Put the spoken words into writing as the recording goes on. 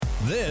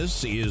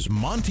This is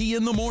Monty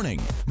in the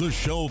Morning, the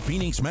show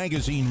Phoenix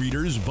Magazine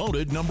readers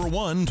voted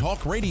 #1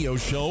 talk radio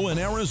show in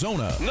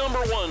Arizona.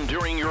 #1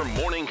 during your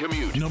morning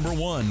commute.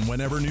 #1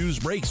 whenever news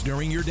breaks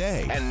during your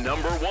day. And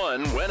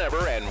 #1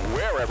 whenever and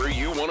wherever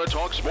you want to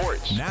talk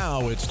sports.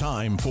 Now it's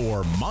time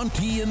for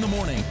Monty in the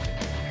Morning.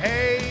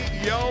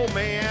 Hey, yo,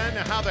 man.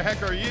 How the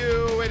heck are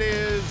you? It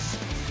is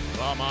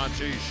the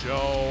Monty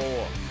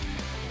Show.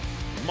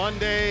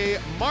 Monday,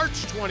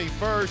 March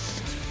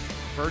 21st.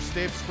 First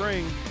day of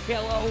spring.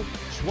 Hello.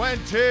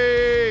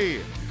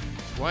 2022.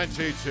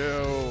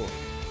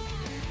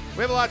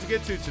 We have a lot to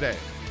get to today.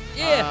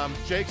 Yeah.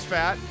 Jake's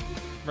fat.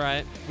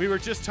 Right. We were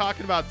just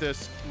talking about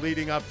this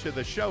leading up to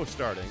the show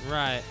starting.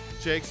 Right.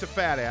 Jake's a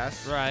fat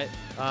ass. Right.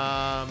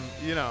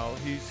 You know,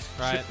 he's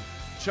Right.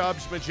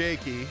 Chubbs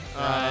Majakey.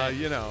 Right.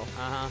 You know.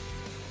 Uh-huh.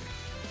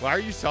 Why are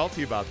you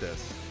salty about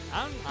this?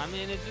 I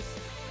mean,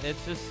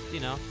 it's just,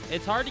 you know,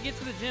 it's hard to get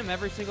to the gym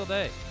every single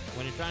day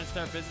when you're trying to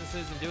start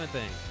businesses and doing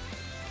things.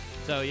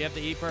 So you have to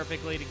eat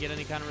perfectly to get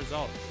any kind of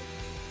result.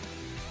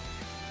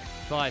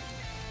 It's life.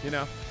 You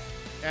know,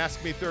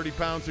 ask me 30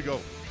 pounds ago,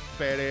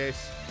 fat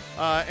ass.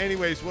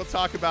 Anyways, we'll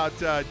talk about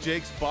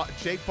Jake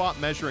bought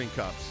measuring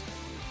cups.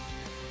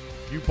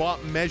 You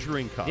bought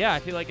measuring cups. Yeah, I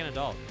feel like an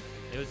adult.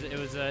 It was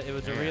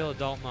a real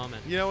adult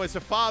moment. You know, as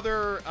a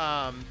father,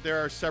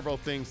 there are several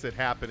things that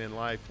happen in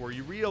life where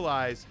you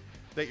realize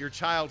that your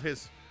child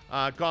has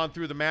gone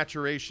through the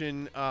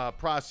maturation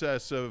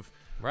process of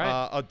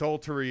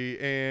adultery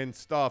and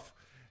stuff.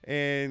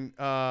 And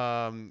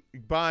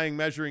buying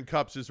measuring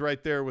cups is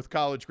right there with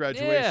college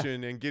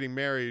graduation and getting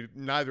married,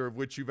 neither of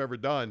which you've ever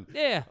done.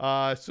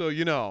 Yeah. So,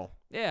 you know.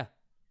 Yeah.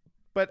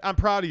 But I'm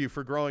proud of you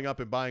for growing up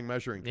and buying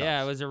measuring cups.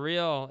 Yeah,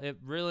 it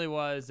really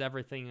was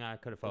everything I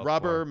could have hoped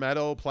Rubber, for.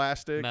 metal,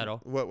 plastic?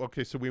 Metal.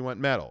 Okay, so we went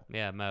metal.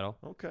 Yeah, metal.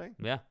 Okay.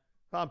 Yeah.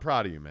 I'm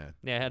proud of you, man.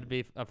 Yeah, it had to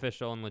be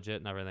official and legit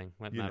and everything.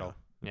 Went You metal. know.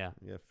 Yeah.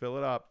 Yeah, fill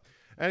it up.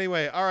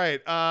 Anyway, all right.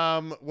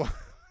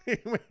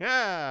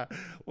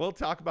 We'll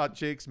talk about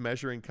Jake's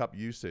measuring cup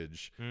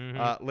usage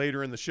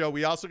later in the show.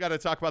 We also got to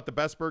talk about the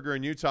best burger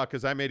in Utah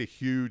because I made a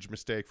huge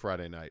mistake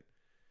Friday night.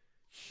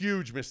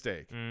 Huge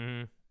mistake.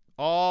 Mm-hmm.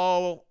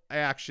 All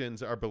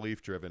actions are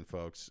belief-driven,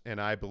 folks,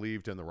 and I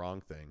believed in the wrong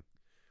thing,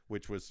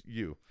 which was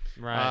you.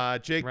 Right.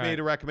 Jake made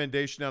a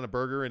recommendation on a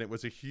burger, and it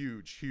was a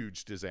huge,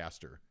 huge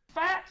disaster.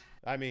 Fat.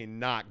 I mean,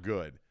 not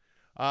good.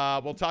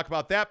 We'll talk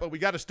about that, but we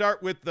got to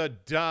start with the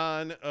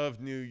Don of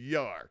New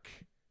York.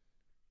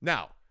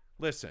 Now,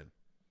 listen,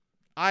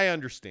 I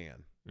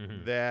understand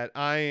that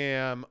I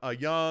am a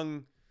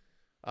young,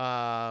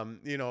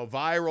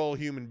 viral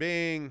human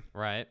being.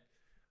 Right.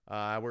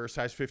 I wear a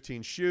size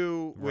 15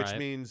 shoe, which Right.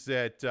 means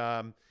that,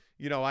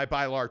 I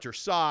buy larger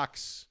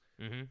socks,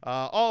 Mm-hmm.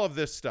 all of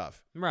this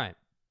stuff. Right.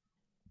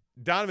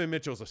 Donovan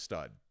Mitchell's a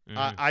stud.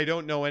 I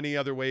don't know any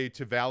other way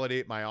to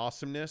validate my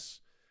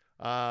awesomeness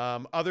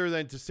other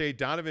than to say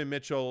Donovan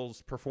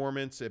Mitchell's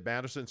performance at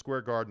Madison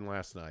Square Garden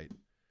last night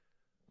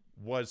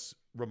was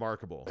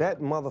remarkable.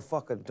 That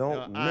motherfucker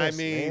don't miss,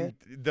 man.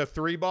 The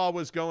three ball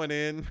was going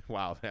in.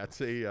 Wow,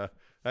 that's a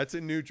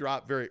new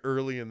drop very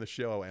early in the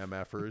show,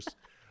 MFers.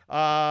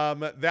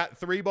 That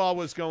three ball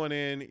was going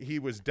in. He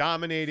was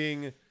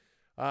dominating.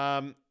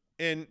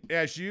 And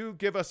as you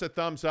give us a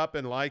thumbs up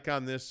and like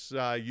on this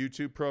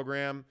YouTube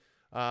program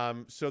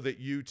so that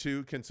you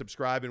too can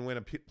subscribe and win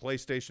a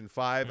PlayStation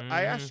 5,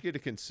 I ask you to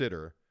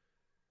consider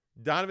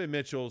Donovan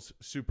Mitchell's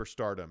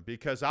superstardom,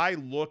 because I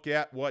look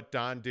at what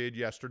Don did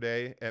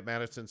yesterday at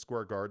Madison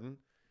Square Garden,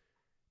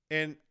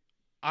 and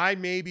I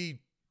may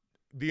be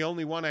the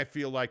only one, I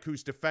feel like,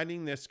 who's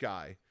defending this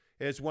guy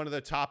as one of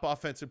the top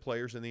offensive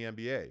players in the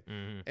NBA.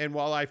 And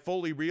while I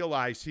fully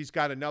realize he's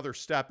got another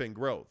step in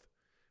growth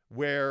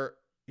where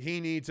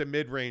he needs a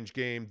mid-range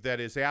game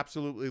that is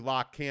absolutely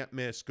lock, can't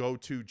miss,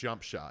 go-to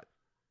jump shot,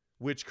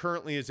 which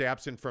currently is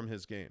absent from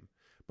his game.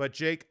 But,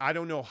 Jake, I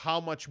don't know how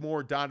much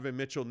more Donovan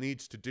Mitchell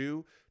needs to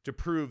do to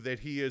prove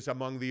that he is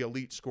among the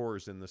elite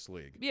scorers in this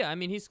league. Yeah, I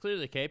mean, he's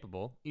clearly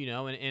capable,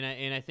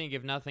 and I think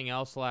if nothing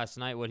else last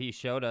night, what he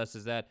showed us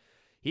is that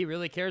he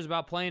really cares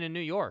about playing in New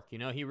York.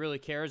 He really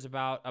cares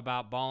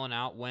about balling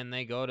out when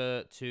they go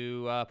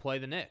to play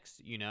the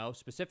Knicks,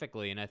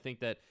 specifically. And I think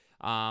that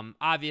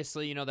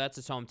obviously, that's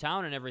his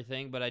hometown and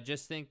everything, but I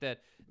just think that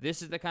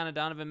this is the kind of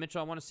Donovan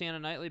Mitchell I want to see on a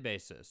nightly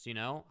basis.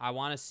 I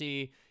want to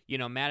see,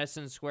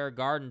 Madison Square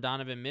Garden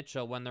Donovan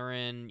Mitchell when they're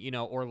in,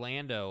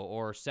 Orlando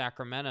or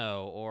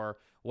Sacramento or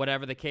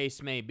whatever the case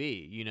may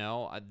be.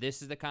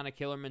 This is the kind of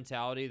killer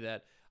mentality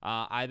that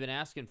I've been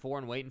asking for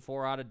and waiting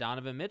for out of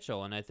Donovan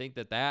Mitchell. And I think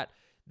that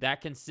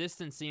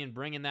consistency and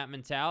bringing that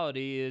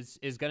mentality is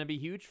going to be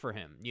huge for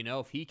him.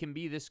 If he can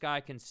be this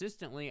guy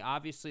consistently,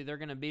 obviously they're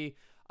going to be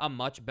a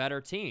much better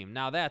team.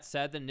 Now, that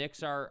said, the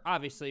Knicks are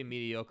obviously a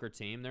mediocre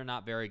team. They're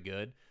not very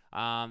good.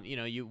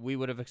 We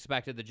would have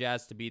expected the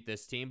Jazz to beat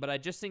this team, but I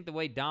just think the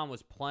way Don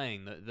was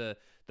playing, the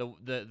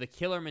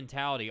killer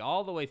mentality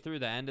all the way through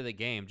the end of the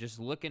game, just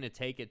looking to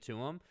take it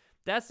to him,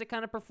 that's the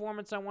kind of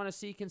performance I want to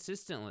see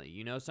consistently.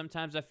 You know,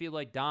 sometimes I feel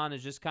like Don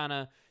is just kind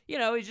of, you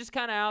know, he's just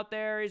kind of out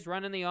there. He's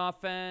running the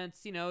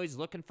offense. You know, he's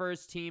looking for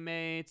his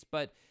teammates.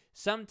 But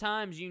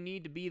sometimes you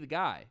need to be the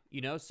guy.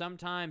 You know,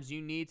 sometimes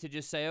you need to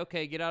just say,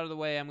 okay, get out of the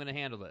way. I'm going to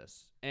handle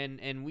this.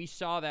 And we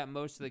saw that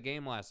most of the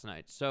game last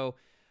night. So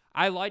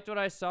I liked what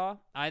I saw.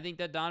 I think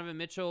that Donovan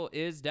Mitchell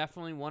is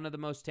definitely one of the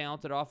most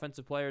talented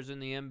offensive players in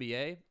the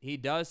NBA. He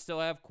does still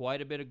have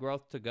quite a bit of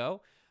growth to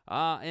go.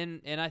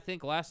 And I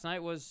think last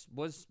night was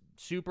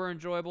super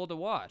enjoyable to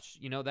watch.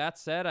 You know, that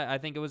said, I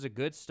think it was a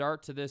good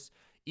start to this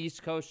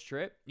East Coast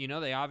trip. You know,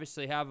 they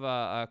obviously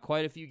have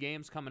quite a few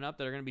games coming up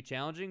that are going to be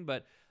challenging.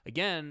 But,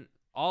 again,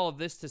 all of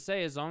this to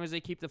say, as long as they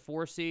keep the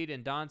 4 seed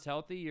and Don's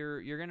healthy,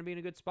 you're going to be in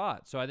a good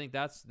spot. So I think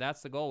that's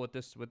the goal with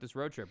this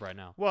road trip right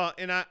now. Well,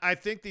 and I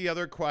think the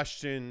other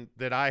question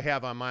that I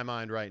have on my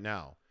mind right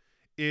now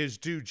is,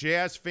 do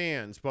Jazz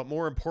fans, but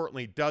more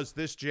importantly, does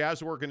this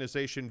Jazz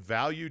organization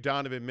value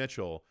Donovan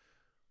Mitchell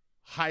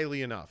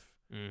highly enough?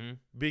 Mm-hmm.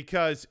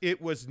 Because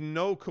it was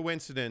no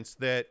coincidence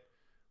that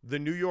the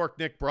New York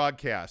Knicks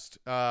broadcast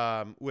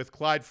with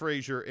Clyde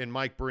Frazier and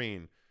Mike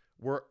Breen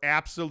were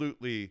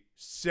absolutely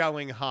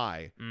selling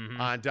high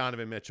on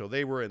Donovan Mitchell.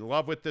 They were in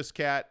love with this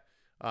cat.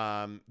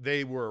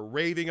 They were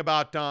raving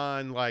about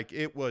Don like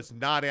it was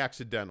not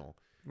accidental.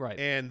 Right.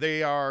 And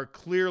they are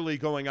clearly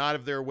going out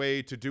of their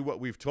way to do what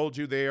we've told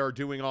you they are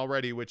doing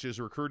already, which is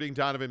recruiting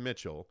Donovan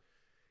Mitchell.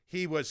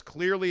 He was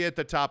clearly at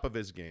the top of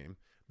his game.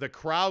 The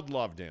crowd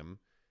loved him.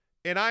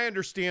 And I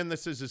understand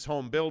this is his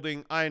home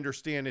building. I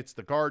understand it's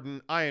the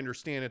Garden. I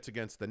understand it's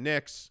against the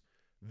Knicks.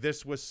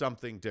 This was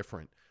something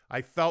different.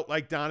 I felt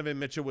like Donovan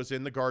Mitchell was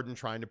in the Garden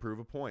trying to prove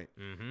a point.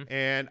 Mm-hmm.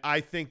 And I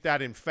think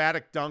that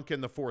emphatic dunk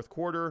in the fourth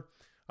quarter,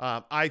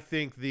 I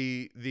think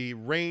the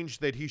range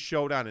that he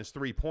showed on his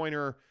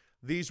three-pointer,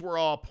 these were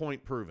all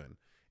point proven.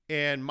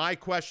 And my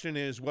question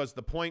is, was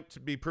the point to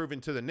be proven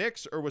to the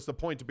Knicks or was the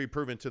point to be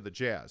proven to the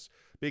Jazz?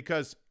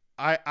 Because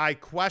I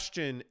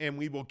question, and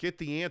we will get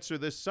the answer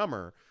this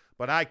summer,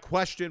 but I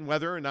question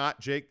whether or not,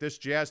 Jake, this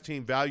Jazz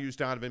team values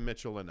Donovan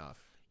Mitchell enough.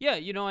 Yeah,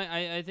 you know,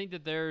 I think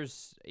that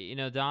there's, you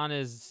know, Don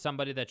is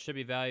somebody that should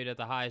be valued at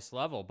the highest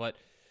level. But,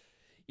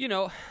 you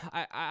know,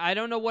 I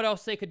don't know what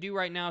else they could do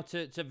right now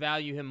to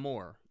value him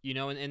more, you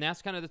know, and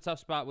that's kind of the tough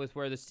spot with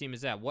where this team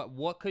is at.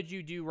 What could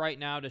you do right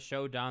now to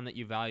show Don that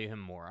you value him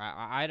more?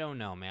 I don't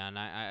know, man.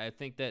 I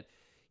think that,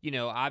 you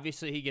know,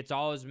 obviously he gets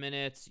all his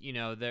minutes. You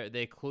know,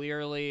 they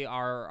clearly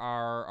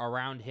are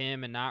around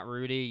him and not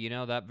Rudy. You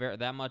know,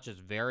 that much is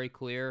very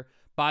clear.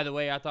 By the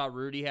way, I thought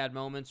Rudy had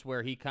moments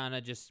where he kind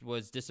of just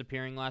was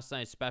disappearing last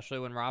night, especially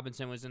when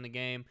Robinson was in the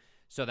game.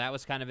 So that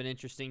was kind of an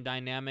interesting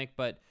dynamic.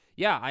 But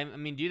yeah, I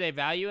mean, do they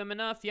value him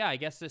enough? Yeah, I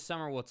guess this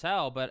summer will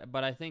tell.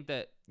 But I think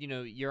that, you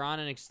know, you're on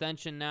an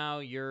extension now.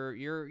 You're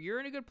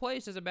in a good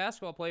place as a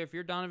basketball player if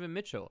you're Donovan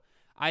Mitchell.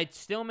 I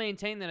still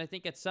maintain that I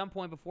think at some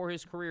point before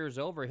his career is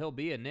over, he'll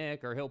be a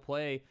Knick or he'll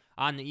play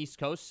on the East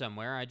Coast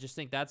somewhere. I just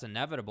think that's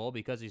inevitable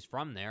because he's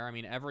from there. I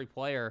mean, every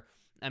player,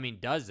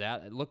 does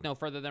that. Look no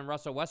further than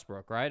Russell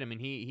Westbrook, right? I mean,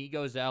 he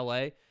goes to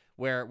L.A.,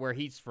 where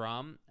he's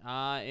from,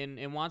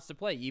 and wants to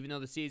play, even though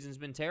the season's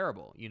been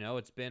terrible. You know,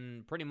 it's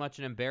been pretty much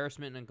an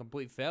embarrassment and a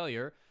complete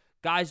failure.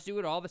 Guys do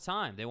it all the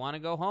time. They want to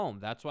go home.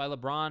 That's why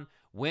LeBron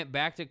went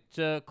back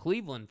to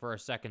Cleveland for a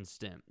second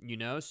stint, you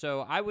know?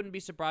 So I wouldn't be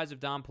surprised if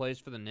Don plays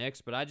for the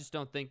Knicks, but I just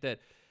don't think that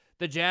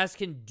the Jazz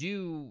can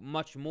do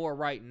much more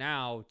right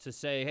now to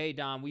say, hey,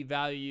 Don, we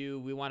value you.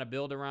 We want to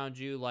build around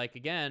you. Like,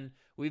 again,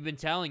 we've been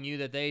telling you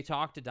that they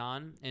talked to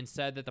Don and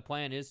said that the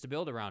plan is to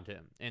build around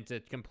him and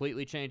to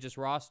completely change this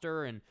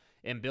roster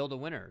and build a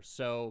winner.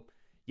 So,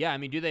 yeah, I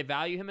mean, do they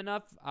value him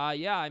enough?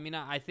 Yeah, I mean,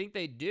 I think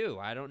they do.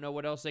 I don't know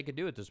what else they could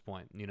do at this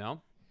point, you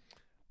know?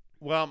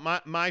 Well,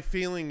 my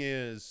feeling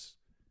is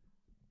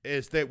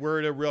that we're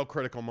at a real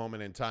critical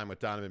moment in time with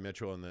Donovan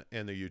Mitchell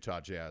and the Utah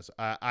Jazz.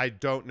 I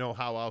don't know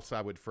how else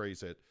I would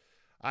phrase it.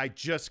 I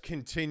just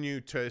continue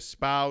to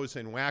espouse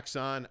and wax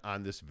on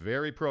this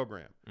very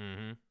program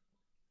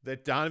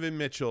that Donovan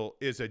Mitchell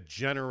is a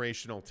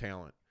generational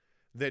talent,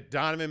 that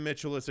Donovan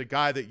Mitchell is a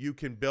guy that you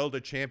can build a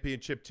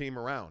championship team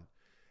around,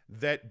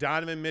 that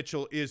Donovan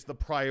Mitchell is the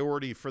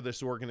priority for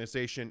this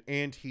organization,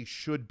 and he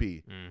should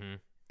be.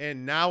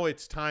 And now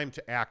it's time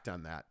to act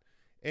on that.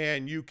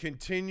 And you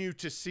continue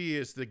to see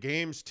as the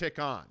games tick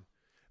on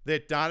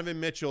that Donovan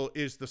Mitchell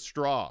is the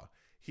straw.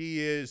 He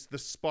is the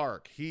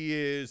spark. He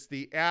is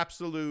the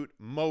absolute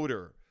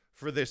motor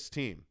for this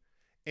team.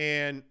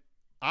 And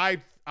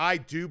I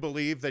do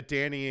believe that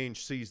Danny Ainge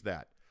sees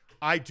that.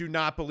 I do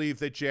not believe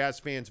that Jazz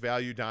fans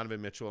value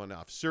Donovan Mitchell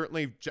enough.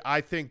 Certainly,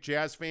 I think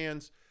Jazz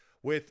fans,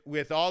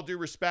 with all due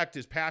respect,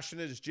 as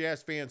passionate as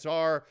Jazz fans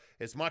are,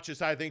 as much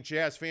as I think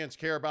Jazz fans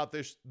care about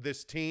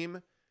this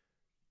team,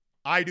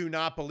 I do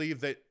not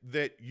believe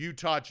that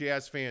Utah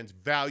Jazz fans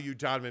value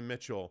Donovan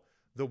Mitchell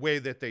the way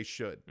that they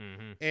should.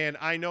 And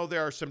I know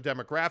there are some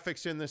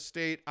demographics in this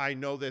state. I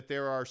know that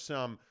there are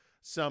some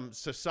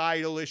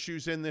societal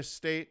issues in this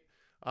state.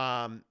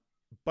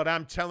 But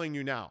I'm telling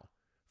you now,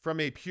 from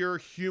a pure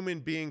human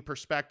being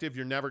perspective,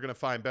 you're never going to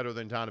find better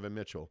than Donovan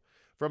Mitchell.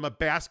 From a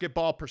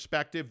basketball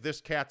perspective, this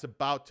cat's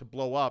about to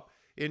blow up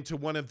into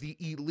one of the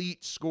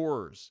elite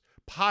scorers,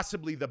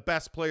 possibly the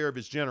best player of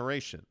his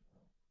generation.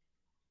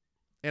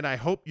 And I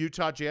hope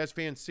Utah Jazz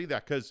fans see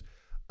that, because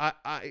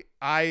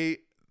the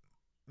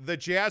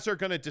Jazz are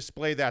going to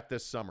display that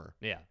this summer.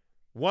 Yeah.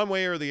 One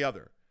way or the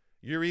other.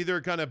 You're either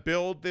going to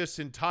build this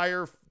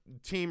entire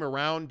team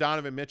around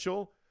Donovan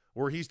Mitchell,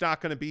 or he's not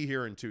going to be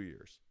here in 2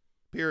 years,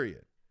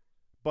 period.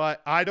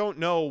 But I don't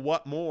know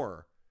what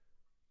more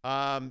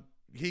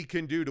he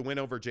can do to win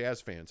over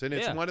Jazz fans. And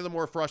it's one of the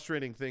more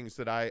frustrating things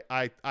that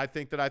I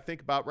think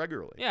about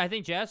regularly. Yeah, I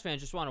think Jazz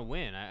fans just want to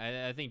win.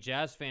 I think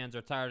Jazz fans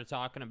are tired of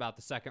talking about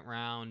the second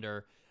round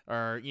or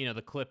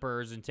the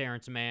Clippers and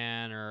Terrence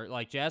Mann, or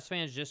like Jazz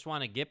fans just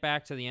want to get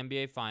back to the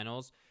NBA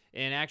Finals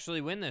and actually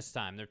win this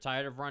time. They're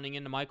tired of running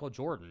into Michael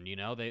Jordan.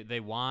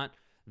 They want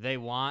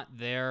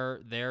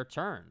their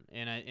turn,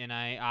 and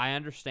I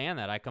understand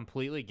that. I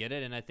completely get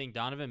it, and I think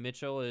Donovan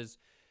Mitchell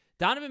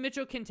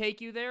can take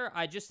you there.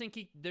 I just think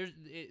there's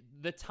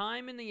the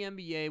time in the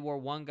NBA where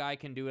one guy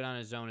can do it on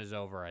his own is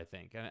over, I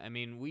think. I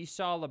mean, we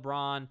saw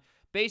LeBron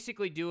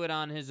basically do it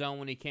on his own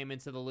when he came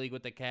into the league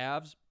with the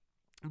Cavs,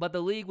 but the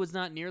league was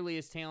not nearly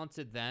as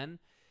talented then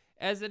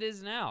as it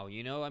is now.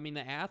 I mean,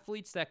 the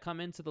athletes that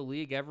come into the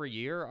league every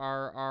year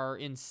are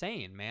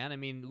insane, man. I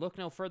mean, look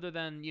no further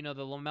than, the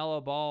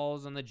LaMelo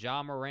Balls and the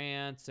Ja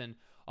Morants and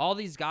all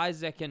these guys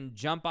that can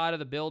jump out of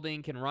the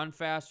building, can run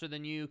faster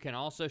than you, can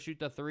also shoot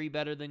the three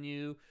better than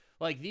you.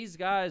 Like, these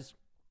guys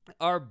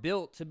are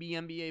built to be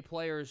NBA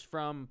players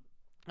from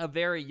a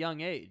very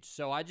young age.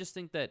 So I just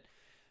think that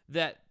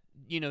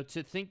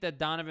to think that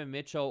Donovan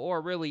Mitchell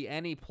or really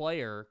any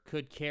player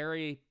could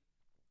carry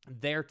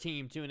their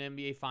team to an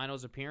NBA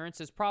Finals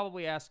appearance is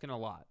probably asking a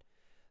lot.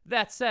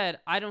 That said,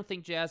 I don't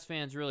think Jazz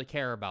fans really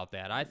care about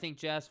that. I think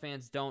Jazz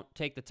fans don't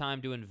take the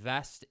time to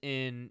invest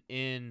in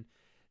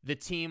the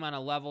team on a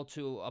level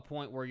to a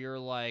point where you're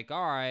like,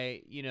 all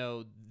right,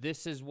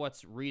 this is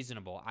what's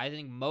reasonable. I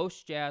think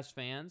most Jazz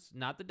fans,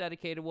 not the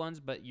dedicated ones,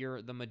 but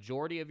the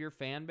majority of your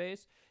fan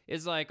base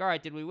is like, all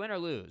right, did we win or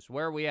lose?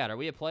 Where are we at? Are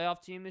we a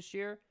playoff team this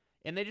year?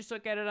 And they just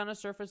look at it on a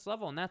surface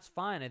level, and that's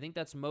fine. I think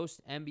that's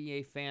most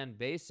NBA fan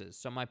bases.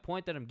 So my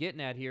point that I'm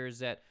getting at here is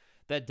that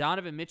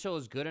Donovan Mitchell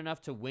is good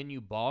enough to win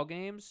you ball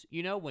games,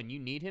 when you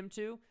need him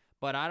to.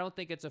 But I don't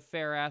think it's a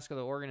fair ask of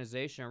the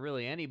organization or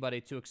really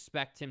anybody to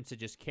expect him to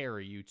just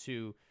carry you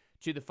to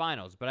the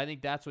finals. But I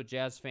think that's what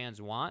Jazz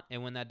fans want,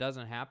 and when that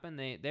doesn't happen,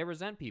 they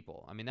resent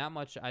people. I mean, that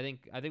much I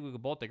think we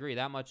could both agree.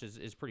 That much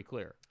is pretty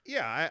clear.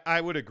 Yeah, I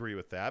would agree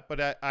with that.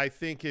 But I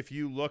think if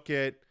you look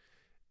at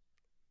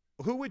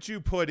who would you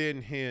put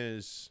in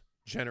his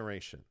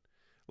generation?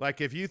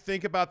 Like, if you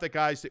think about the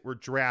guys that were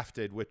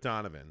drafted with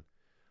Donovan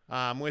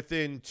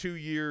within 2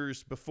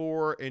 years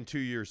before and 2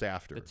 years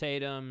after. The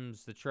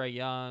Tatums, the Trae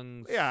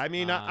Youngs. Yeah, I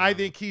mean, I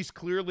think he's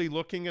clearly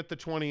looking at the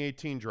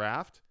 2018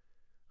 draft.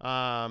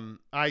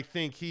 I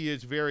think he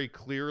is very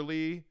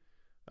clearly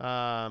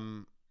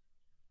he's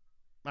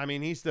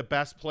the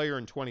best player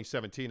in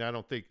 2017. I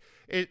don't think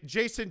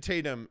Jason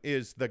Tatum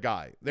is the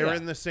guy. They're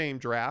in the same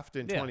draft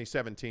in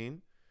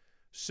 2017.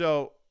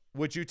 So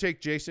would you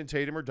take Jason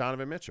Tatum or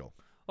Donovan Mitchell?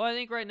 Well, I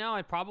think right now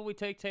I'd probably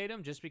take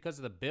Tatum just because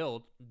of the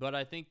build. But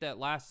I think that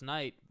last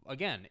night,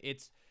 again,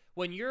 it's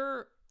when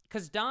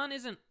because Don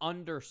isn't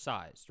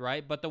undersized,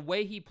 right? But the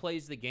way he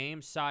plays the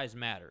game, size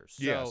matters.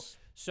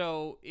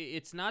 So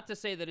it's not to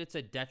say that it's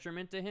a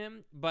detriment to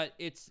him, but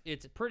it's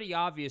pretty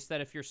obvious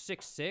that if you're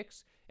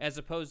 6'6", as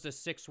opposed to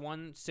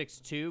 6'1",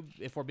 6'2",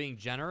 if we're being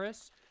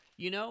generous,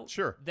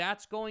 sure,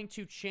 that's going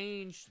to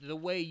change the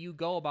way you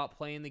go about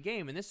playing the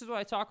game. And this is what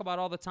I talk about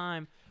all the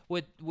time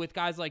with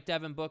guys like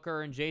Devin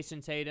Booker and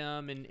Jason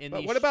Tatum.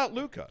 But what about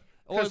Luka?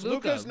 Because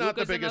Luka's not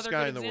the biggest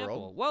guy in the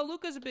world. Well,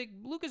 Luka's a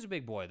big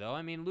boy, though.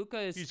 I mean, Luka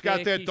is he's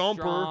got that he's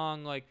thumper.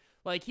 Strong, like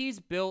he's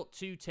built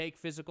to take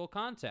physical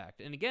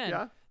contact. And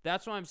again,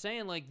 that's why I'm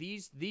saying, like,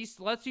 these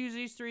let's use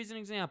these three as an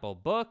example: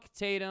 Book,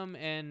 Tatum,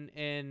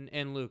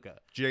 and Luka.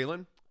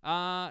 Jalen.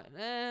 I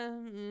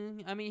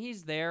mean,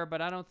 he's there,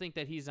 but I don't think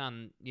that he's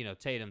on,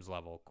 Tatum's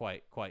level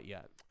quite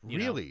yet.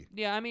 Really?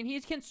 Yeah, I mean,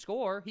 he can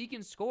score,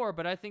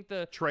 but I think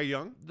Trae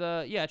Young?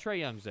 Trae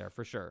Young's there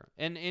for sure.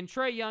 And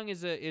Trae Young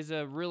is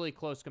a really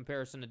close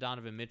comparison to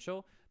Donovan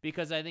Mitchell,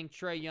 because I think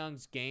Trae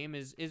Young's game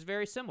is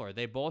very similar.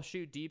 They both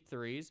shoot deep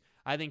threes.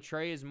 I think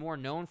Trae is more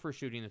known for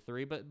shooting the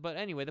three, but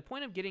anyway, the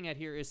point I'm getting at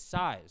here is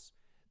size.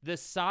 The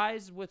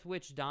size with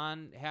which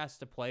Don has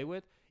to play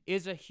with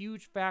is a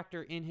huge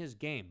factor in his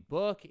game.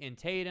 Book and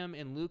Tatum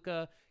and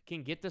Luka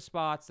can get the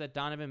spots that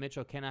Donovan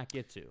Mitchell cannot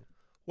get to.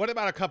 What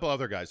about a couple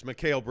other guys?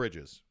 Mikal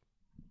Bridges.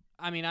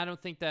 I mean, I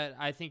think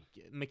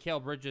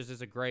Mikal Bridges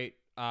is a great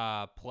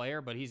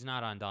player, but he's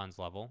not on Don's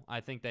level.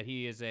 I think that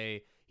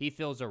he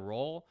fills a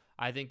role.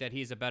 I think that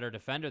he's a better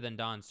defender than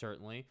Don,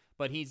 certainly,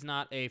 but he's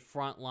not a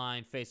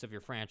frontline face of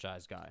your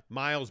franchise guy.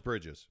 Miles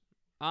Bridges.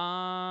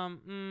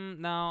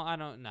 No, I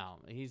don't know.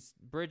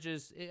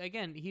 Bridges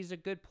again. He's a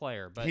good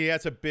player, but he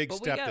has a big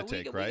step to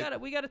take,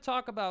 right? We got to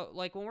talk about,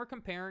 like, when we're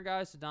comparing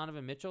guys to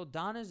Donovan Mitchell.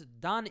 Don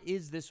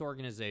is this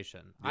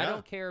organization. Yeah. I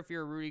don't care if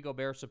you're a Rudy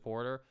Gobert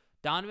supporter.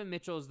 Donovan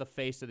Mitchell is the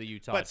face of the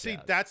Utah But see,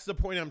 Jazz. that's the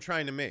point I'm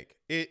trying to make.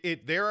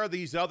 There are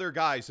these other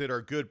guys that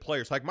are good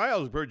players. Like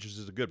Miles Bridges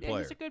is a good player.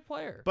 He's a good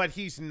player. But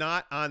he's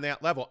not on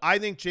that level. I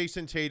think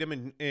Jason Tatum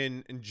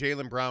and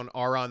Jaylen Brown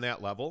are on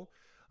that level.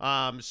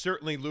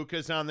 Certainly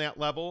Luka's on that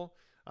level.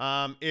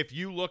 If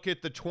you look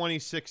at the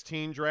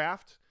 2016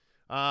 draft,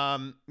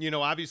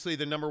 obviously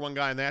the number one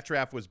guy in that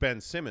draft was Ben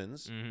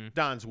Simmons. Mm-hmm.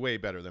 Don's way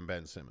better than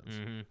Ben Simmons.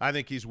 Mm-hmm. I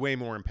think he's way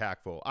more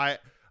impactful.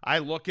 I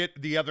look at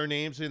the other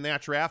names in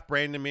that draft.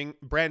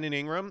 Brandon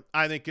Ingram,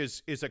 I think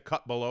is a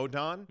cut below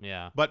Don.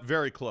 Yeah, but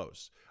very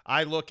close.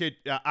 I look at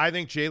I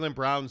think Jaylen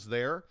Brown's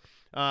there.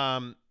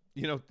 A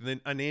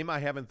name I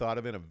haven't thought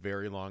of in a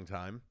very long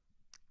time,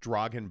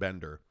 Dragan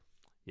Bender.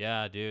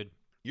 Yeah, dude.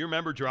 You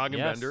remember Dragan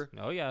Bender?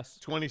 Oh, yes.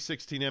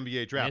 2016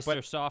 NBA draft.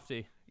 Mr.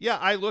 Softy. Yeah,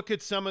 I look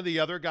at some of the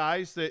other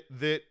guys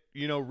that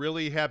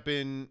really have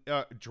been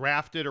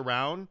drafted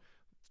around.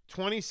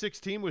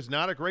 2016 was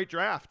not a great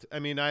draft. I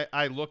mean,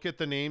 I look at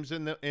the names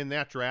in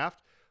that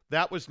draft.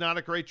 That was not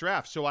a great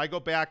draft. So I go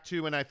back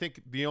to, and I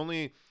think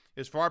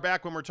as far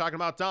back when we're talking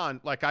about Don,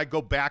 like I go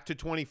back to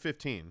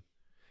 2015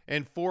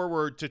 and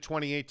forward to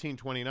 2018,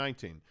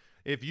 2019.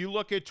 If you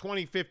look at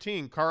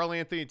 2015, Karl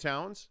Anthony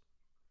Towns,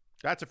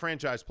 that's a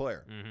franchise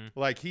player. Mm-hmm.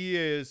 Like he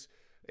is,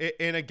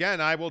 and again,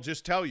 I will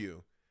just tell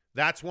you,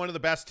 that's one of the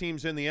best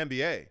teams in the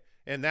NBA.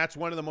 And that's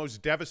one of the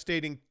most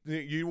devastating.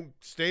 You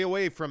stay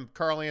away from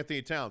Karl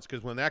Anthony Towns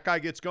because when that guy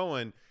gets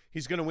going,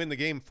 he's going to win the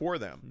game for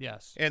them.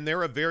 Yes. And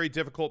they're a very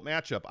difficult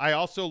matchup. I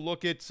also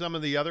look at some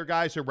of the other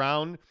guys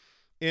around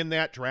in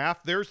that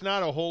draft. There's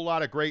not a whole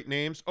lot of great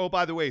names. Oh,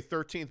 by the way,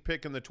 13th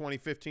pick in the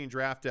 2015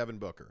 draft, Devin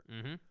Booker,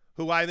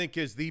 who I think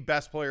is the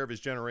best player of his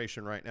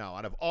generation right now.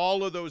 Out of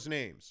all of those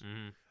names,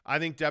 I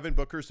think Devin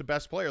Booker's the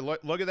best player.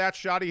 Look at that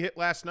shot he hit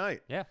last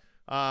night. Yeah.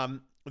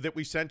 That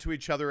we sent to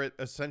each other at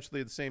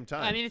essentially the same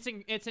time. I mean,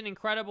 it's an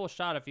incredible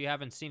shot if you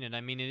haven't seen it.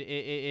 I mean,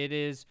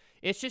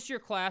 it's just your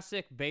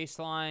classic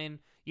baseline,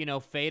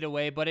 fade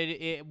away. But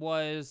it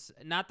was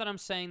not that I'm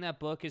saying that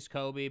Book is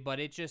Kobe, but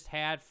it just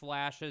had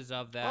flashes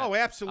of that. Oh,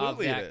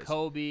 absolutely, of that it is.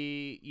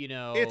 Kobe.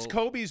 It's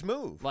Kobe's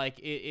move. Like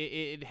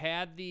it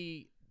had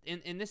the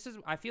and this is,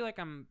 I feel like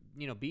I'm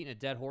beating a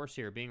dead horse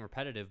here, being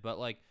repetitive, but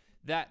like.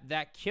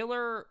 That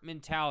killer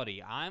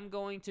mentality, I'm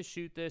going to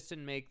shoot this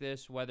and make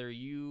this whether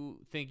you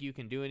think you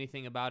can do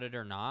anything about it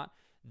or not.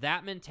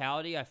 That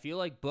mentality, I feel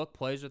like Book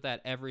plays with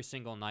that every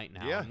single night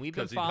now. Yeah, and we've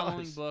been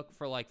following Book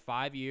for like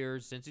 5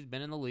 years since he's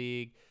been in the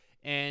league.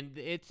 And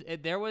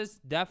there was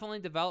definitely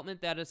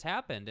development that has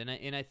happened.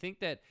 And I think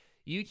that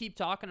you keep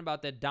talking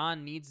about that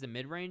Don needs the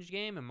mid-range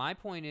game, and my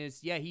point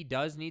is, yeah, he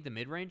does need the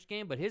mid-range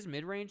game, but his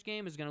mid-range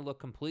game is going to look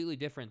completely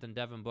different than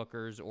Devin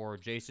Booker's or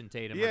Jason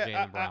Tatum or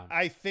Jaylen Brown.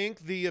 I think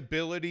the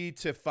ability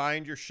to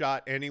find your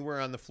shot anywhere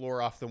on the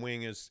floor off the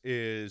wing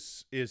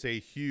is a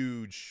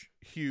huge,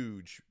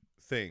 huge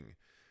thing.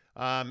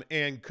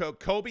 And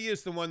Kobe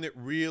is the one that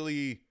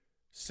really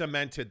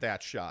cemented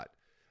that shot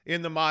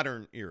in the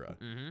modern era.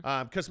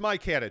 Because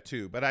Mike had it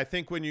too, but I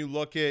think when you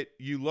look at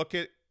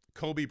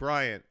Kobe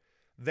Bryant,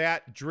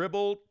 that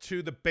dribble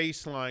to the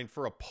baseline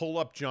for a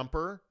pull-up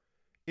jumper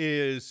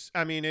is,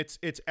 I mean, it's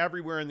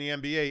everywhere in the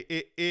NBA.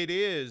 It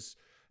is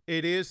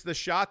the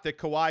shot that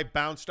Kawhi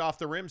bounced off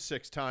the rim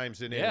 6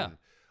 times and in.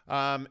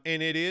 And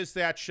it is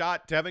that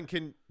shot.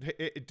 Devin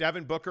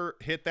Booker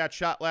hit that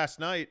shot last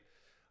night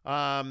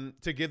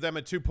to give them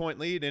a 2-point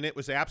lead, and it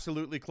was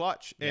absolutely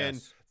clutch. Yes.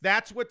 And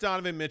that's what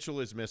Donovan Mitchell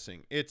is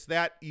missing. It's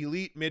that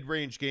elite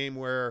mid-range game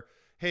where,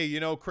 hey,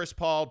 Chris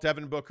Paul,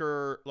 Devin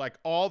Booker, like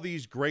all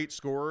these great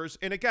scorers.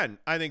 And again,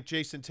 I think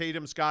Jason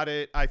Tatum's got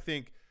it. I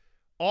think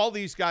all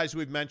these guys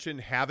we've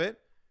mentioned have it.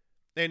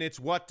 And it's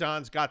what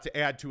Don's got to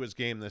add to his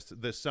game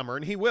this summer.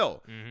 And he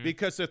will,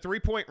 because the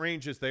 3-point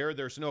range is there.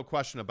 There's no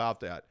question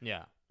about that.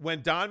 Yeah.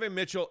 When Donovan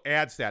Mitchell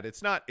adds that,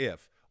 it's not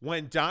if.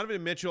 When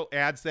Donovan Mitchell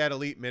adds that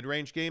elite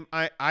mid-range game,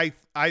 I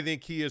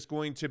think he is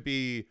going to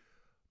be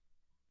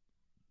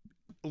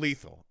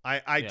lethal.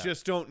 I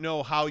just don't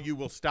know how you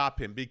will stop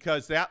him,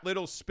 because that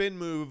little spin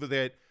move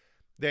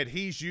that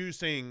he's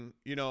using,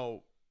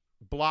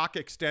 block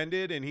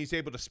extended, and he's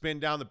able to spin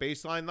down the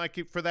baseline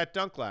like for that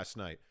dunk last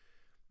night.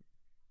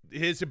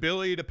 His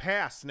ability to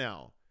pass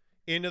now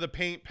into the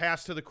paint,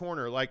 pass to the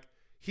corner, like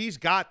he's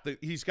got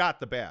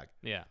the bag.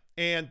 Yeah.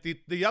 And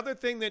the other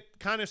thing that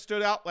kind of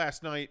stood out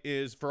last night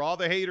is, for all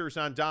the haters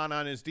on Don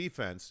on his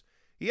defense,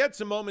 he had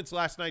some moments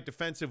last night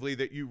defensively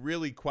that you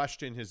really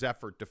question his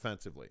effort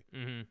defensively.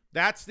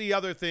 That's the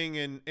other thing,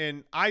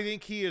 and I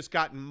think he has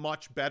gotten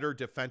much better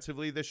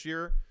defensively this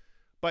year.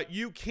 But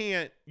you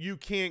can't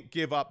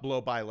give up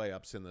blow-by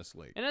layups in this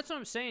league. And that's what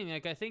I'm saying.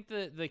 Like, I think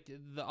the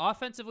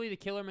offensively, the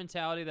killer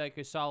mentality that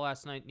I saw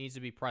last night needs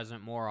to be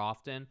present more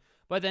often.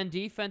 But then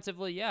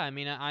defensively, yeah, I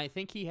mean, I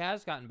think he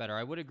has gotten better.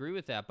 I would agree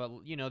with that. But,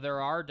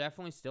 there are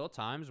definitely still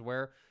times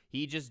where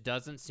he just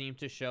doesn't seem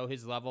to show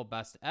his level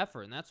best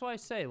effort. And that's why I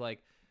say, like,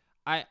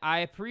 I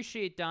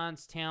appreciate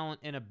Don's talent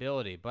and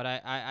ability, but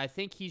I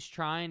think he's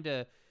trying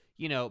to,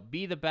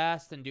 be the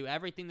best and do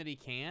everything that he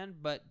can.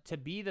 But to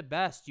be the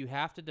best, you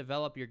have to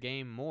develop your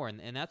game more.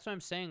 And that's what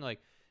I'm saying.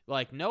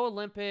 Like no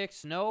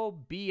Olympics, no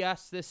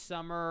BS this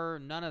summer,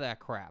 none of that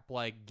crap.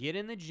 Like, get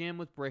in the gym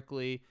with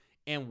Brickley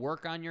and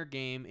work on your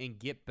game and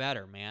get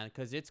better, man,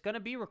 because it's going to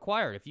be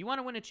required. If you want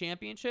to win a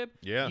championship,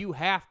 you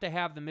have to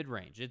have the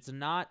mid-range. It is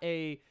not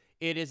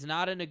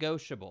a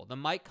negotiable. The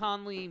Mike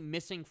Conley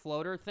missing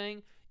floater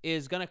thing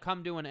is going to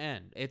come to an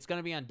end. It's going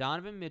to be on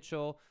Donovan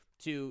Mitchell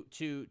to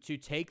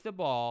take the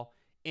ball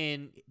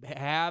and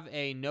have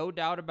a no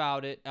doubt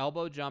about it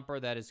elbow jumper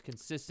that is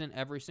consistent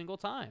every single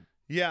time.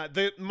 Yeah,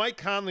 the Mike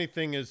Conley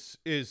thing is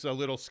a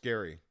little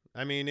scary.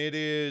 I mean, it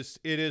is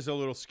a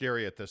little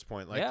scary at this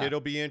point. Like,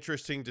 it'll be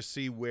interesting to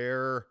see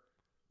where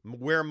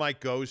Mike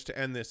goes to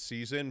end this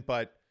season.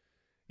 But,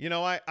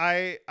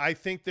 I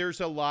think there's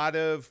a lot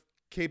of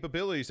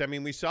capabilities. I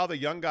mean, we saw the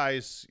young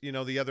guys,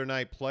 the other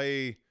night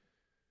play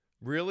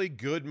really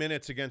good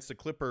minutes against the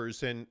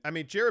Clippers. And, I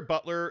mean, Jared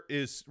Butler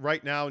is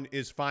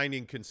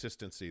finding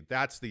consistency.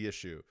 That's the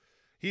issue.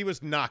 He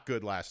was not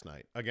good last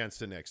night against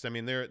the Knicks. I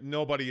mean,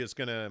 nobody is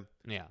going to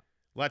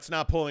let's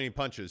not pull any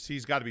punches.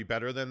 He's got to be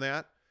better than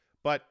that.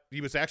 But he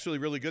was actually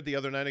really good the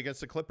other night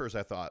against the Clippers,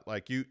 I thought.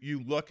 Like,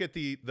 you look at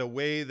the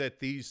way that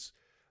these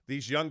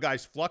young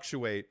guys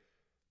fluctuate,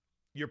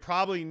 you're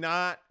probably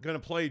not going to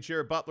play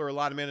Jared Butler a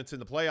lot of minutes in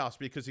the playoffs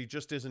because he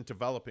just isn't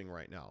developing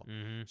right now.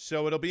 Mm-hmm.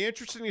 So it'll be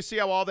interesting to see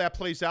how all that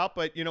plays out.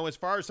 But, as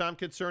far as I'm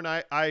concerned,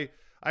 I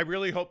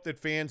really hope that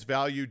fans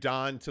value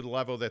Don to the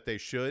level that they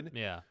should.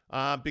 Yeah.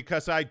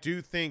 Because I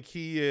do think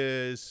he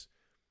is,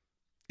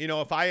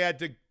 if I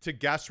had to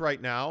guess right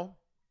now,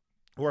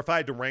 or if I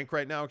had to rank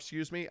right now,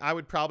 I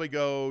would probably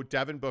go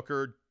Devin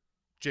Booker,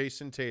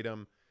 Jason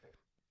Tatum,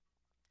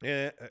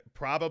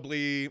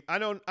 probably I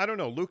don't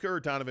know, Luka or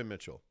Donovan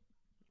Mitchell.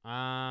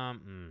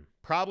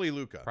 Probably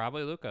Luka.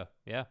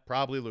 Yeah.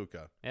 Probably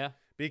Luka. Yeah.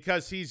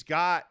 Because he's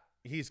got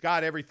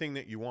everything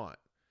that you want.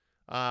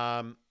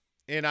 And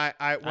I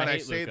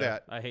say Luka.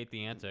 that, I hate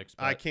the antics.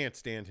 But I can't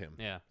stand him.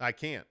 Yeah. I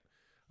can't.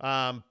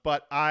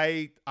 But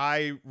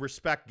I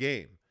respect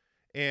game,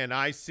 and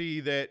I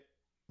see that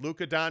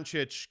Luka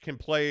Doncic can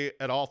play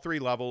at all three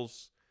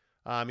levels.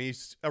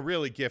 He's a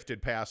really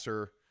gifted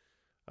passer.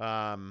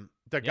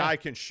 The guy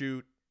can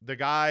shoot. The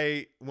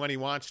guy, when he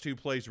wants to,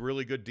 plays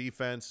really good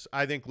defense.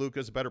 I think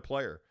Luka's a better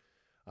player.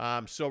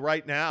 So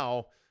right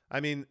now,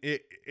 I mean,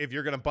 if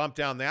you're going to bump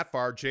down that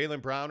far,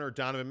 Jaylen Brown or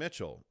Donovan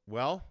Mitchell,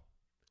 well,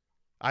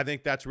 I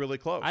think that's really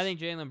close. I think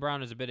Jaylen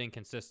Brown is a bit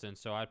inconsistent,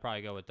 so I'd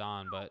probably go with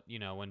Don. But,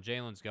 when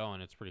Jaylen's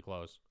going, it's pretty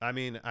close. I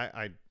mean,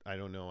 I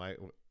don't know. I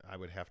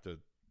would have to.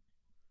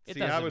 It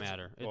doesn't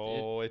matter.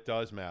 It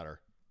does matter.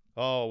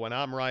 Oh, when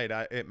I'm right,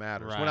 it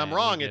matters. Right, when I'm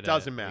wrong, it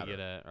doesn't matter. We get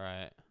it,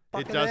 right.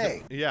 It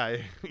doesn't. Yeah,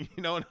 you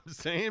know what I'm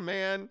saying,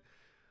 man?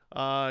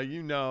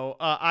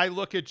 I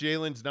look at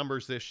Jaylen's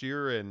numbers this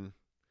year, and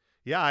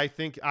I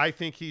think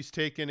he's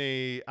taken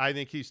a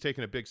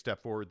big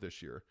step forward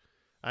this year.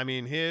 I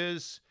mean,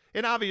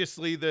 and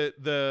obviously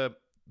the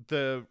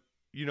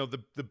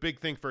big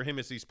thing for him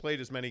is he's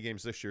played as many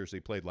games this year as he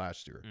played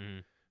last year. Mm-hmm.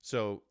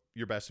 So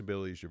your best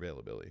ability is your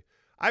availability.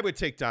 I would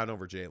take Don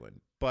over Jaylen,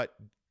 but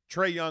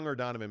Trae Young or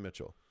Donovan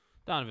Mitchell?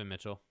 Donovan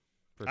Mitchell.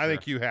 I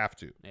think you have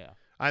to. Yeah.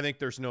 I think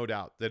there's no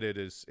doubt that it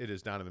is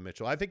Donovan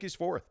Mitchell. I think he's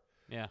fourth.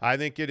 Yeah. I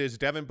think it is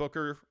Devin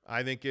Booker.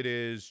 I think it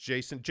is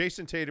Jason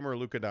Tatum or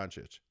Luka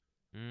Doncic.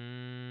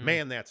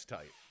 Man, that's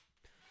tight.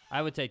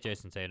 I would take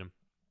Jason Tatum.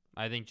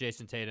 I think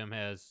Jason Tatum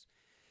has,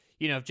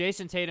 if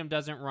Jason Tatum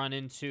doesn't run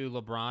into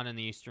LeBron in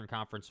the Eastern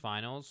Conference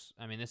Finals,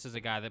 I mean, this is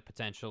a guy that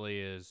potentially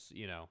is,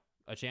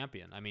 a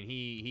champion. I mean,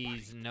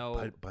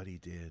 But he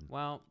did.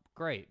 Well,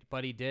 great,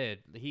 but he did.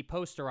 He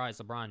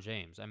posterized LeBron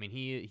James. I mean,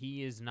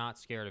 he is not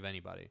scared of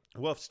anybody.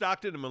 Well, if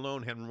Stockton and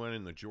Malone hadn't run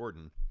into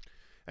Jordan.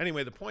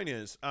 Anyway, the point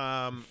is,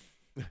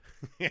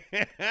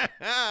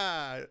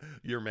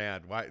 you're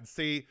mad. Why?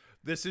 See,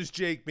 this is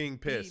Jake being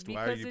pissed.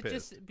 Why are you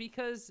pissed?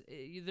 Because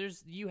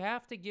you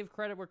have to give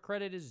credit where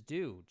credit is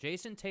due.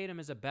 Jason Tatum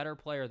is a better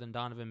player than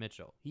Donovan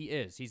Mitchell. He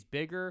is. He's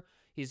bigger.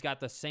 He's got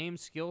the same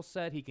skill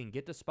set. He can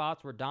get to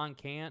spots where Don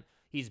can't.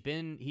 He's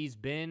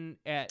been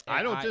at.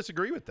 I don't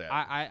disagree with that.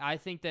 I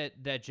think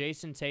that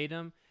Jason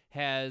Tatum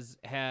has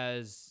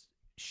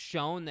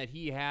shown that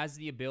he has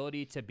the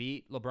ability to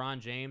beat LeBron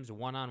James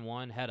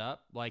one-on-one head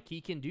up. Like,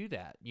 he can do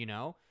that,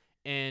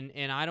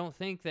 and I don't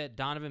think that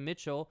Donovan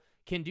Mitchell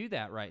can do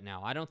that right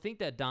now. I don't think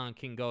that Don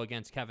can go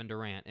against Kevin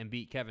Durant and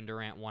beat Kevin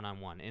Durant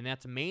one-on-one, and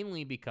that's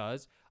mainly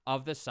because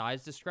of the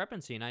size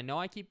discrepancy. And I know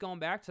I keep going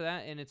back to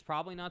that, and it's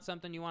probably not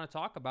something you want to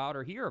talk about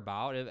or hear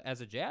about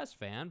as a Jazz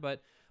fan,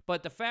 but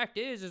the fact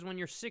is when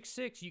you're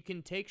 6'6", you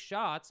can take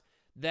shots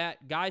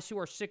that guys who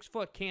are 6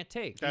 foot can't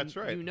take. That's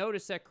right. You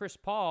notice that Chris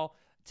Paul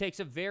takes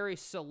a very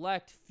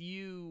select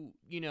few,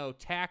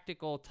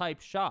 tactical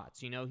type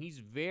shots. He's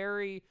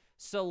very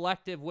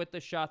selective with the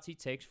shots he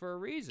takes for a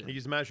reason.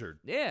 He's measured.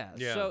 Yeah.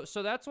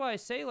 So that's why I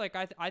say, like,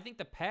 I think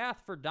the path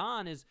for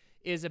Don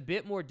is a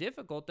bit more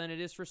difficult than it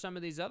is for some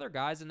of these other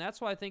guys, and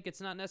that's why I think it's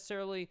not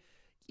necessarily,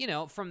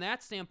 from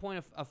that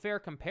standpoint, a fair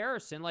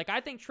comparison. Like, I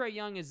think Trae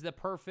Young is the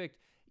perfect,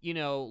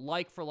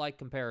 like-for-like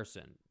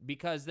comparison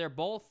because they're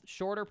both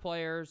shorter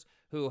players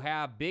who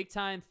have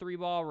big-time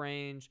three-ball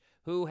range,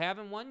 who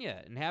haven't won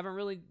yet and haven't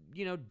really,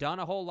 done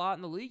a whole lot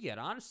in the league yet,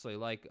 honestly.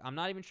 Like, I'm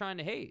not even trying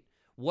to hate.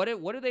 What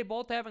do they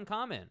both have in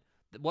common?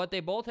 What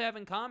they both have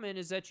in common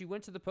is that you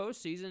went to the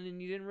postseason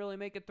and you didn't really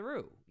make it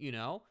through,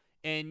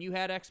 and you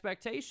had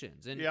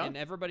expectations, and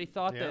everybody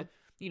thought that,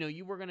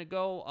 you were going to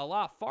go a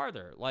lot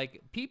farther.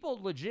 Like,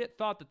 people legit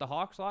thought that the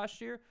Hawks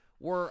last year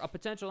were a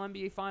potential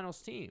NBA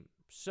Finals team.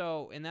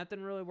 So, and that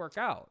didn't really work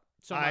out.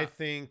 So I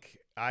think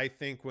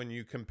when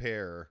you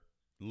compare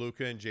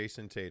Luka and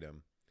Jason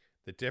Tatum,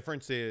 the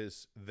difference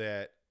is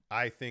that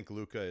I think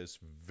Luka is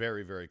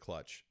very, very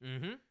clutch.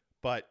 Mm-hmm.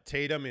 But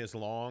Tatum is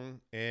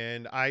long,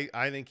 and I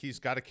think he's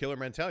got a killer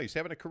mentality. He's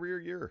having a career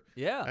year.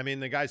 Yeah. I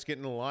mean, the guy's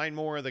getting the line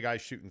more. The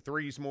guy's shooting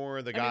threes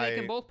more. They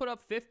can both put up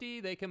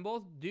 50. They can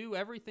both do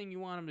everything you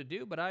want them to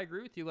do. But I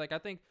agree with you. Like, I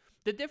think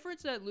the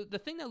difference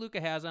the thing that Luka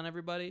has on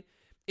everybody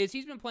is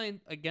he's been playing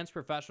against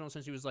professionals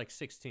since he was like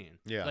 16.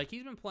 Yeah. Like,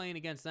 he's been playing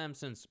against them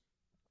since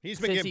he's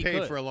been getting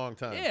paid for a long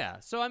time. Yeah.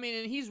 So, I mean,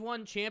 and he's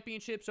won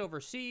championships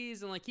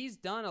overseas, and, like, he's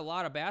done a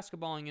lot of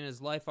basketballing in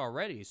his life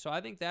already. So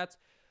I think that's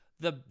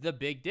the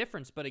big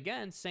difference. But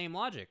again, same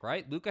logic,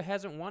 right? Luka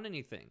hasn't won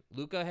anything.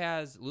 Luka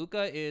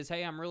is,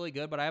 hey, I'm really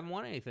good, but I haven't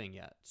won anything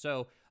yet.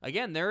 So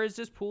again, there is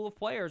this pool of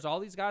players.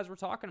 All these guys we're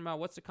talking about,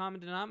 what's the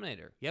common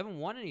denominator? You haven't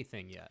won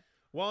anything yet.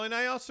 Well, and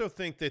I also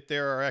think that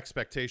there are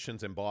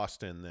expectations in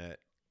Boston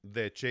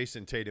that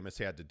Jason Tatum has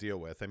had to deal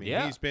with. I mean,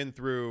 he's been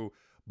through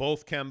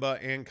both Kemba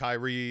and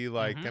Kyrie.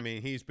 Like, I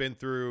mean, he's been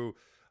through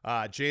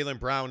Jaylen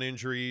Brown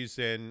injuries,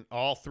 and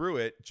all through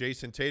it,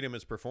 Jason Tatum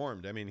has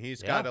performed. I mean,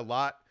 he's got a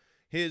lot.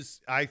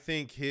 I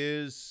think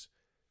his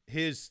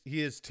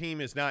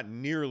team is not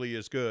nearly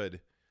as good,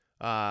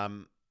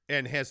 and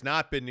has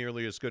not been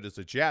nearly as good as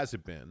the Jazz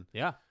have been.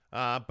 Yeah.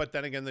 But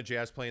then again, the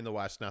Jazz play in the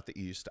West, not the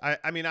East.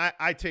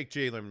 I take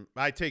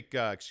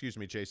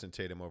Jason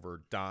Tatum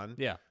over Don.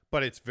 Yeah.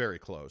 But it's very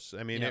close.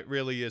 I mean, it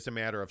really is a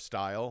matter of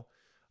style.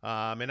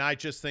 And I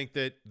just think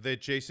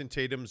that Jason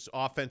Tatum's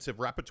offensive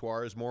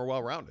repertoire is more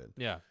well-rounded.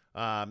 Yeah.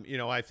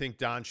 I think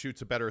Don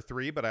shoots a better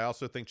three, but I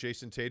also think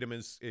Jason Tatum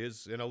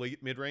is an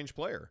elite mid-range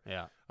player.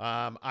 Yeah.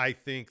 I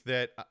think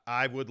that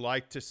I would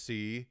like to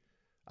see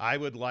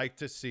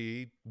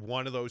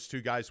one of those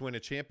two guys win a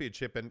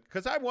championship. And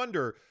because I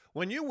wonder,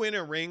 when you win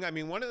a ring, I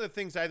mean, one of the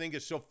things I think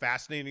is so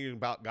fascinating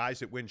about guys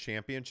that win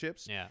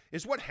championships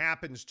is what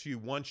happens to you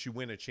once you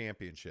win a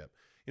championship.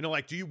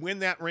 Like, do you win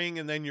that ring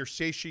and then you're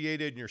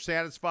satiated and you're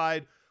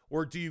satisfied,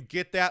 or do you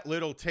get that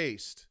little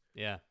taste?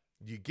 Yeah.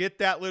 You get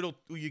that little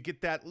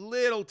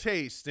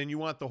taste and you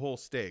want the whole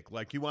steak.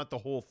 Like, you want the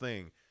whole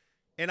thing.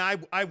 And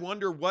I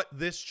wonder what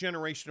this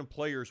generation of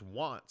players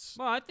wants.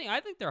 Well, I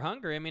think they're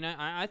hungry. I mean,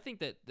 I think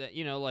that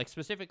like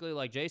specifically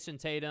like Jason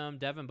Tatum,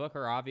 Devin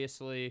Booker,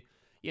 obviously,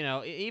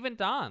 even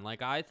Don.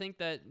 Like, I think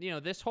that,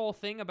 this whole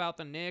thing about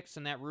the Knicks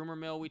and that rumor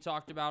mill we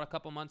talked about a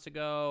couple months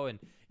ago,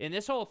 and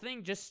this whole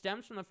thing just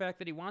stems from the fact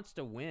that he wants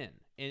to win.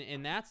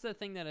 And that's the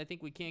thing that I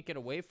think we can't get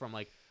away from.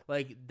 Like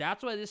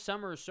that's why this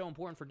summer is so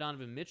important for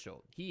Donovan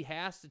Mitchell. He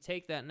has to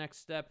take that next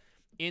step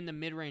in the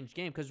mid-range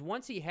game, because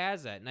once he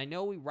has that, and I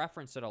know we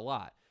reference it a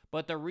lot,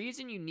 but the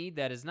reason you need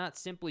that is not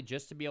simply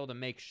just to be able to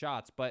make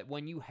shots, but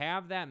when you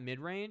have that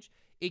mid-range,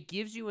 it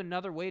gives you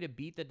another way to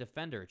beat the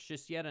defender. It's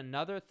just yet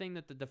another thing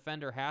that the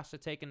defender has to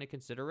take into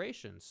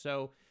consideration.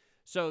 So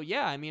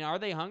yeah, I mean, are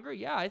they hungry?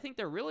 Yeah, I think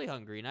they're really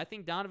hungry, and I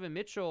think Donovan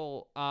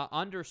Mitchell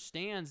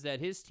understands that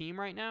his team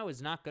right now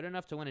is not good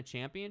enough to win a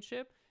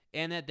championship,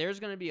 and that there's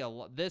going to be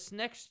this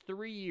next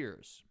 3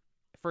 years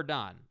for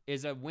Don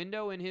is a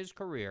window in his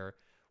career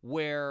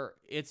where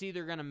it's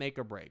either going to make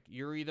or break.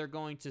 You're either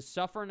going to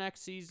suffer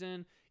next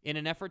season in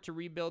an effort to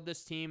rebuild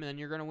this team, and then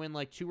you're going to win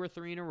like 2 or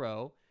 3 in a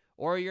row,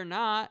 or you're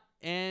not,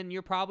 and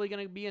you're probably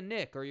going to be a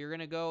Knick, or you're going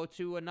to go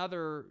to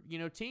another,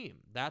 team.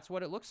 That's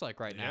what it looks like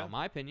right now, in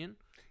my opinion.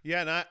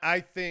 Yeah, and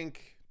I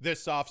think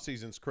this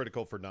offseason's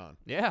critical for Don.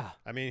 Yeah.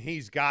 I mean,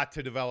 he's got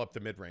to develop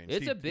the mid-range.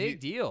 It's a big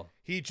deal.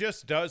 He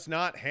just does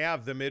not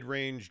have the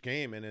mid-range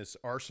game in his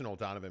arsenal,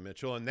 Donovan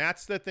Mitchell, and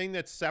that's the thing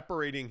that's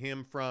separating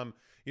him from,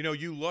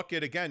 you look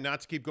at, again,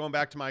 not to keep going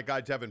back to my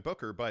guy Devin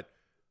Booker, but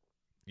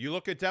you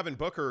look at Devin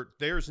Booker,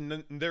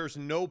 there's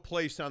no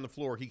place on the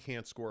floor he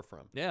can't score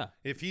from. Yeah.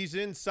 If he's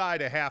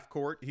inside a half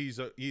court, he's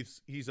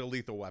a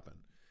lethal weapon.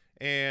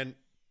 And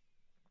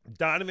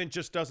Donovan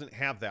just doesn't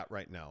have that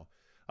right now.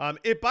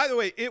 By the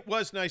way, it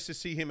was nice to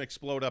see him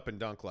explode up and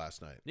dunk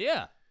last night.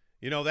 Yeah.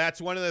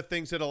 That's one of the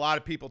things that a lot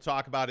of people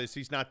talk about is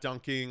he's not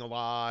dunking a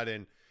lot,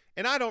 and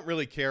I don't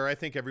really care. I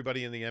think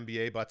everybody in the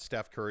NBA but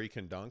Steph Curry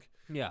can dunk.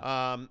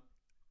 Yeah.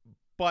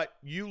 But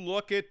you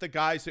look at the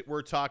guys that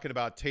we're talking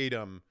about,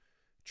 Tatum,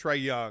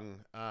 Trae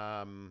Young,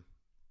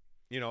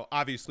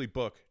 obviously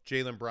Book,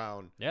 Jaylen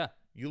Brown. Yeah.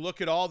 You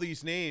look at all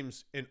these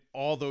names, and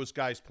all those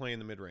guys play in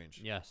the mid-range.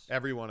 Yes.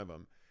 Every one of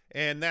them.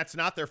 And that's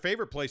not their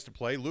favorite place to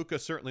play. Luka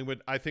certainly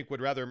would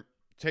rather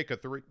take a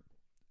three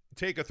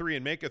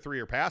and make a three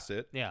or pass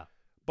it. Yeah.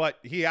 But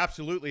he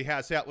absolutely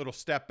has that little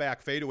step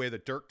back fadeaway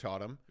that Dirk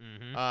taught him.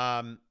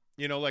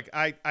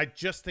 I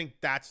just think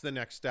that's the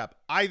next step.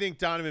 I think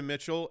Donovan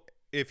Mitchell,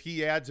 if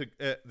he adds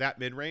that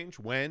mid-range,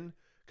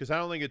 because I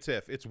don't think it's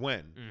if, it's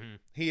when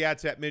he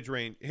adds that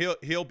mid-range,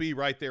 he'll be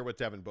right there with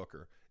Devin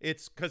Booker.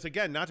 It's because,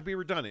 again, not to be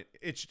redundant,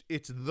 it's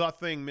the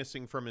thing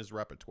missing from his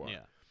repertoire.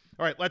 Yeah.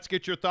 All right, let's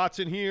get your thoughts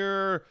in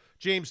here.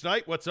 James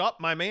Knight, what's up,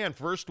 my man?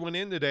 First one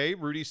in today.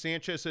 Rudy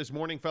Sanchez says,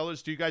 morning,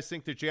 fellas. Do you guys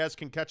think the Jazz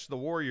can catch the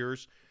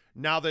Warriors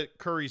now that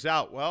Curry's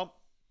out? Well,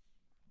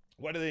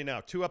 what are they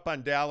now? 2 up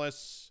on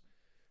Dallas,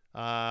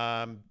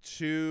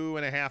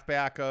 2.5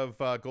 back of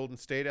Golden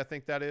State, I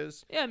think that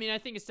is. Yeah, I mean, I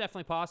think it's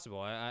definitely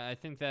possible. I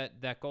think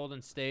that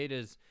Golden State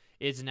is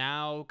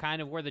now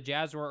kind of where the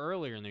Jazz were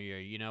earlier in the year.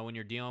 You know, when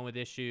you're dealing with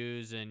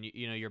issues and,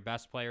 you know, your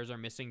best players are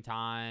missing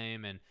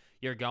time and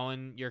you're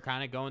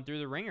kind of going through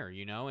the ringer,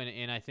 you know,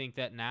 and I think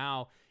that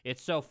now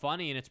it's so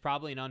funny and it's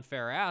probably an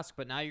unfair ask,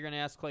 but now you're going to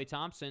ask Klay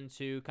Thompson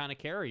to kind of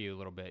carry you a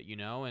little bit, you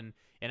know, and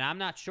I'm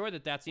not sure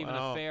that that's even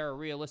a fair or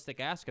realistic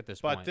ask at this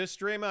point. But this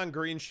Draymond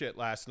Green shit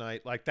last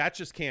night, like, that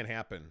just can't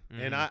happen.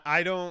 And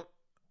I don't,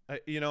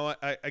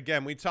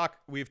 again,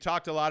 we've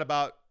talked a lot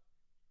about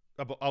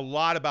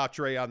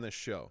Dre on this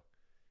show.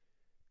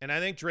 And I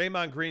think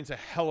Draymond Green's a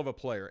hell of a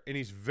player, and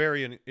he's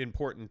very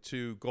important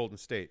to Golden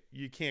State.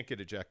 You can't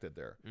get ejected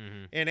there.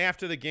 And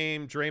after the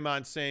game,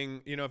 Draymond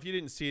saying, you know, if you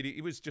didn't see it,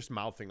 he was just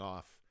mouthing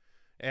off,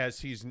 as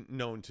he's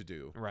known to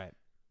do. Right.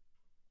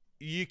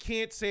 You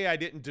can't say I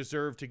didn't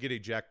deserve to get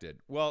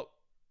ejected. Well,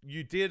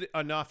 you did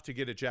enough to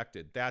get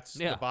ejected. That's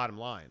the bottom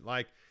line.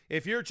 Like,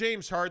 if you're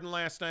James Harden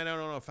last night, I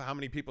don't know how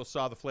many people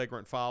saw the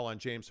flagrant foul on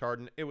James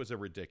Harden. It was a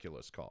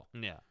ridiculous call.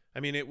 Yeah. I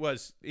mean,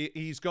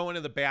 he's going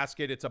to the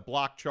basket. It's a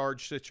block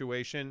charge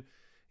situation.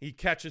 He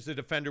catches the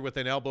defender with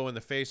an elbow in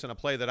the face on a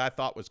play that I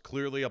thought was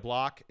clearly a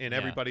block, and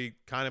everybody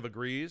kind of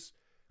agrees.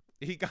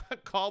 He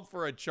got called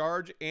for a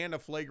charge and a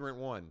flagrant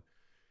one.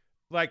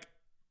 Like,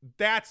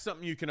 that's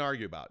something you can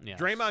argue about. Yes.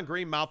 Draymond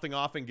Green mouthing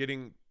off and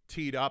getting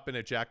teed up and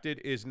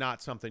ejected is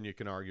not something you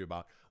can argue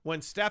about.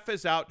 When Steph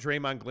is out,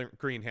 Draymond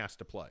Green has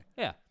to play.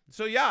 Yeah.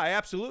 So, yeah, I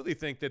absolutely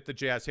think that the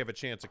Jazz have a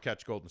chance to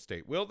catch Golden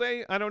State. Will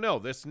they? I don't know.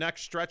 This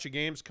next stretch of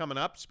games coming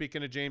up,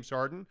 speaking of James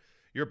Harden,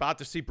 you're about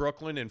to see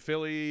Brooklyn and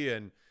Philly.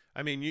 And,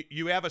 I mean,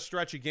 you have a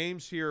stretch of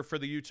games here for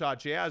the Utah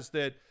Jazz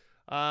that,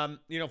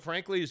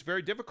 frankly, is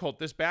very difficult.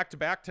 This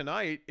back-to-back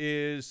tonight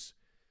is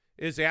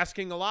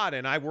asking a lot.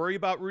 And I worry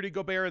about Rudy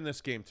Gobert in this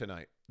game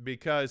tonight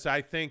because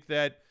I think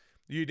that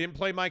you didn't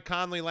play Mike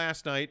Conley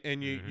last night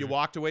and you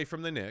walked away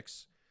from the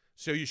Knicks.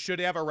 So you should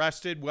have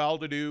arrested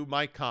well-to-do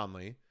Mike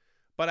Conley.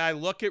 But I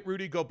look at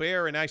Rudy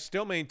Gobert, and I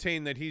still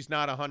maintain that he's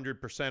not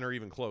 100% or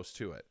even close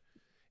to it.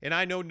 And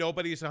I know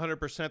nobody's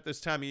 100%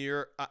 this time of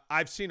year.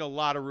 I've seen a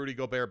lot of Rudy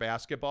Gobert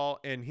basketball,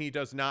 and he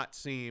does not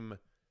seem,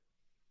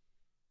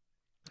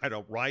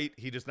 right?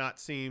 He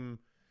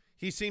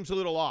seems a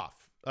little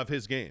off of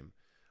his game.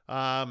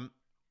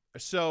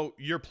 So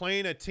you're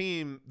playing a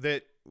team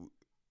that,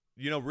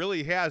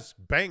 really has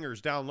bangers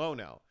down low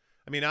now.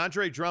 I mean,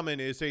 Andre Drummond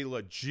is a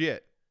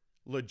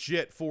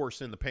legit force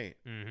in the paint.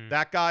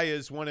 That guy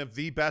is one of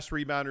the best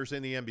rebounders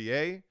in the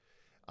NBA.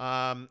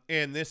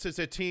 And this is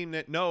a team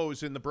that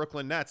knows in the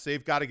Brooklyn Nets,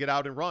 they've got to get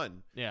out and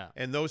run. Yeah.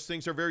 And those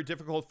things are very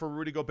difficult for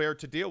Rudy Gobert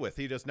to deal with.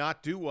 He does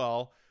not do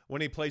well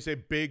when he plays a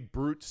big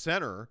brute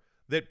center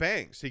that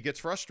bangs. He gets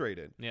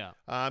frustrated. Yeah.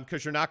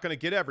 Because you're not going to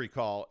get every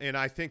call. And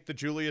I think the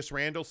Julius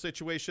Randle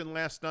situation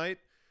last night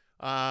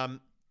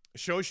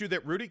shows you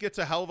that Rudy gets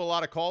a hell of a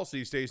lot of calls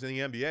these days in the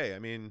NBA. I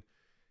mean,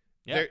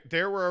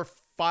 there were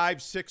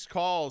 5-6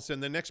 calls,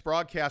 and the Knicks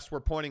broadcasts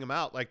were pointing them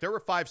out. Like, there were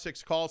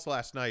 5-6 calls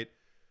last night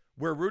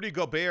where Rudy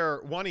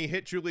Gobert, he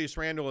hit Julius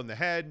Randle in the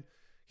head.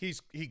 He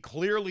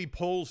clearly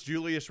pulls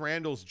Julius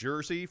Randle's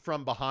jersey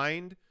from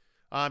behind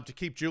to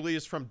keep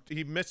Julius from –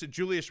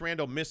 Julius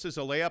Randle misses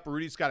a layup.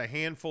 Rudy's got a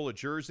handful of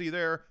jersey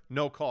there.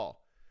 No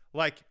call.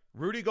 Like,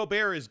 Rudy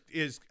Gobert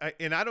is –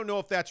 and I don't know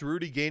if that's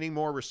Rudy gaining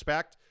more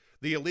respect.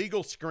 The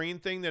illegal screen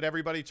thing that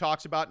everybody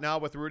talks about now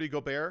with Rudy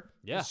Gobert,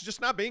 it's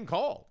just not being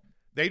called.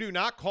 They do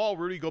not call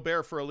Rudy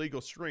Gobert for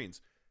illegal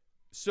screens.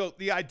 So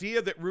the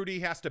idea that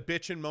Rudy has to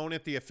bitch and moan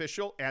at the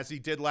official, as he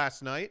did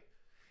last night,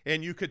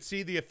 and you could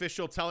see the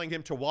official telling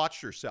him to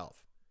watch yourself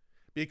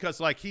because,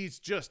 like, he's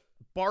just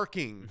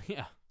barking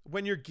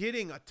when you're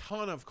getting a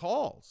ton of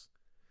calls.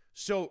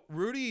 So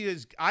Rudy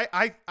is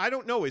I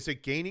don't know. Is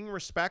it gaining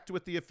respect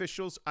with the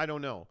officials? I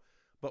don't know.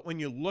 But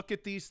when you look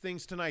at these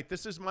things tonight,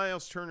 this is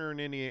Miles Turner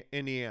in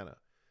Indiana.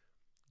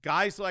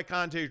 Guys like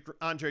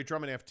Andre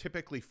Drummond have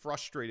typically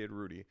frustrated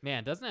Rudy.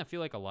 Man, doesn't that feel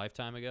like a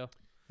lifetime ago?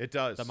 It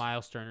does. The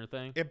Miles Turner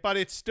thing. But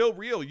it's still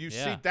real. You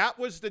see, that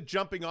was the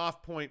jumping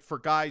off point for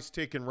guys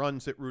taking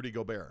runs at Rudy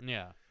Gobert.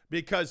 Yeah.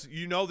 Because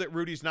you know that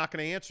Rudy's not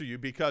going to answer you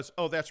because,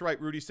 oh, that's right,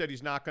 Rudy said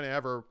he's not going to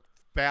ever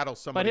battle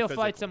somebody. But he'll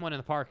physically. fight someone in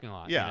the parking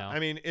lot. Yeah, you know? I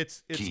mean,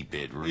 it's Keep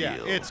it real. Yeah,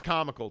 it's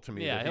comical to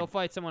me. Yeah, he'll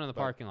fight someone in the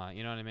parking lot.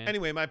 You know what I mean?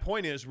 Anyway, my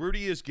point is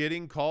Rudy is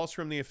getting calls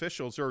from the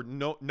officials, or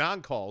no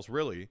non-calls,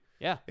 really.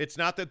 Yeah. It's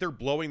not that they're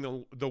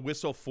blowing the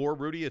whistle for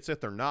Rudy. It's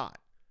that they're not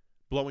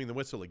blowing the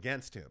whistle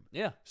against him.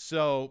 Yeah.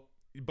 So,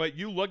 but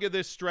you look at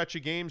this stretch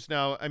of games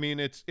now. I mean,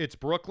 it's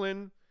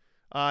Brooklyn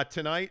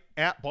tonight,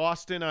 at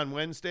Boston on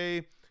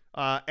Wednesday,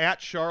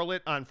 at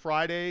Charlotte on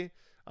Friday,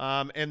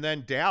 and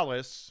then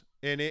Dallas.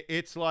 And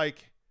it's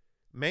like,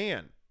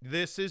 man,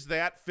 this is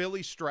that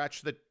Philly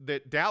stretch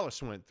that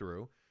Dallas went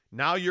through.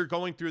 Now you're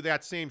going through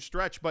that same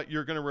stretch, but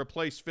you're going to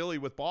replace Philly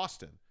with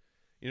Boston.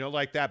 You know,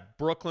 like that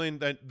Brooklyn,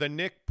 the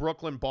Nick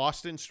Brooklyn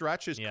Boston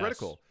stretch is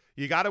critical.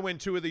 You got to win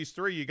 2 of these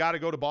 3. You got to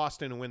go to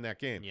Boston and win that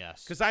game.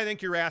 Yes. Because I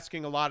think you're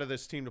asking a lot of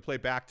this team to play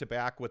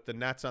back-to-back with the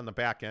Nets on the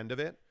back end of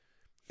it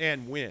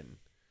and win.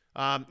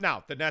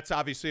 Now, the Nets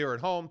obviously are at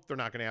home. They're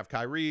not going to have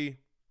Kyrie.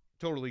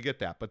 Totally get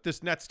that. But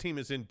this Nets team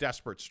is in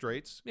desperate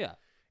straits. Yeah.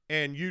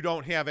 And you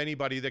don't have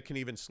anybody that can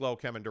even slow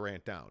Kevin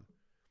Durant down.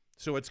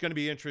 So it's going to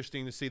be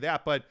interesting to see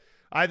that. But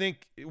I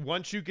think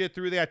once you get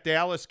through that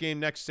Dallas game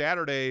next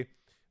Saturday,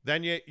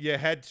 then you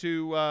head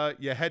to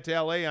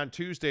LA on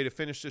Tuesday to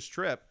finish this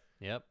trip.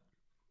 Yep.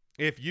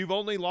 If you've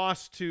only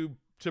lost to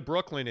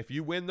Brooklyn, if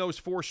you win those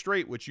 4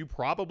 straight, which you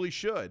probably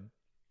should,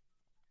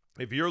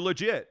 if you're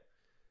legit,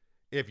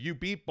 if you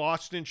beat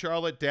Boston,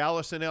 Charlotte,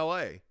 Dallas, and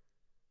LA,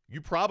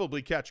 you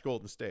probably catch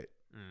Golden State.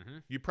 Mm-hmm.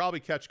 You probably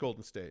catch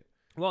Golden State.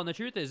 Well, and the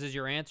truth is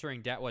you're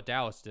answering what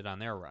Dallas did on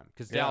their run,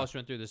 because Dallas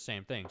went through the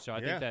same thing. So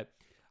I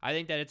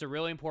think that it's a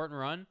really important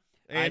run.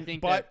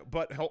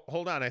 But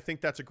hold on, I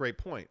think that's a great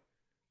point.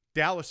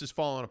 Dallas is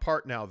falling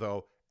apart now,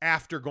 though,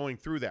 after going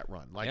through that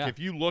run. Like if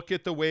you look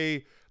at the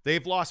way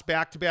they've lost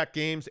back-to-back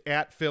games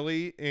at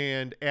Philly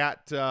and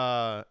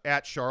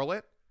at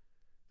Charlotte,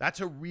 that's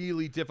a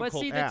really difficult But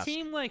see, ask. the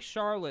team like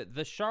Charlotte,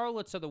 the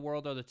Charlottes of the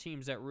world are the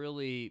teams that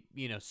really,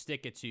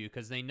 stick it to you,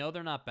 because they know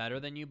they're not better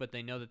than you, but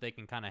they know that they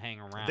can kind of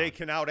hang around. They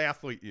can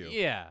out-athlete you.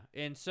 Yeah,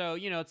 and so,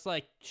 it's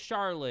like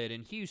Charlotte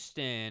and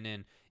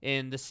Houston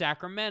and the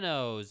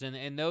Sacramentos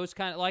and those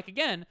kind of, like,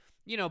 again,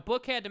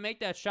 Book had to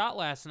make that shot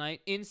last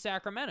night in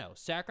Sacramento.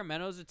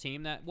 Sacramento's a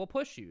team that will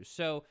push you.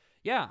 So,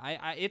 yeah,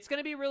 it's going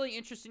to be really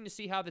interesting to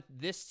see how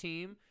this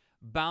team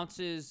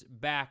bounces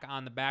back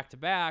on the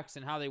back-to-backs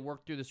and how they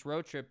work through this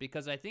road trip,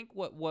 because I think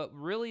what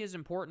really is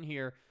important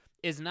here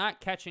is not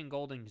catching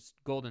Golden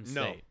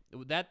State.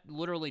 No. That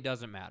literally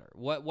doesn't matter.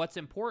 What's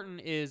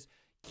important is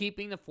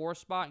keeping the 4th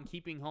spot and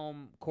keeping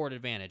home court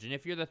advantage. And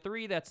if you're the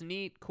 3, that's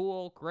neat,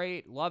 cool,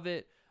 great, love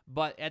it.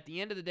 But at the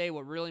end of the day,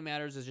 what really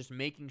matters is just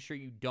making sure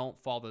you don't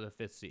fall to the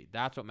 5th seed.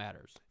 That's what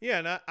matters. Yeah,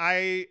 and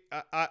I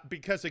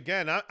because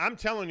again, I'm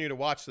telling you to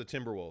watch the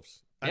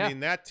Timberwolves. I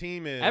mean, that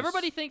team is.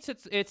 Everybody thinks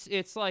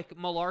it's like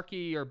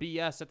malarkey or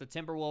BS that the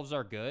Timberwolves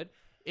are good.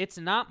 It's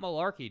not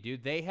malarkey,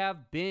 dude. They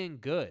have been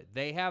good.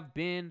 They have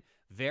been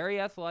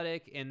very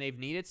athletic, and they've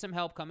needed some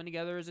help coming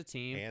together as a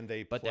team.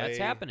 And but that's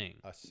happening.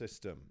 A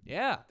system.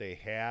 Yeah. They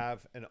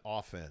have an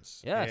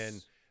offense. Yes.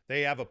 And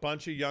they have a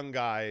bunch of young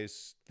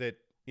guys that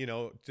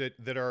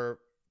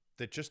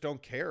that just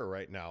don't care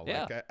right now.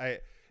 Yeah.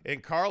 Like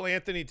and Karl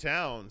Anthony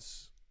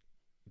Towns,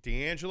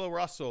 D'Angelo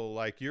Russell,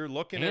 like you're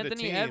looking at a team.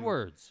 Anthony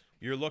Edwards.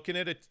 You're looking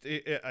at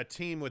a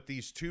team with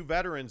these 2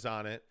 veterans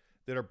on it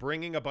that are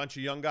bringing a bunch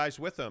of young guys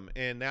with them.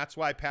 And that's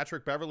why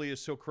Patrick Beverley is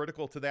so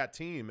critical to that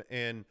team.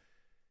 And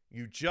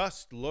you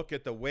just look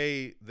at the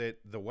way that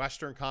the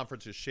Western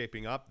Conference is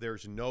shaping up.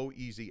 There's no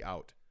easy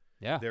out.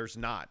 Yeah. There's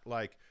not.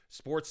 Like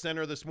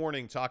SportsCenter this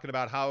morning talking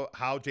about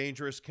how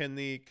dangerous can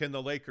the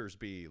Lakers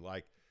be.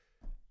 Like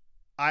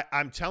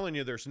I'm telling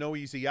you, there's no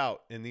easy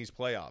out in these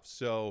playoffs.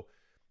 So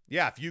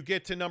yeah, if you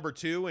get to number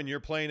 2 and you're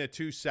playing a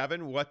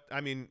 2-7,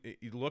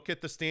 you look at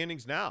the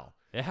standings now.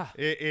 Yeah.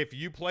 If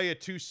you play a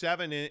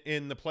 2-7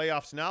 in the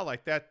playoffs now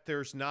like that,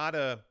 there's not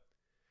a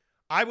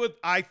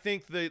I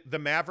think the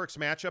Mavericks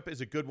matchup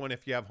is a good one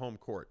if you have home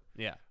court.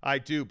 Yeah. I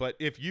do, but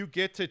if you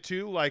get to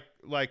 2,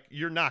 like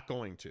you're not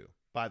going to.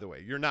 By the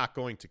way, you're not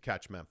going to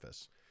catch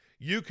Memphis.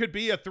 You could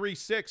be a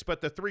 3-6,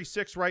 but the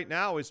 3-6 right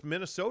now is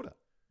Minnesota.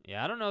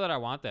 Yeah, I don't know that I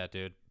want that,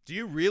 dude. Do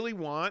you really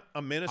want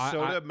a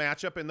Minnesota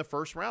matchup in the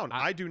first round?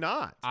 I do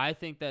not. I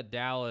think that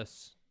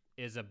Dallas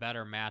is a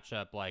better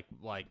matchup, like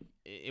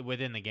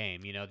within the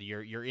game.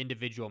 Your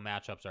individual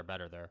matchups are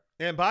better there.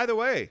 And by the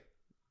way,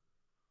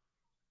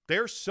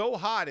 they're so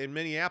hot in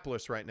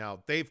Minneapolis right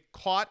now. They've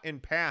caught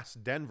and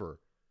passed Denver.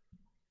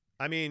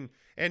 I mean,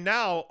 and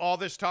now all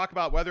this talk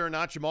about whether or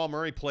not Jamal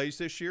Murray plays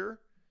this year,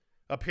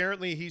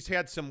 apparently he's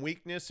had some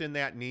weakness in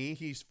that knee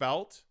he's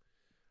felt.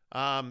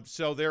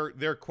 So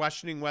they're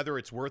questioning whether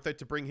it's worth it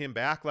to bring him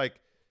back.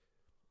 Like,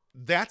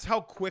 that's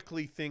how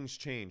quickly things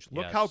change.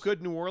 Look how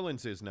good New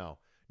Orleans is now.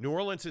 New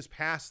Orleans has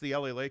passed the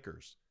LA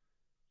Lakers.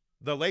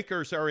 The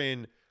Lakers are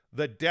in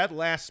the dead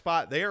last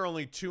spot. They are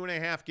only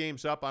 2.5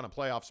 games up on a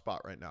playoff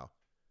spot right now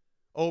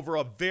over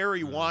a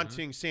very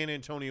wanting San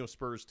Antonio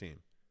Spurs team.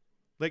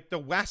 Like, the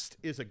West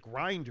is a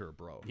grinder,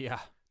 bro. Yeah.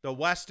 The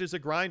West is a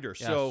grinder.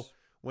 Yes. So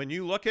when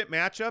you look at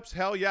matchups,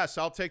 hell yes,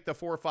 I'll take the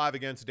 4-5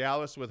 against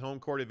Dallas with home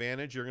court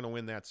advantage. You're going to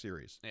win that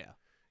series. Yeah.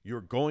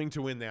 You're going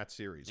to win that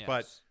series. Yes.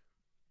 But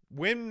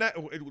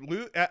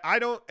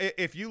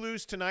if you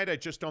lose tonight, I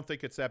just don't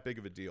think it's that big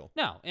of a deal.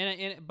 No,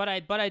 but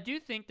I do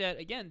think that,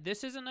 again,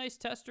 this is a nice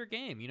tester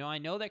game. I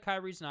know that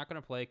Kyrie's not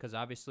going to play because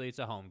obviously it's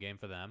a home game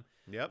for them.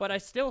 Yep. But I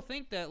still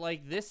think that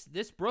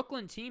this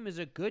Brooklyn team is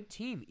a good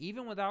team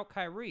even without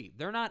Kyrie.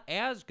 They're not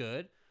as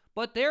good,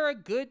 but they're a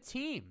good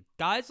team.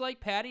 Guys like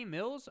Patty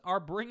Mills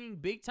are bringing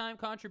big time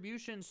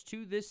contributions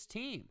to this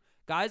team.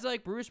 Guys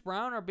like Bruce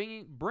Brown are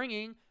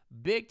bringing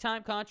big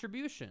time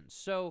contributions.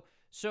 So,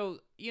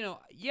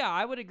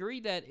 I would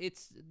agree that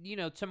it's,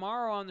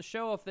 tomorrow on the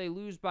show, if they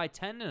lose by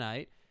 10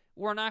 tonight,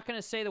 we're not going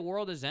to say the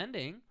world is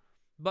ending.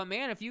 But,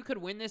 man, if you could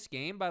win this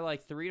game by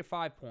 3 to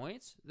 5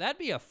 points, that'd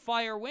be a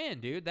fire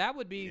win, dude. That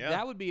would be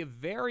a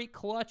very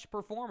clutch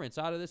performance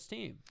out of this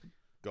team.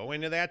 Go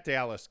into that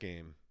Dallas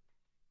game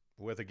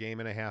with a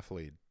 1.5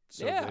 lead.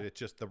 So that it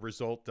just, the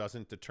result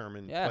doesn't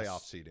determine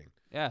playoff seeding.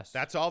 Yes.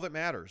 That's all that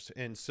matters.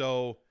 And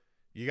so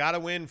you got to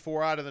win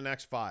 4 out of the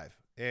next 5.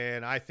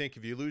 And I think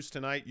if you lose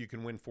tonight, you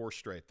can win 4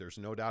 straight. There's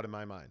no doubt in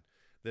my mind.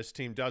 This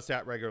team does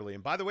that regularly.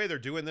 And by the way, they're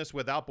doing this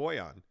without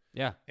Bojan.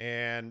 Yeah.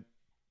 And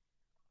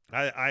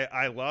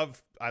I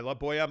love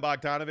Bojan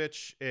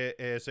Bogdanovic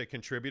as a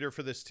contributor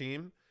for this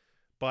team.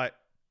 But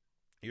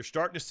you're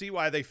starting to see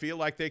why they feel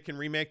like they can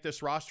remake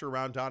this roster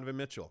around Donovan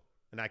Mitchell.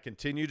 And I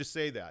continue to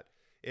say that.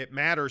 It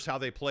matters how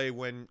they play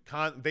when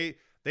they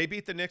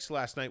beat the Knicks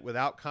last night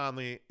without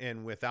Conley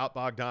and without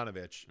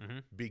Bogdanovic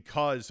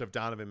because of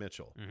Donovan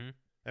Mitchell. Mm-hmm.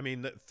 I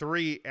mean,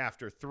 3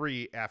 after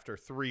 3 after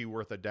 3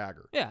 worth a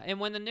dagger. Yeah, and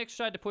when the Knicks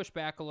tried to push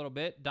back a little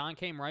bit, Don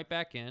came right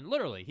back in.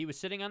 Literally, he was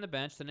sitting on the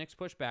bench. The Knicks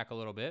pushed back a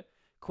little bit.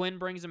 Quinn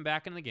brings him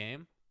back in the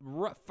game.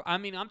 I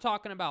mean, I'm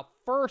talking about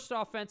first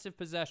offensive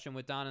possession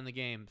with Don in the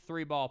game.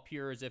 3-ball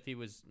pure as if he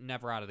was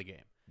never out of the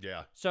game.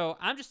 Yeah. So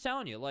I'm just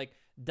telling you,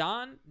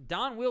 Don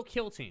will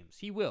kill teams.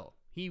 He will.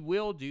 He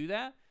will do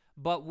that.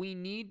 But we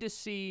need to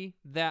see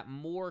that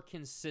more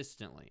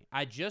consistently.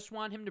 I just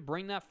want him to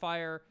bring that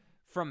fire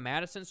from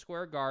Madison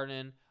Square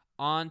Garden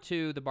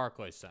onto the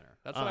Barclays Center.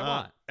 That's what I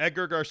want.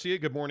 Edgar Garcia,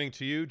 good morning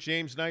to you.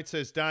 James Knight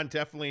says Don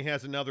definitely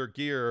has another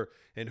gear.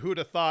 And who'd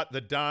have thought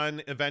the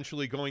Don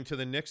eventually going to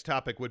the Knicks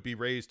topic would be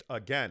raised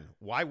again?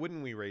 Why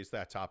wouldn't we raise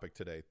that topic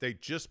today? They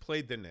just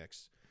played the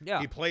Knicks. Yeah.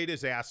 He played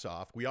his ass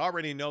off. We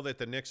already know that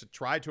the Knicks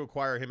tried to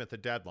acquire him at the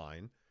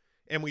deadline.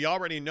 And we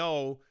already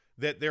know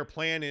that their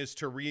plan is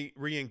to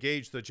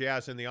re-engage the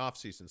Jazz in the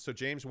offseason. So,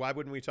 James, why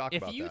wouldn't we talk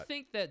about that? If you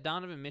think that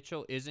Donovan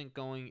Mitchell is going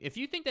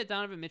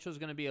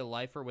to be a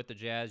lifer with the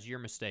Jazz, you're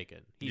mistaken.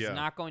 He's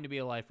not going to be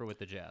a lifer with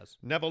the Jazz.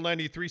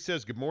 Neville93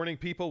 says, good morning,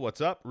 people.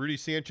 What's up? Rudy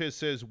Sanchez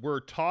says,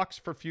 were talks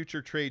for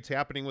future trades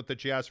happening with the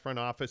Jazz front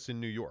office in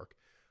New York?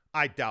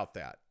 I doubt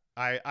that.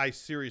 I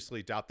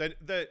seriously doubt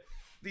that.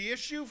 The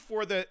issue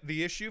for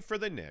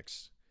the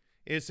Knicks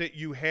is that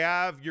you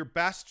have your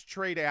best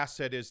trade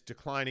asset is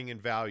declining in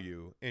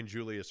value in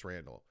Julius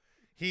Randle.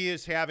 He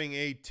is having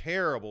a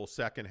terrible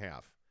second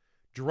half.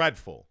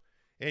 Dreadful.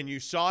 And you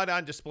saw it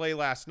on display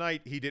last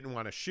night. He didn't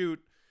want to shoot.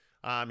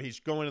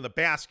 He's going to the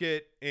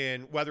basket,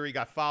 and whether he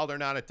got fouled or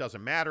not, it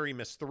doesn't matter. He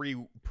missed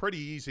 3 pretty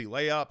easy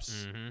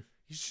layups.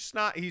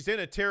 Mm-hmm. He's in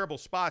a terrible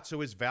spot,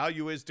 so his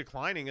value is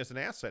declining as an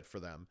asset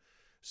for them.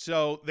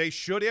 So they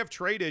should have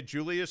traded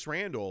Julius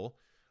Randle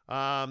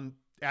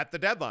at the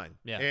deadline.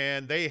 Yeah.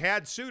 And they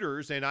had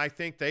suitors, and I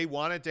think they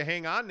wanted to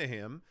hang on to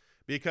him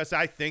because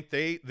I think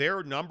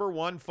their number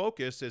one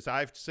focus, as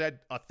I've said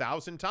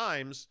 1,000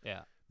 times,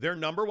 their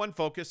number one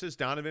focus is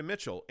Donovan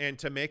Mitchell. And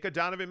to make a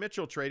Donovan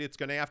Mitchell trade, it's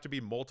going to have to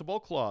be multiple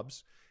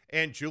clubs,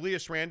 and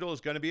Julius Randle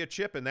is going to be a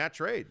chip in that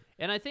trade.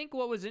 And I think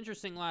what was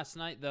interesting last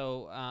night,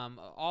 though,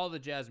 all the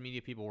Jazz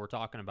media people were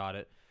talking about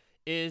it,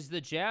 is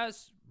the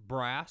Jazz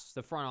brass,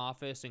 the front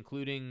office,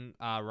 including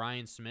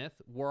Ryan Smith,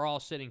 we're all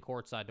sitting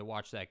courtside to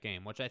watch that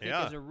game, which I think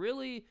is a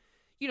really,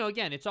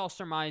 again, it's all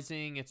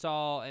surmising. It's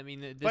all,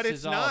 this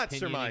is all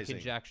opinion and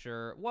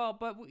conjecture. Well,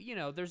 but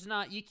there's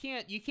not, you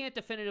can't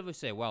definitively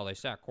say, well, they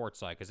sat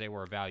courtside because they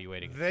were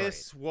evaluating.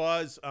 This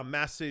was a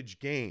message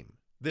game.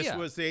 This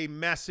was a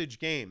message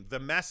game. The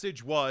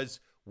message was,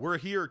 we're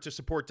here to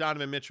support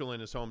Donovan Mitchell in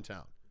his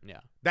hometown.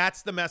 Yeah.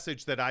 That's the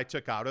message that I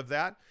took out of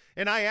that.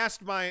 And I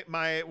asked my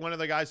one of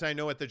the guys I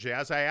know at the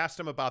Jazz, I asked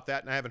him about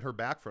that, and I haven't heard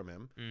back from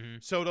him. Mm-hmm.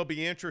 So it'll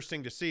be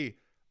interesting to see.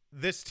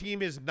 This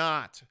team is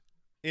not,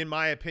 in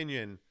my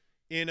opinion,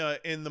 in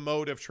the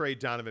mode of trade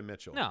Donovan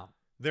Mitchell. No.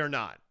 They're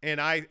not. And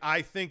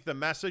I think the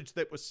message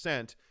that was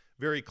sent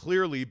very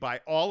clearly by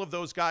all of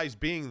those guys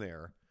being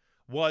there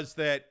was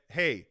that,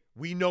 hey,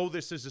 we know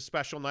this is a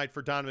special night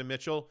for Donovan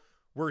Mitchell.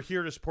 We're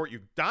here to support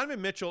you.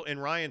 Donovan Mitchell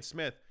and Ryan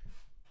Smith,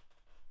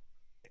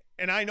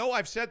 and I know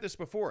I've said this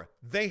before,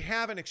 they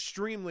have an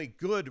extremely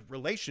good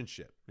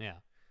relationship. Yeah.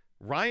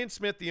 Ryan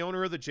Smith, the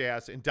owner of the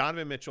Jazz, and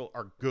Donovan Mitchell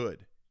are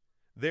good.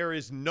 There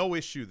is no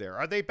issue there.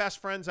 Are they best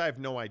friends? I have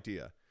no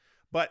idea.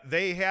 But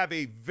they have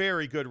a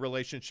very good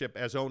relationship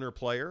as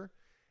owner-player.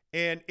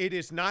 And it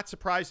is not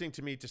surprising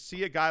to me to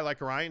see a guy like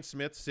Ryan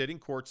Smith sitting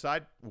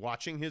courtside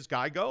watching his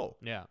guy go.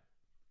 Yeah.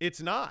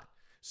 It's not.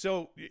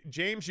 So,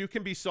 James, you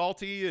can be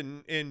salty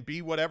and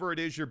be whatever it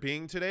is you're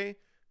being today.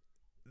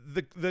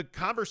 The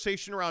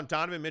conversation around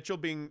Donovan Mitchell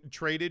being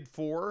traded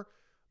for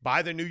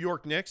by the New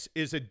York Knicks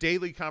is a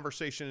daily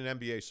conversation in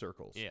NBA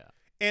circles. Yeah.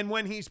 And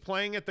when he's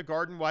playing at the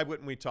Garden, why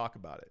wouldn't we talk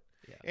about it?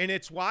 Yeah. And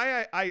it's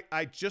why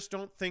I just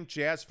don't think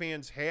Jazz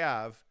fans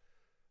have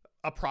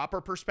a proper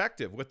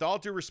perspective. With all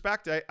due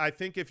respect, I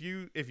think if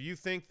you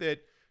think that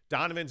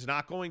Donovan's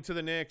not going to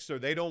the Knicks or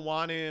they don't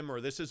want him or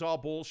this is all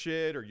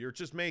bullshit or you're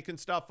just making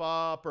stuff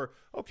up or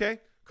okay,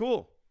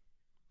 cool.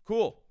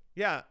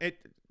 Yeah, I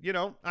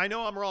know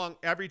I'm wrong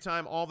every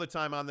time, all the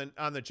time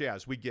on the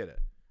Jazz. We get it.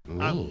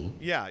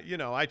 Yeah,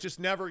 I just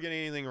never get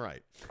anything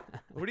right.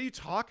 What are you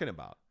talking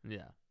about?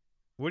 Yeah.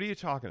 What are you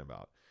talking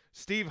about?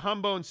 Steve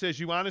Humbone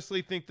says, you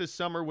honestly think this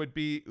summer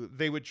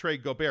they would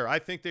trade Gobert? I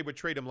think they would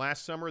trade him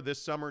last summer,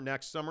 this summer,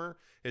 next summer,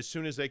 as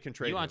soon as they can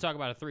trade him. You want to talk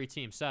about a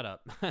 3-team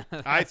setup.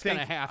 I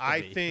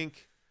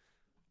think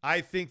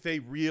they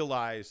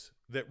realize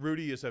that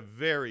Rudy is a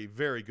very,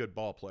 very good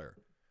ball player,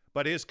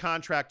 but his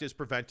contract is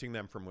preventing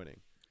them from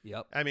winning.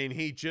 Yep. I mean,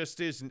 he just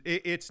isn't.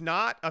 It's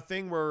not a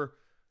thing where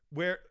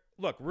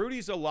look,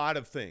 Rudy's a lot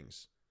of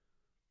things.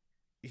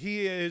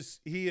 He is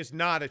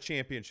not a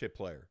championship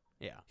player.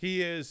 Yeah.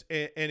 He is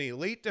an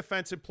elite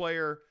defensive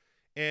player,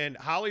 and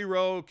Holly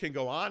Rowe can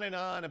go on and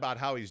on about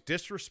how he's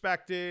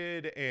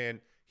disrespected,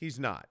 and he's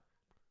not.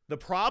 The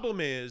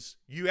problem is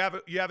you have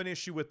an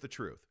issue with the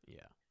truth.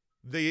 Yeah.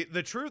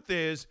 The truth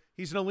is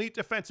he's an elite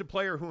defensive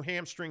player who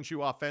hamstrings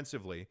you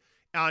offensively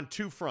on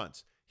two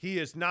fronts. He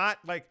is not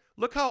like,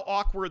 look how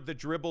awkward the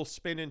dribble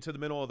spin into the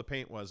middle of the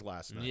paint was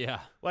last night.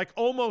 Yeah. Like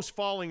almost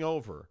falling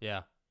over.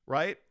 Yeah.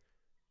 Right?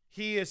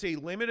 He is a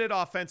limited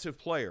offensive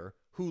player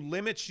who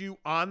limits you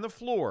on the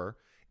floor,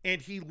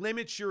 and he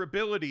limits your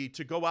ability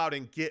to go out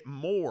and get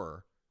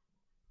more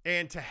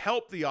and to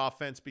help the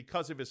offense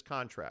because of his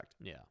contract.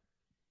 Yeah.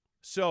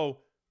 So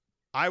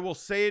I will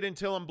say it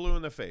until I'm blue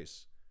in the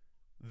face.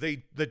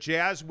 The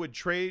Jazz would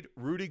trade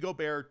Rudy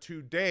Gobert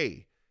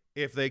today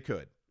if they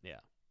could. Yeah.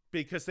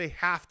 Because they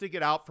have to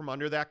get out from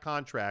under that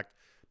contract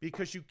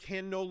because you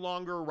can no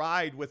longer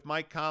ride with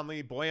Mike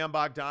Conley, Bojan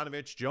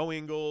Bogdanovic, Joe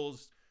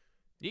Ingles.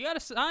 You got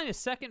to sign a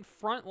second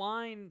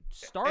frontline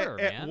starter,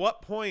 man. man. At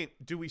what point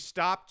do we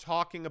stop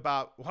talking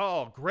about,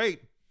 oh,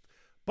 great,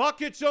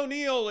 Buckets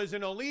O'Neal is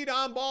an elite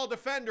on-ball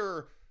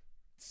defender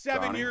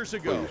 7 years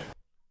ago? Please.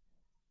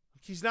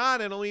 He's not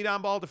an elite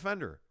on-ball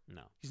defender.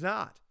 No. He's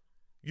not.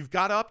 You've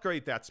got to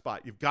upgrade that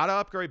spot. You've got to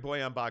upgrade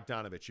Bojan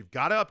Bogdanovic. You've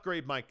got to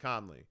upgrade Mike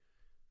Conley.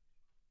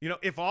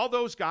 If all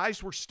those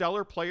guys were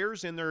stellar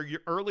players in their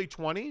early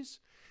 20s,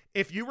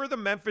 if you were the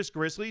Memphis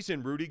Grizzlies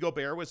and Rudy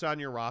Gobert was on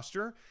your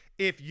roster,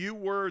 if you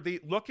were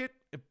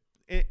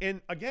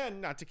and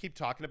again, not to keep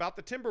talking about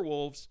the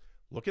Timberwolves,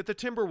 look at the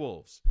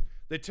Timberwolves.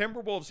 The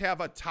Timberwolves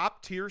have a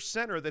top-tier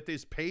center that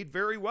is paid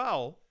very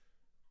well,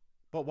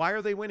 but why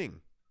are they winning?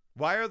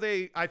 Why are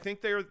they? I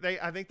think they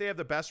have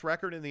the best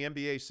record in the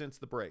NBA since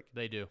the break.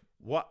 They do.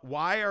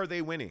 Why are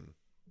they winning?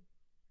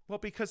 Well,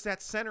 because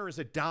that center is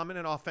a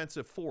dominant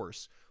offensive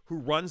force who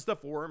runs the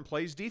floor and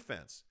plays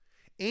defense.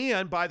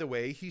 And by the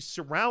way, he's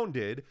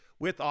surrounded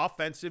with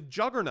offensive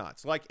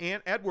juggernauts like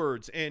Ant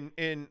Edwards and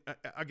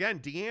again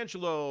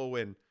D'Angelo,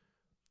 and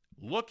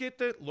look at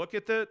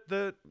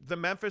the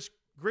Memphis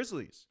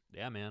Grizzlies.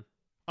 Yeah, man.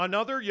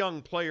 Another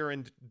young player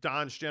in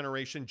Don's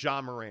generation,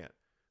 Ja Morant,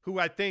 who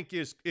I think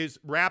is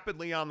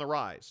rapidly on the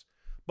rise.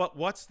 But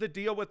what's the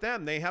deal with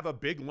them? They have a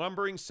big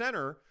lumbering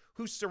center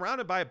who's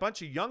surrounded by a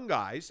bunch of young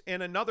guys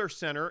and another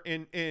center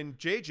in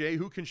JJ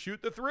who can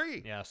shoot the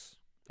three. Yes,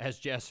 as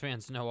Jazz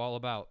fans know all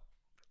about.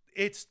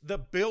 It's the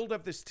build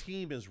of this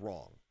team is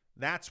wrong.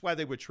 That's why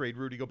they would trade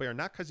Rudy Gobert,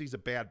 not because he's a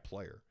bad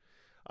player.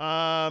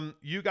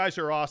 You guys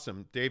are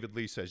awesome, David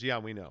Lee says. Yeah,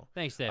 we know.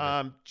 Thanks,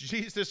 David.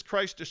 Jesus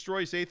Christ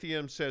Destroys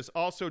Atheism says,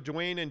 also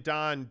Dwayne and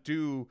Don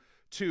do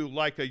too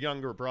like a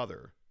younger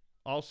brother.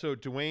 Also,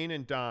 Dwayne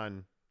and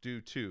Don do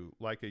too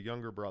like a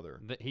younger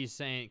brother. He's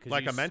saying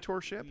like a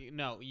mentorship?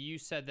 No, you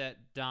said that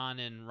Don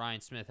and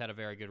Ryan Smith had a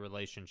very good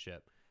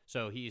relationship.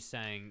 So he's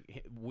saying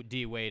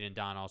D. Wade and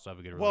Don also have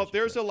a good relationship. Well,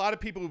 there's a lot of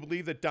people who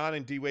believe that Don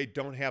and D. Wade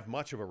don't have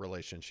much of a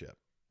relationship.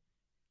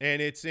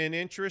 And it's an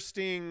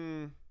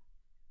interesting...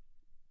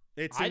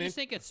 I just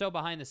think it's so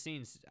behind the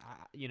scenes.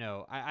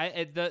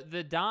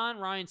 The Don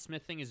Ryan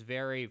Smith thing is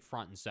very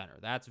front and center.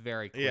 That's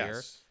very clear.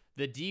 Yes.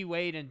 The D.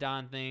 Wade and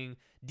Don thing,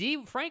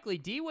 frankly,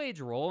 D.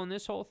 Wade's role in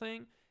this whole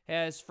thing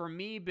has, for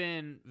me,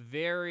 been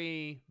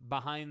very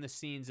behind the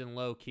scenes and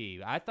low key.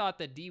 I thought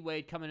that D.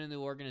 Wade coming into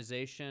the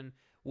organization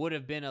would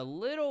have been a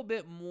little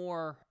bit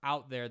more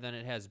out there than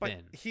it has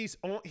been. He's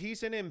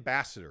an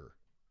ambassador.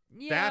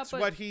 Yeah, that's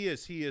what he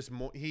is. He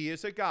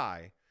is a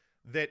guy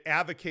that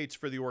advocates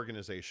for the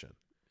organization.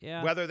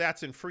 Yeah. Whether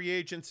that's in free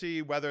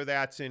agency, whether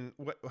that's in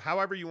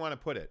however you want to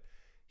put it.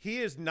 He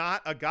is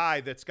not a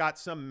guy that's got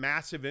some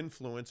massive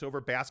influence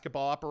over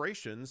basketball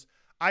operations.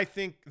 I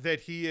think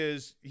that he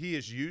is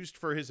used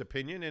for his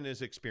opinion and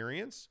his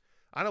experience.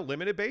 on a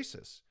limited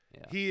basis.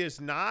 Yeah. He is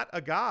not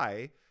a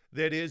guy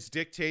that is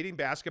dictating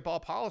basketball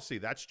policy.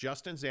 That's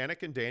Justin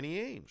Zanuck and Danny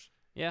Ainge.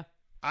 Yeah.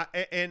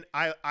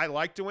 I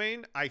like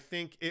Dwayne. I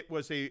think it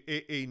was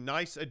a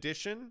nice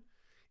addition.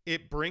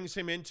 It brings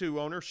him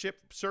into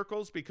ownership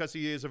circles because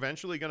he is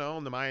eventually going to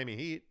own the Miami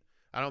Heat.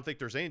 I don't think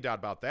there's any doubt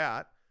about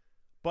that.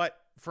 But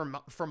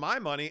for my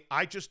money,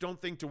 I just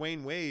don't think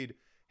Dwayne Wade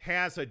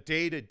has a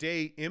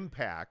day-to-day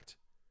impact.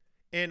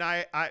 And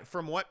I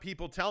from what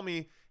people tell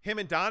me, him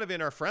and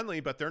Donovan are friendly,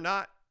 but they're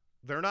not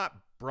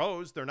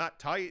bros. They're not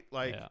tight.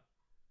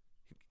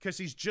 Because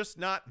he's just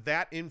not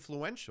that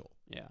influential.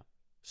 Yeah.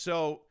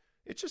 So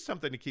it's just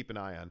something to keep an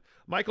eye on.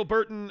 Michael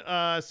Burton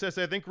says,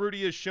 I think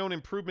Rudy has shown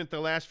improvement the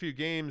last few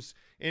games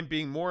in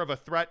being more of a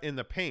threat in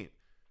the paint.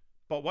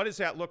 But what does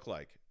that look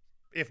like?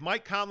 If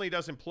Mike Conley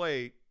doesn't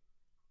play,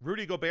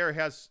 Rudy Gobert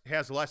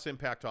has less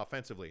impact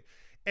offensively.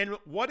 And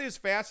what is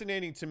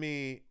fascinating to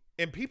me,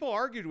 and people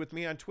argued with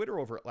me on Twitter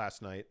over it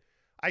last night,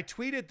 I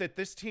tweeted that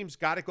this team's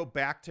got to go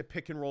back to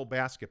pick and roll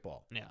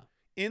basketball. Yeah.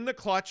 In the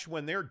clutch,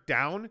 when they're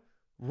down,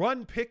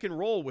 run pick and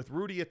roll with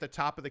Rudy at the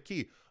top of the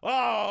key.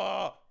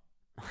 Oh,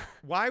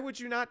 why would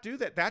you not do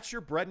that? That's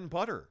your bread and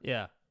butter.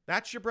 Yeah.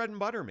 That's your bread and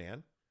butter,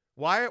 man.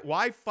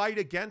 Why fight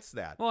against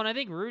that? Well, and I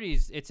think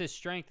it's his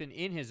strength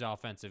in his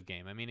offensive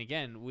game. I mean,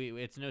 again,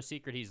 it's no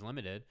secret he's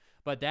limited,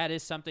 but that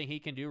is something he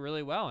can do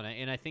really well.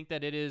 And I think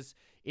that it is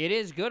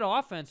good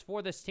offense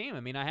for this team. I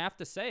mean, I have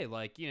to say,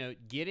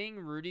 getting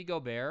Rudy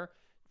Gobert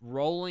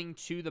rolling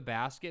to the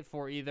basket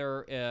for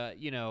either,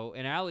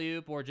 an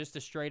alley-oop or just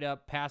a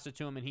straight-up pass it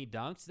to him and he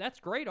dunks,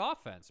 that's great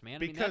offense, man.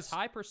 I mean, that's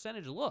high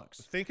percentage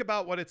looks. Think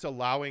about what it's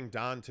allowing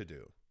Don to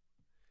do.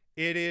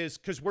 It is,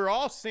 because we're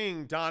all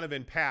seeing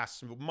Donovan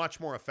pass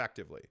much more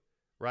effectively,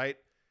 right?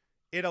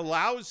 It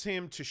allows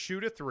him to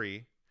shoot a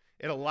three.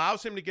 It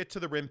allows him to get to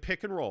the rim,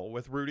 pick and roll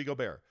with Rudy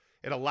Gobert.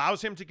 It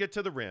allows him to get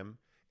to the rim.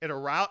 It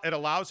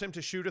allows him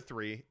to shoot a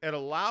three. It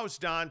allows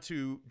Don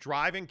to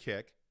drive and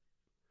kick.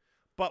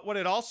 But what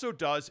it also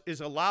does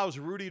is allows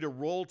Rudy to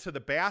roll to the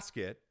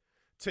basket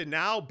to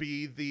now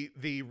be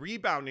the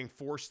rebounding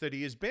force that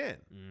he has been.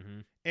 Mm-hmm.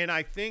 And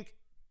I think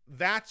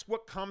that's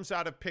what comes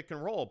out of pick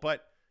and roll.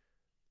 But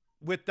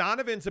with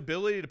Donovan's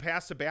ability to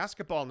pass the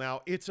basketball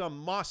now, it's a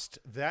must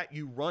that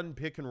you run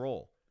pick and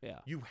roll. Yeah.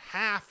 You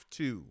have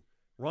to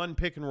run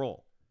pick and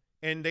roll.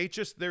 And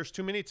there's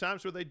too many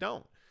times where they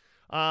don't.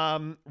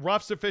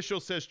 Ruff's official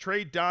says,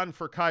 trade Don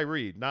for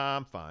Kyrie. Nah,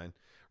 I'm fine.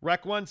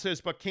 Rec 1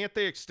 says, but can't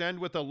they extend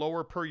with a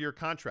lower per year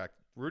contract?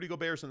 Rudy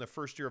Gobert's in the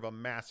first year of a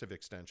massive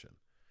extension.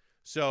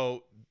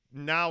 So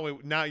now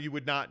you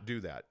would not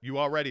do that. You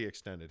already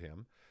extended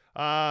him.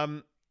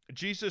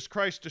 Jesus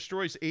Christ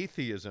Destroys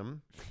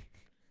Atheism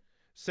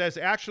says,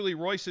 actually,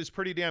 Royce is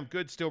pretty damn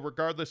good still,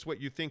 regardless what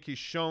you think. He's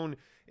shown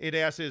it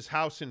as his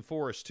house in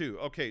Forest, too.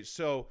 Okay,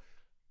 so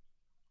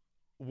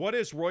what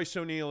does Royce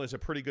O'Neal as a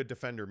pretty good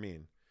defender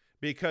mean?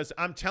 Because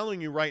I'm telling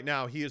you right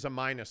now, he is a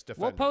minus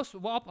defender.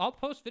 I'll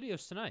post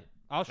videos tonight.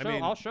 I'll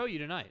show you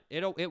tonight.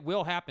 It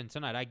will happen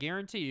tonight. I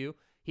guarantee you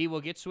he will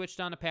get switched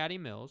on to Patty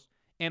Mills,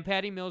 and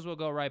Patty Mills will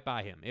go right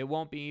by him. It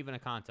won't be even a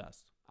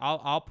contest.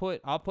 I'll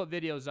put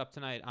videos up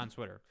tonight on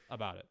Twitter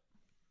about it.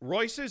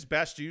 Royce's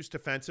best use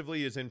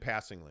defensively is in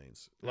passing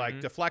lanes,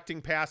 like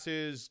deflecting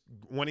passes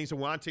when he's a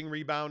wanting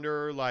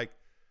rebounder. Like,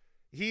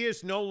 he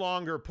is no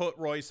longer put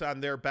Royce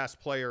on their best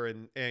player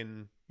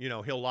and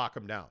he'll lock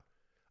him down.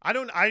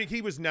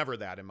 He was never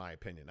that, in my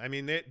opinion. I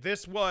mean,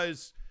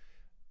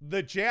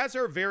 the Jazz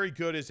are very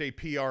good as a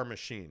PR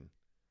machine.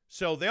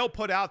 So they'll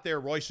put out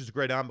there, Royce is a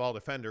great on-ball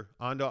defender.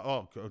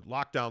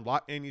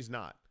 Lockdown, and he's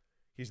not.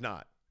 He's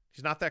not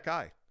that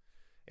guy.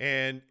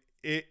 And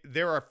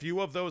there are a few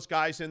of those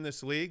guys in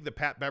this league, the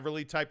Pat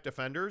Beverly type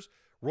defenders.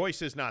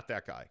 Royce is not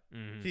that guy.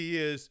 Mm-hmm. He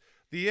is.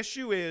 The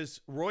issue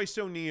is Royce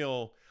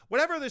O'Neal,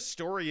 whatever this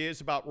story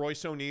is about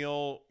Royce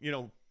O'Neal,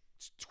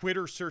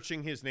 Twitter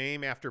searching his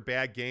name after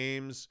bad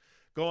games,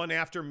 going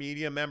after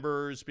media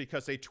members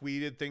because they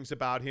tweeted things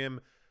about him.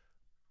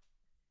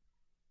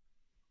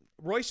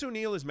 Royce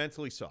O'Neal is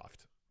mentally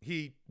soft.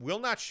 He will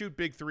not shoot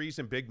big threes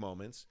in big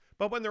moments,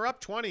 but when they're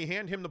up 20,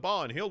 hand him the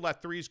ball and he'll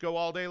let threes go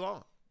all day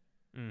long.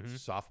 Mm-hmm. He's a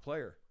soft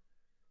player.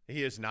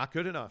 He is not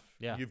good enough.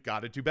 Yeah. You've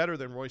got to do better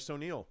than Royce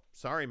O'Neal.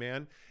 Sorry,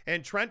 man.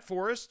 And Trent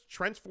Forrest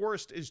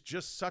is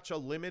just such a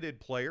limited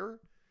player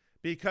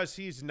because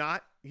he's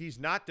not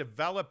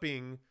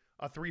developing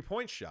a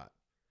three-point shot.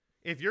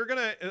 If you're going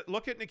to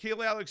look at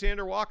Nickeil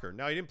Alexander-Walker,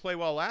 now he didn't play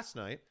well last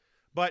night,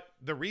 but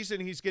the reason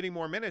he's getting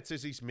more minutes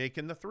is he's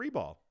making the three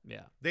ball.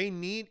 Yeah.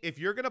 If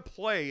you're going to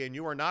play and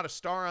you are not a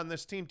star on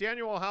this team,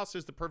 Daniel House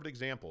is the perfect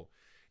example.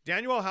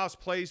 Daniel House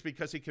plays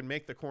because he can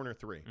make the corner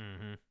three.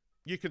 Mm-hmm.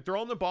 You can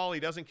throw him the ball. He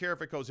doesn't care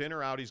if it goes in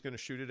or out. He's going to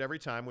shoot it every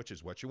time, which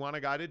is what you want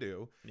a guy to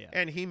do. Yeah.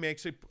 And he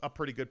makes a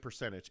pretty good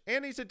percentage.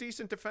 And he's a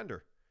decent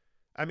defender.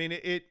 I mean,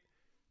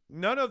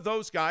 none of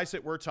those guys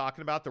that we're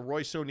talking about, the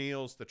Royce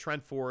O'Neals, the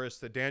Trent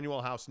Forrest, the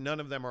Daniel House, none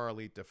of them are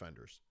elite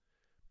defenders.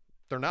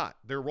 They're not.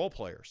 They're role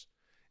players.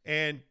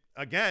 And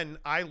again,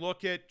 I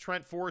look at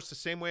Trent Forrest the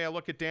same way I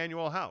look at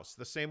Daniel House,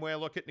 the same way I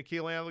look at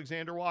Nikhil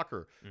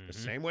Alexander-Walker, the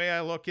same way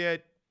I look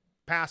at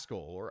Pascal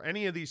or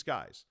any of these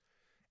guys.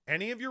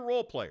 Any of your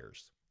role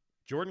players,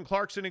 Jordan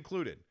Clarkson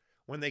included,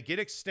 when they get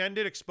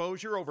extended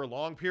exposure over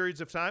long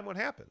periods of time, what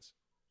happens?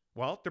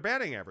 Well, their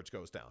batting average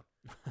goes down,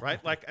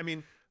 right? Like, I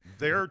mean,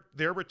 their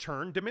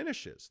return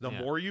diminishes. The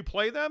more you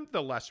play them,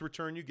 the less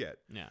return you get.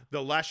 Yeah.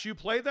 The less you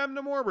play them,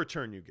 the more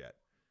return you get,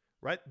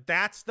 right?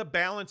 That's the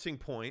balancing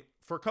point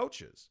for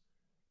coaches.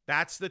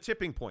 That's the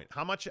tipping point.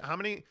 How much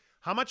am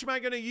I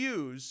going to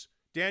use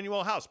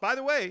Daniel House? By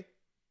the way,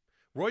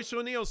 Royce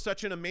O'Neal's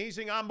such an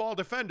amazing on-ball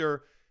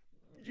defender.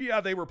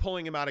 Yeah, they were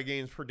pulling him out of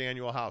games for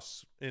Daniel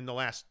House in the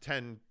last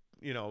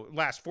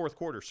last fourth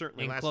quarter,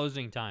 certainly. In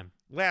closing time.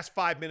 Last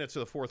 5 minutes of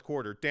the fourth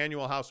quarter,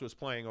 Daniel House was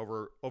playing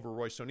over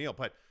Royce O'Neal.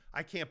 But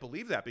I can't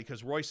believe that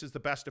because Royce is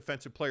the best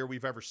defensive player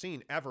we've ever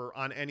seen ever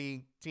on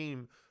any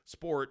team,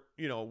 sport,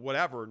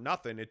 whatever,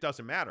 nothing. It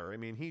doesn't matter. I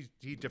mean,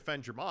 he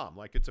defends your mom.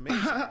 Like, it's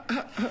amazing. Fuck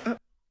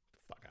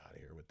out of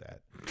here with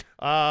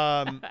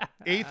that.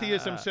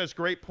 Atheism says,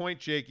 great point,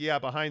 Jake. Yeah,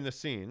 behind the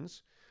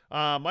scenes.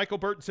 Michael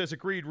Burton says,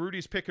 agreed.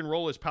 Rudy's pick and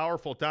roll is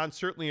powerful. Don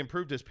certainly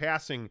improved his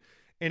passing,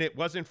 and it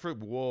wasn't for –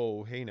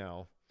 whoa, hey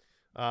now.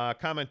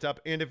 Comment up.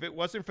 And if it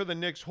wasn't for the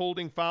Knicks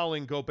holding,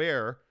 fouling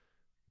Gobert,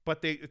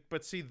 but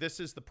see, this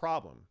is the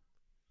problem.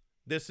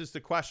 This is the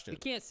question. You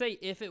can't say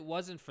if it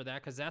wasn't for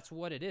that because that's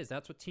what it is.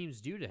 That's what teams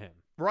do to him.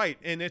 Right,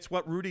 and it's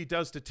what Rudy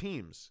does to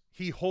teams.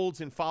 He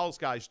holds and fouls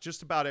guys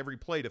just about every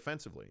play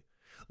defensively.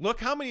 Look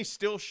how many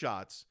still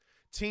shots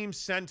teams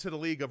send to the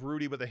league of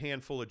Rudy with a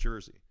handful of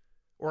jersey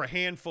or a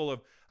handful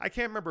of – I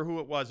can't remember who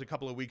it was a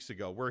couple of weeks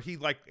ago where he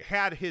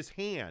had his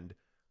hand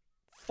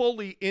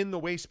fully in the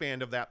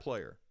waistband of that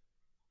player,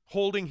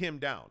 holding him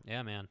down.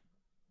 Yeah, man.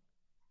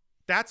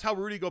 That's how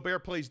Rudy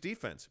Gobert plays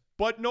defense.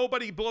 But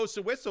nobody blows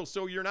the whistle,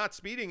 so you're not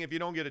speeding if you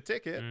don't get a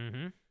ticket.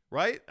 Mm-hmm.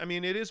 Right? I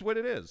mean, it is what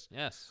it is.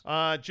 Yes.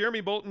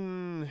 Jeremy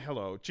Bolton,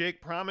 hello.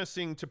 Jake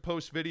promising to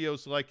post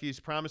videos like he's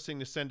promising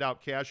to send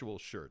out casual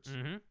shirts.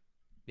 Mm-hmm.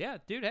 Yeah,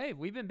 dude, hey,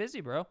 we've been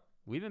busy, bro.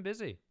 We've been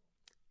busy.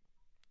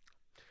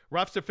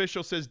 Ruff's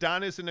official says,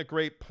 Don isn't a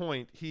great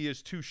point. He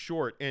is too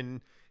short,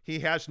 and he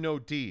has no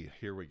D.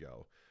 Here we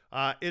go.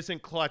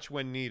 Isn't clutch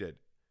when needed.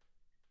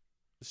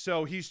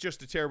 So he's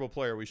just a terrible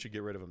player. We should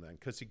get rid of him then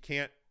because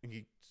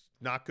he's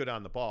not good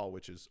on the ball,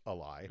 which is a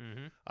lie.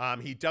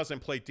 Mm-hmm. He doesn't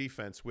play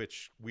defense,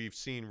 which we've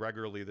seen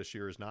regularly this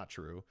year is not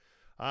true.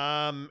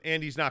 And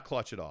he's not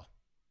clutch at all.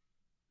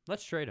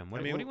 Let's trade him.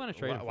 What do you want to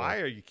trade him for? Why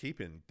are you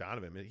keeping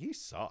Donovan? He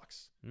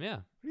sucks. Yeah.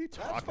 What are you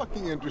talking That's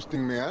fucking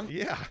interesting, man.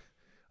 Yeah.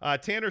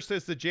 Tanner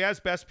says the Jazz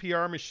best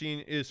PR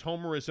machine is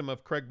homerism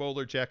of Craig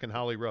Bowler, Jack, and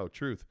Holly Rowe.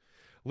 Truth.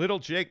 Little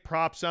Jake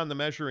props on the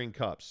measuring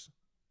cups.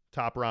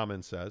 Top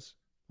Ramen says.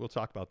 We'll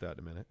talk about that in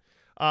a minute.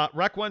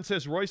 Rec One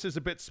says Royce is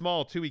a bit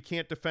small too. He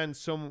can't defend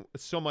so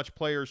much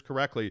players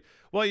correctly.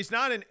 Well, he's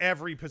not an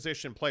every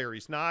position player.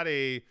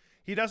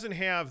 He doesn't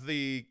have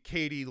the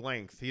KD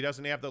length. He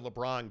doesn't have the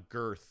LeBron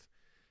girth.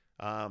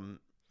 I'll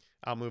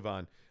move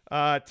on.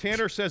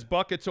 Tanner says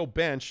buckets will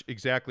bench.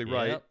 Exactly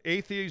right. Yep.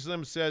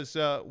 Atheism says,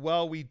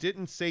 well, we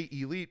didn't say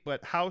elite,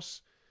 but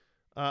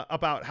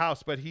about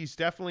House, but he's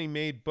definitely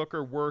made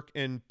Booker work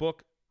and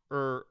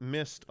Booker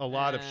missed a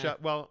lot of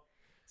shot. Well,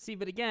 see,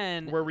 but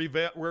again,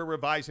 we're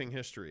revising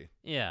history.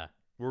 Yeah.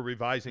 We're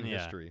revising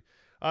history.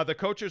 The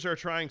coaches are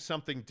trying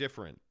something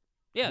different.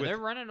 Yeah, they're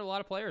running a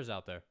lot of players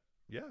out there.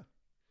 Yeah.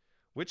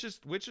 Which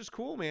is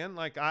cool, man.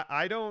 Like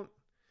I don't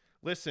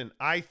listen,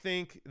 I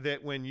think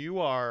that when you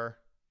are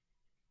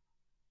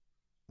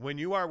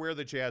where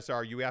the Jazz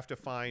are, you have to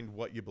find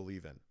what you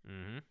believe in.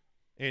 Mm-hmm.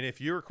 And if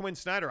you're Quinn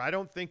Snyder, I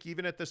don't think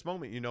even at this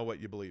moment you know what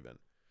you believe in.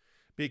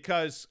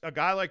 Because a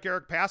guy like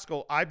Eric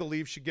Paschall, I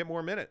believe, should get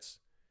more minutes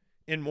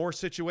in more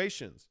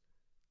situations.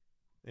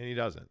 And he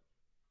doesn't.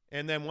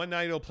 And then one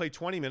night he'll play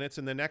 20 minutes,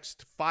 and the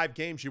next 5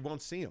 games you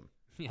won't see him.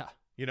 Yeah.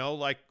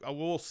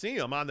 We'll see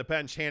him on the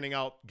bench handing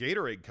out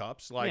Gatorade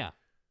cups. Like, yeah.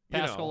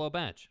 Paschall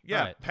bench.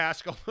 Yeah, right.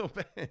 Paschall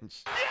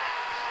bench.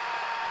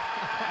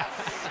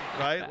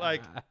 Right?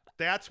 Like,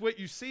 that's what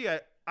you see.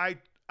 I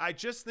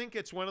just think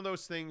it's one of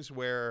those things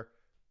where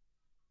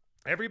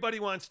everybody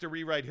wants to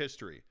rewrite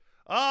history.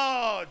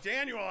 Oh,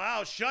 Daniel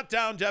House shut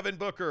down Devin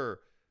Booker,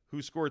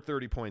 who scored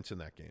 30 points in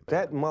that game.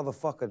 That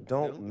motherfucker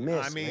don't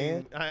miss,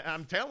 man.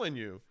 I'm telling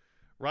you,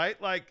 right?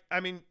 Like,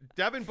 I mean,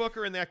 Devin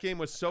Booker in that game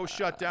was so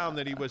shut down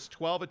that he was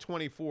 12 of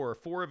 24,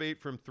 4 of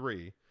 8 from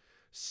 3,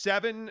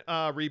 7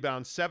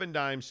 rebounds, 7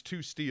 dimes,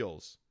 2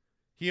 steals.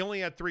 He only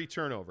had 3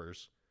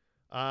 turnovers,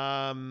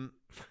 and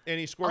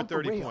he scored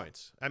 30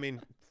 points. I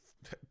mean,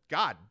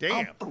 God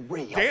damn.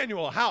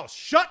 Daniel House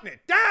shutting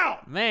it down.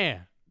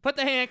 Man, put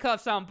the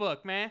handcuffs on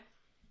Book, man.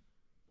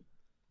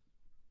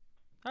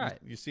 All right.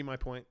 You see my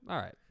point? All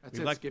right. That's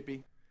it,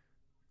 Skippy.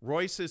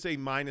 Royce is a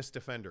minus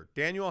defender.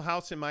 Daniel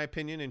House, in my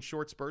opinion, in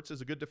short spurts,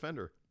 is a good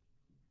defender.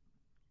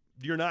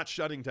 You're not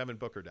shutting Devin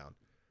Booker down.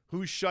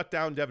 Who shut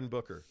down Devin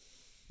Booker?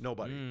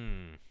 Nobody.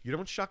 You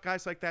don't shut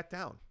guys like that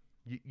down.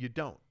 You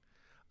don't.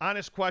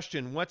 honest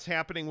question, what's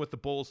happening with the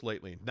Bulls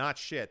lately? Not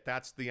shit.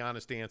 That's the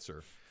honest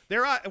answer.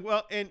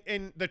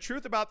 And the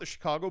truth about the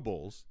Chicago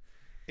Bulls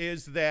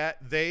is that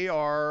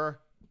they're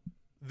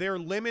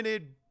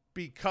limited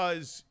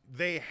because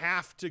they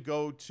have to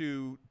go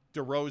to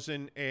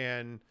DeRozan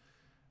and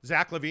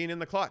Zach LaVine in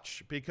the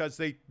clutch because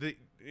they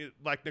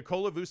like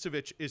Nikola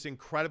Vucevic is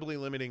incredibly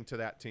limiting to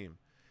that team.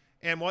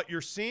 And what you're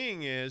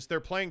seeing is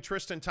they're playing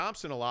Tristan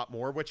Thompson a lot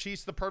more, which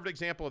he's the perfect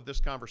example of this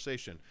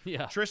conversation.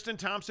 Yeah. Tristan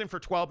Thompson for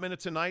 12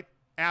 minutes a night,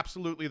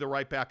 absolutely the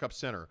right backup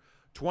center.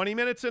 20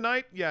 minutes a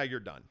night, yeah, you're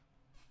done.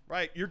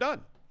 Right, you're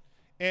done.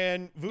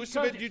 And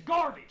Vucevic,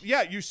 garbage.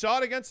 Yeah, you saw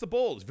it against the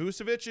Bulls.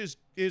 Vucevic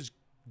is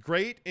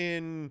great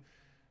in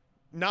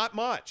not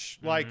much.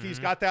 Like he's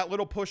got that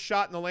little push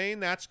shot in the lane,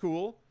 that's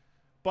cool.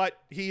 But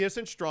he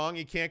isn't strong.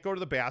 He can't go to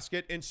the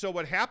basket. And so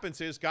what happens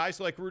is guys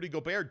like Rudy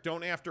Gobert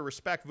don't have to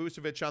respect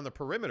Vucevic on the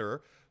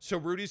perimeter. So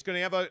Rudy's going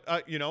to have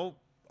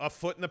a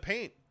foot in the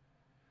paint.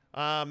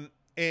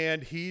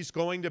 And he's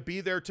going to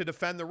be there to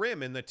defend the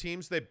rim. And the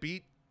teams that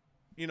beat,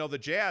 the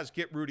Jazz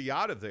get Rudy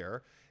out of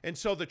there. And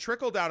so the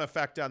trickle-down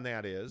effect on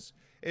that is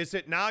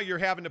that now you're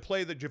having to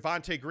play the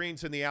Javonte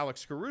Greens and the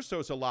Alex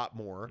Carusos a lot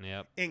more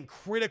in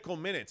critical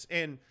minutes.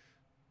 And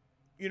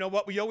you know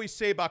what we always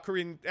say about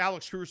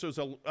Alex Caruso's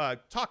a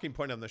talking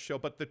point on the show,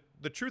 but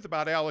the truth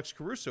about Alex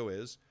Caruso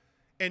is,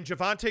 and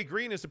Javonte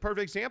Green is a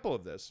perfect example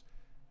of this,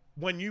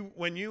 when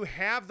you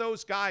have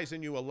those guys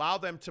and you allow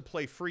them to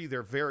play free,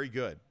 they're very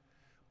good.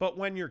 But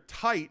when you're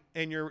tight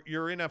and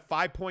you're in a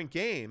 5-point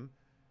game,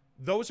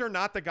 those are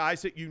not the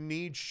guys that you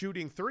need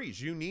shooting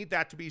threes. You need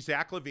that to be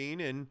Zach LaVine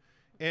and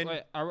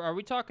Wait, are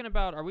we talking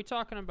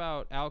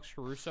about Alex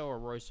Caruso or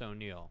Royce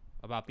O'Neal?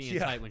 About being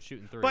tight when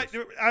shooting threes.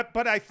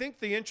 But I think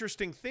the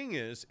interesting thing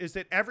is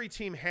that every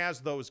team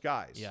has those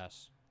guys.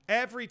 Yes.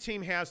 Every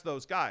team has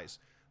those guys.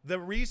 The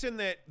reason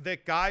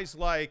that guys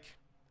like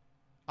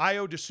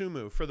Ayo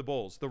Dosunmu for the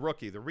Bulls, the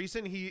rookie, the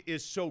reason he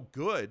is so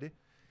good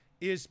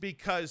is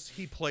because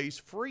he plays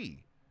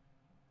free.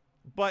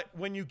 But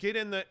when you get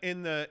in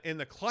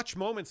the clutch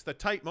moments, the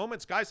tight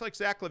moments, guys like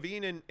Zach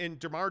LaVine and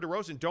DeMar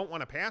DeRozan don't want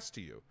to pass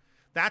to you.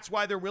 That's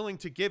why they're willing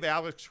to give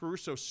Alex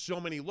Caruso so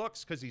many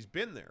looks because he's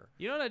been there.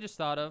 You know what I just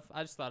thought of?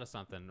 I just thought of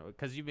something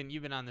because you've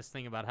been on this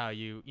thing about how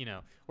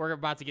we're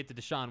about to get to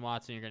Deshaun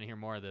Watson. You're going to hear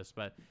more of this,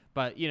 but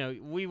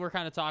we were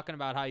kind of talking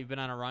about how you've been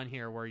on a run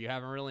here where you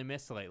haven't really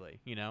missed lately.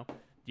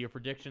 Your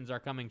predictions are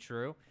coming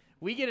true.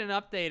 We get an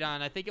update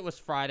on, I think it was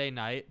Friday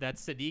night, that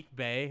Sadiq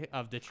Bey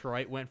of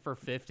Detroit went for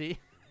 50.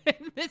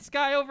 And this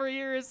guy over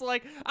here is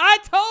like, I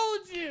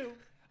told you.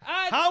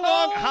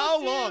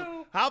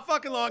 How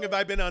fucking long have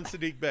I been on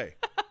Sadiq Bey?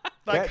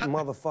 That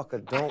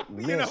motherfucker don't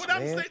miss, you know what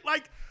I'm man. saying?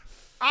 Like,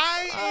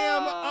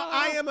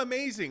 I am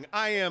amazing.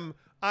 I am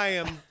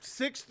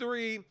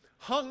 6'3",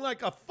 hung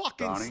like a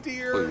fucking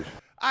steer. Please.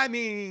 I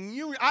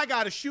mean, I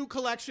got a shoe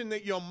collection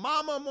that your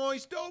mama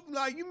moist don't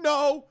like,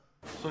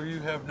 So you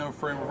have no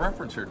frame of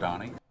reference here,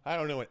 Donnie. I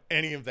don't know what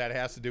any of that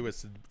has to do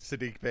with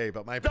Sadiq Bey,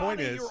 but my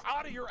point is, you're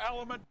out of your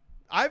element.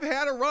 I've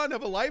had a run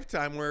of a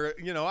lifetime where,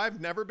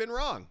 I've never been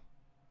wrong.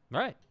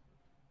 Right.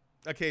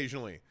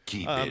 Occasionally.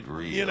 Keep it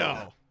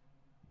real.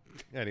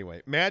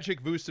 Anyway,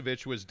 Magic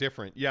Vucevic was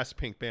different. Yes,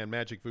 Pink Band,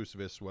 Magic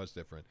Vucevic was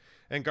different.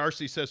 And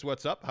Garci says,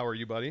 what's up? How are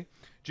you, buddy?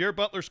 Jared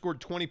Butler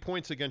scored 20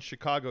 points against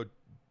Chicago,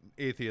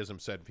 Atheism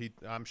said.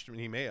 I'm sure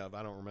he may have.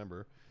 I don't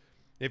remember.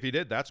 If he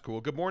did, that's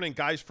cool. Good morning,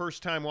 guys.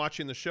 First time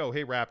watching the show.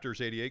 Hey,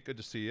 Raptors88, good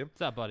to see you.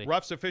 What's up, buddy?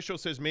 Ruff's official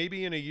says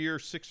maybe in a year,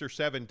 6 or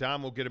 7,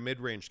 Dom will get a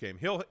mid-range game.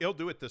 He'll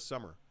do it this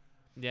summer.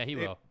 Yeah, he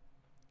will.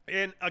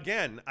 And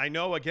again,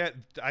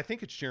 I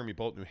think it's Jeremy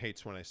Bolton who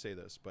hates when I say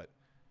this, but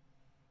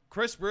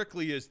Chris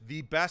Brickley is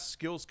the best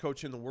skills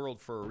coach in the world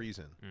for a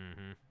reason.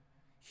 Mm-hmm.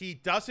 He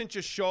doesn't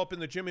just show up in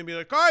the gym and be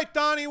like, all right,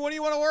 Donnie, what do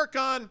you want to work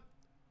on?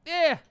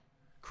 Yeah.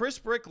 Chris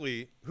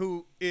Brickley,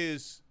 who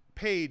is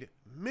paid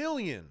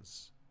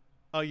millions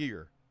a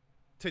year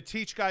to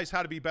teach guys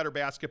how to be better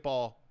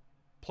basketball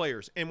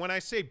players. And when I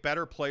say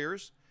better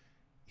players,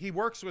 he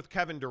works with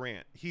Kevin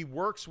Durant. He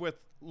works with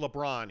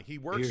LeBron. He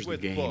works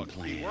with Book.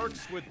 He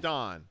works with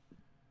Don.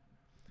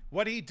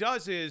 What he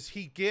does is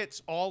he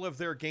gets all of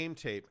their game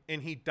tape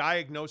and he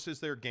diagnoses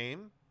their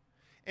game.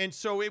 And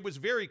so it was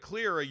very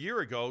clear a year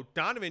ago,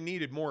 Donovan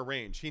needed more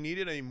range. He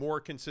needed a more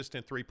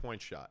consistent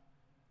three-point shot.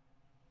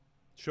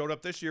 Showed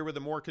up this year with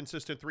a more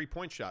consistent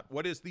three-point shot.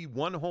 What is the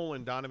one hole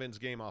in Donovan's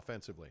game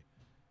offensively?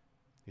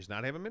 He's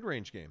not having a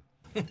mid-range game.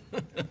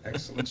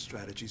 Excellent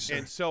strategy, sir.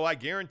 And so I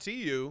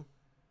guarantee you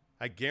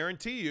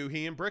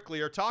he and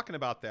Brickley are talking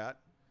about that.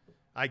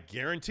 I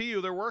guarantee you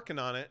they're working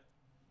on it.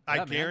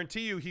 I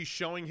guarantee you he's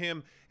showing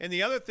him. And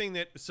the other thing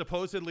that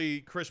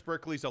supposedly Chris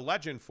Brickley's a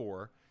legend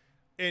for,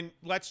 and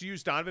let's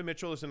use Donovan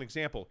Mitchell as an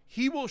example.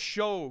 He will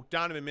show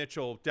Donovan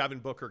Mitchell Devin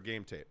Booker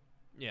game tape.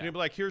 Yeah. And he'll be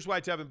like, here's why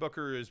Devin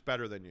Booker is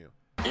better than you.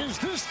 Is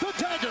this the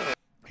dagger?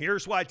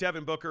 Here's why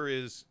Devin Booker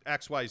is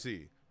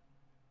XYZ.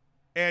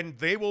 And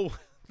he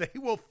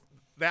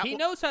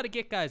knows how to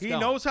get guys going. He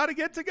knows how to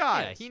get to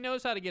guys. Yeah, he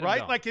knows how to get right?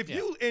 them going. Like if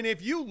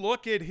you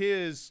look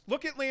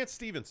at Lance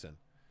Stevenson.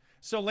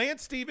 So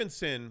Lance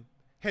Stevenson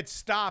had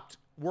stopped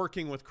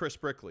working with Chris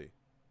Brickley,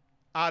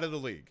 out of the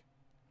league.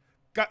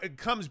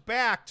 Comes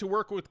back to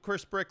work with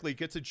Chris Brickley,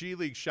 gets a G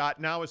League shot,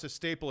 now is a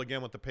staple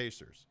again with the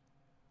Pacers.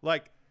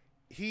 Like,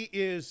 he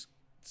is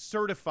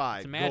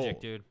certified It's magic,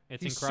 gold. dude.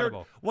 It's He's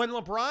incredible. when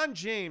LeBron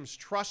James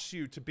trusts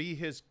you to be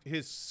his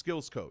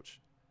skills coach,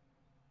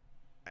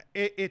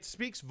 it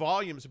speaks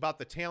volumes about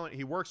the talent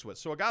he works with.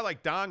 So a guy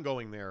like Don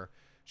going there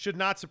should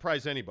not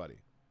surprise anybody.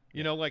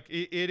 You know, like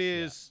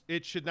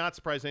it should not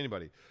surprise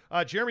anybody.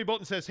 Jeremy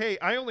Bolton says, hey,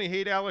 I only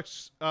hate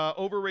Alex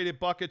overrated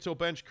buckets will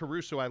bench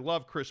Caruso. I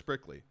love Chris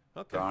Brickley.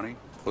 Okay. Donnie,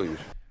 please.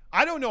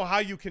 I don't know how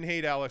you can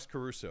hate Alex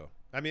Caruso.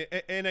 I mean,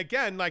 and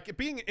again, like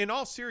being in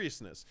all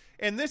seriousness,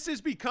 and this has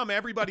become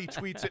everybody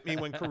tweets at me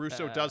when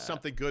Caruso does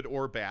something good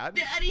or bad.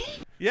 Daddy.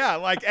 Yeah,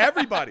 like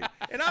everybody.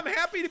 And I'm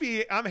happy to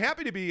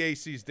be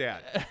AC's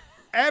dad.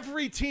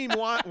 Every team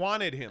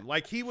wanted him.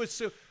 Like he was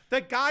so the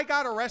guy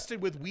got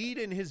arrested with weed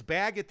in his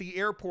bag at the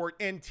airport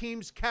and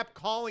teams kept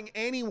calling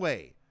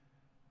anyway.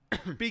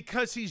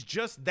 Because he's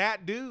just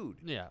that dude.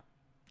 Yeah.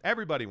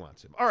 Everybody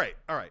wants him. All right.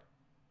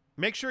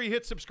 Make sure you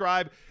hit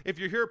subscribe. If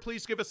you're here,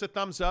 please give us a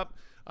thumbs up.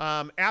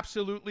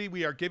 Absolutely,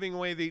 we are giving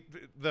away the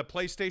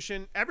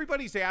PlayStation.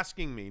 Everybody's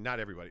asking me, not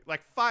everybody,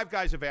 like 5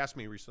 guys have asked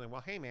me recently,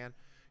 well, hey, man,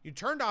 you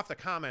turned off the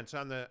comments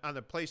on the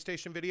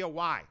PlayStation video.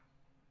 Why?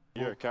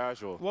 You're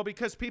casual. Well,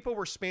 because people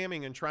were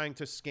spamming and trying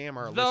to scam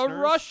our The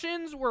listeners.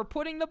 Russians were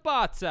putting the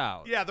bots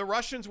out. Yeah, the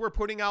Russians were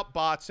putting out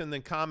bots and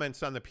then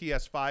comments on the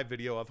PS5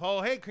 video of,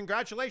 oh, hey,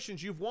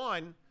 congratulations, you've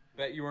won.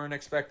 Bet you weren't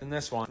expecting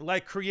this one.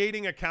 Like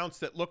creating accounts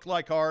that looked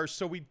like ours,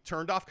 so we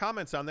turned off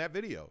comments on that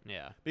video.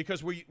 Yeah.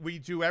 Because we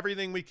do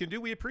everything we can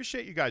do. We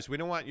appreciate you guys. We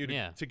don't want you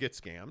to get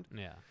scammed.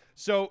 Yeah.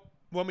 So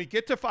when we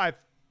get to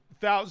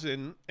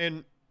 5,000,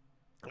 and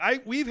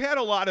we've had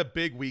a lot of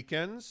big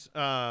weekends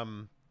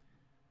on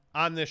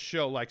this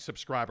show, like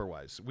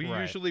subscriber-wise. We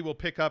usually will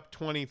pick up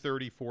 20,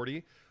 30,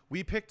 40.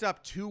 We picked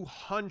up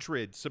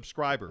 200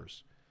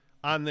 subscribers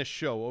on this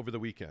show over the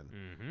weekend.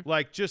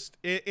 Like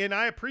and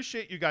I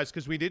appreciate you guys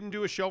because we didn't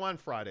do a show on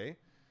Friday.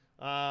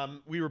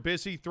 We were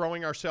busy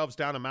throwing ourselves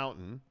down a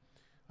mountain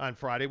on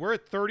Friday. We're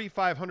at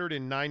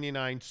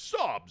 3,599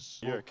 subs.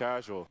 You're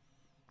casual.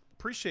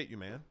 Appreciate you,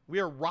 man. We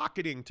are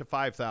rocketing to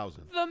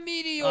 5,000. The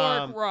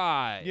meteoric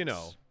rise. You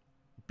know,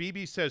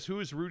 BB says, who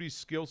is Rudy's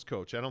skills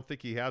coach? I don't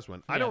think he has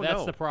one. I don't know.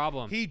 That's the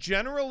problem. He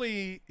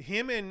generally,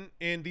 him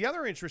and the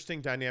other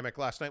interesting dynamic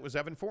last night was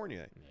Evan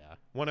Fournier. Yeah.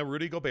 One of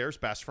Rudy Gobert's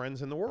best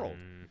friends in the world.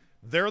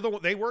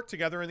 They work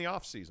together in the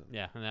offseason.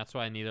 Yeah, and that's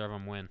why neither of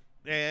them win.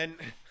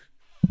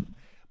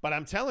 But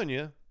I'm telling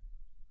you,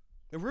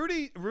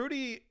 Rudy,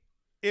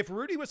 if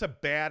Rudy was a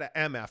bad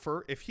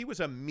MFer, if he was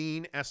a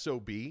mean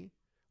SOB,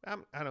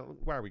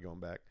 why are we going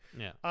back?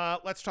 Yeah.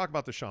 Let's talk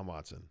about Deshaun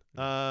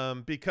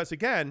Watson. Because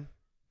again,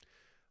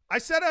 I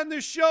said on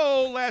this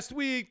show last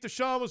week,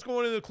 Deshaun was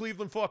going to the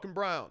Cleveland fucking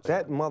Browns.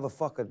 That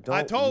motherfucker don't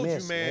I told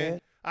miss, you, man.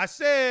 I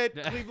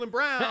said Cleveland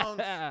Browns.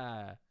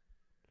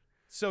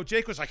 So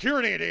Jake was like, you're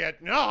an idiot.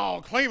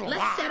 No, Cleveland.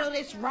 Let's settle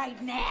this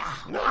right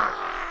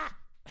now.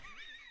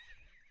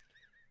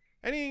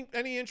 Any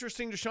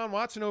interesting Deshaun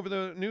Watson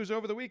news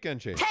over the weekend,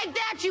 Jake? Take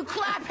that, you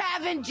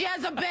clap-having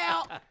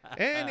Jezebel.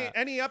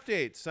 Any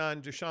updates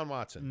on Deshaun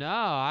Watson? No,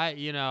 I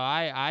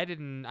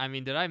didn't. I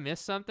mean, did I miss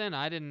something?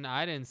 I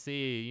didn't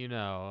see.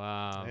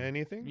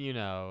 Anything?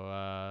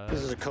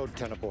 This is a code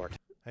 10 abort.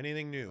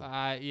 Anything new?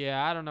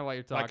 Yeah, I don't know what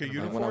you're talking about.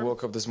 uniform? When I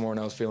woke up this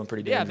morning, I was feeling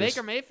pretty Yeah, dangerous.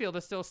 Baker Mayfield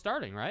is still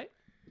starting, right?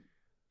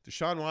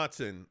 Deshaun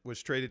Watson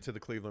was traded to the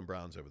Cleveland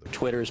Browns over the weekend.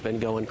 Twitter's been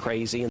going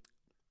crazy.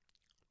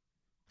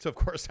 So, of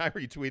course, I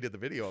retweeted the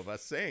video of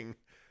us saying,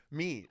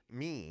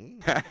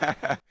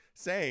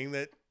 saying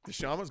that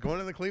Deshaun was going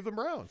to the Cleveland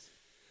Browns.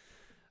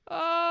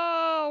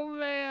 Oh,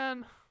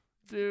 man.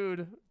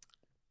 Dude.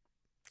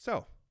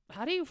 So.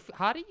 How do you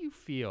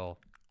feel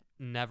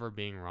never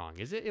being wrong?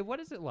 What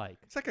is it like?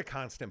 It's like a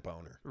constant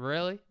boner.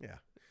 Really? Yeah.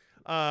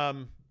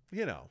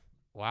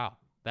 Wow.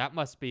 That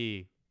must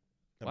be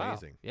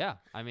amazing. Wow. Yeah.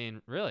 I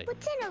mean, really.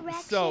 What's an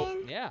erection? So,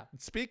 yeah.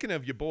 Speaking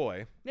of your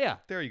boy. Yeah.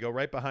 There you go,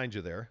 right behind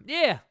you there.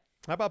 Yeah.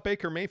 How about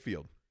Baker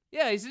Mayfield?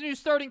 Yeah, he's the new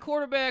starting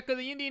quarterback of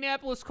the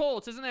Indianapolis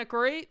Colts. Isn't that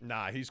great?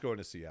 Nah, he's going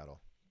to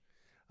Seattle.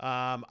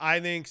 I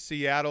think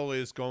Seattle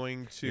is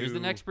going to. Here's the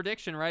next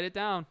prediction. Write it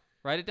down.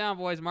 Write it down,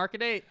 boys. Mark a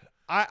date.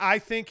 I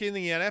think in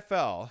the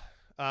NFL,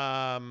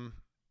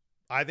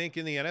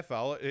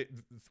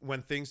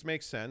 when things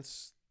make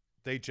sense,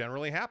 they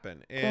generally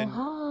happen. And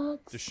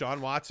Deshaun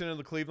Watson and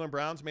the Cleveland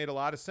Browns made a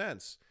lot of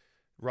sense.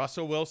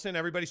 Russell Wilson,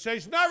 everybody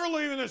says, he's never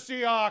leaving the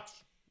Seahawks.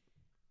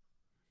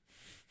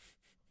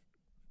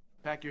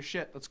 Pack your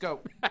shit. Let's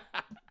go.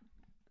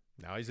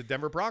 Now he's a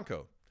Denver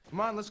Bronco. Come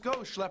on, let's go,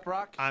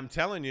 Schleprock. I'm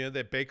telling you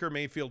that Baker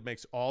Mayfield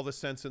makes all the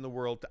sense in the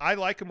world. I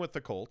like him with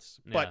the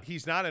Colts, but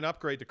he's not an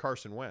upgrade to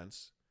Carson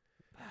Wentz.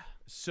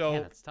 So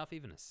it's tough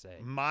even to say.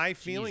 My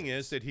feeling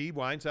is that he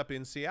winds up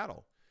in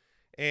Seattle.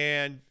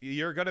 And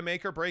you're going to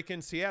make or break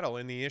in Seattle.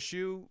 And the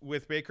issue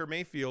with Baker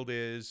Mayfield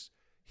is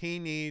he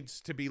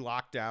needs to be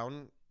locked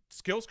down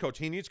skills coach.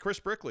 He needs Chris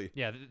Brickley.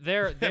 Yeah,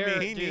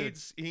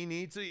 he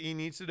needs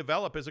to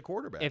develop as a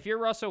quarterback. If you're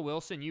Russell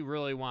Wilson, you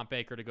really want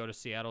Baker to go to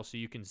Seattle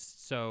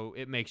so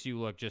it makes you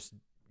look just,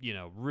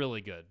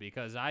 really good,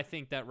 because I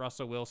think that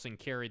Russell Wilson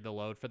carried the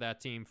load for that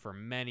team for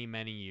many,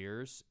 many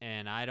years,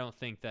 and I don't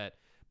think that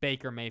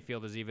Baker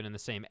Mayfield is even in the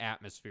same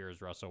atmosphere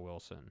as Russell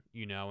Wilson,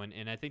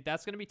 and I think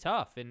that's going to be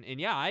tough. And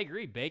yeah, I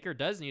agree. Baker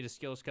does need a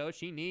skills coach.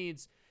 He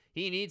needs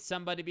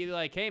somebody to be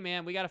like, hey,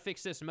 man, we got to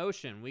fix this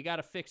motion. We got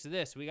to fix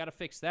this. We got to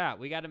fix that.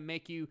 We got to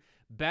make you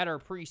better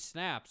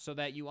pre-snap so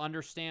that you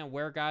understand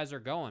where guys are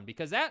going,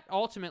 because that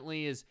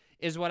ultimately is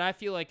what I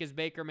feel like is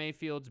Baker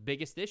Mayfield's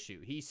biggest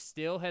issue. He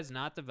still has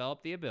not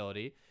developed the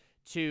ability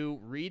to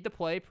read the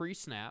play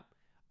pre-snap,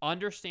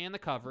 understand the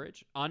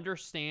coverage,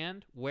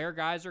 understand where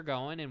guys are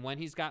going and when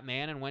he's got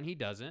man and when he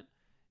doesn't,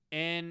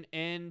 and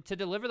to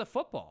deliver the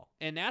football.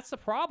 And that's the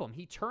problem.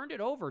 He turned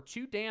it over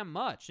too damn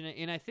much.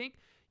 And I think,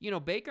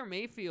 Baker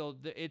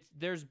Mayfield,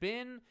 there's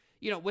been,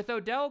 with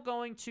Odell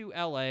going to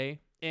L.A.,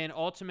 and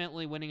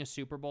ultimately winning a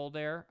Super Bowl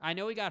there. I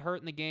know he got hurt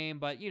in the game,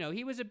 but,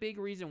 he was a big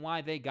reason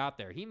why they got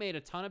there. He made a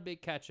ton of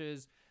big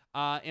catches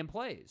and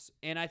plays.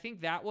 And I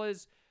think that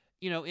was,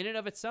 in and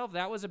of itself,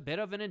 that was a bit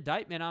of an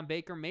indictment on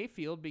Baker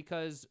Mayfield,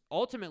 because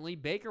ultimately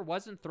Baker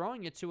wasn't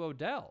throwing it to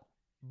Odell.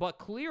 But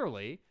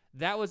clearly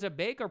that was a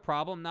Baker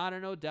problem, not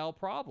an Odell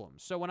problem.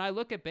 So when I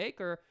look at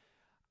Baker,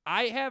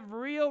 I have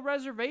real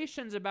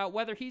reservations about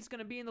whether he's going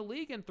to be in the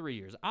league in 3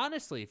 years.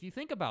 Honestly, if you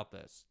think about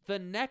this, the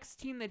next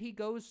team that he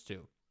goes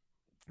to,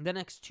 the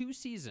next 2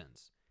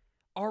 seasons,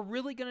 are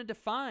really going to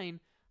define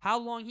how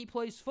long he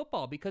plays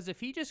football. Because if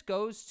he just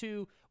goes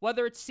to,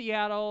 whether it's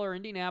Seattle or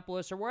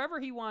Indianapolis or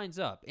wherever he winds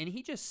up, and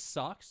he just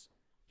sucks,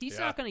 he's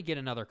not going to get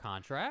another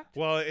contract.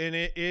 Well, and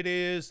it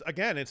is,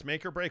 again, it's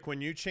make or break. When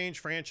you change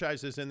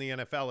franchises in the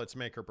NFL, it's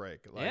make or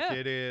break.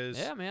 It is.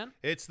 Yeah, man.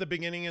 It's the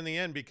beginning and the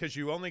end, because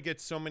you only get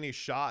so many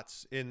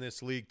shots in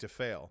this league to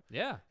fail.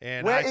 Yeah.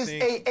 And Where is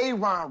Aaron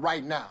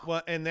right now?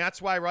 Well, and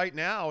that's why right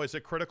now is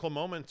a critical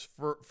moment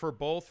for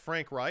both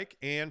Frank Reich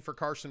and for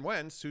Carson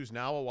Wentz, who's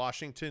now a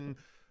Washington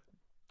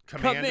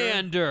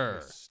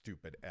commander.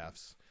 Stupid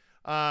Fs.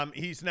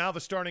 He's now the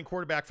starting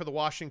quarterback for the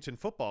Washington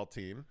football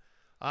team.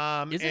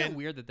 Isn't it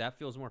weird that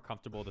feels more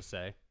comfortable to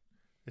say?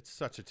 It's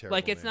such a terrible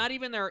it's name.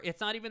 It's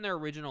not even their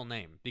original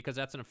name, because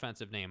that's an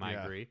offensive name. I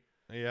agree.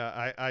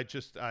 Yeah, I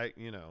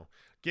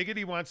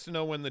Giggity wants to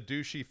know when the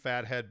douchey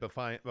fathead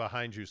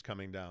behind you's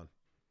coming down.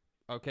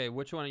 Okay,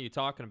 which one are you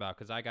talking about?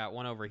 Because I got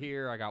one over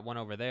here, I got one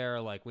over there.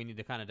 We need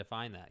to kind of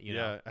define that. You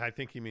know? I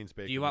think he means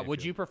Baker.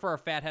 Would you prefer a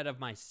fathead of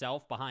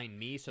myself behind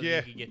me so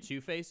that you could get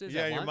 2 faces?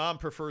 Yeah, at your once? mom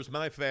prefers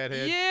my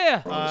fathead.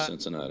 Yeah.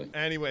 Cincinnati.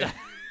 Anyway.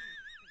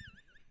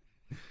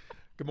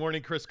 Good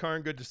morning, Chris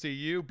Karn. Good to see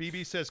you.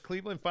 BB says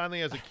Cleveland finally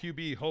has a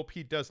QB. Hope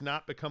he does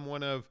not become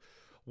one of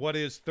what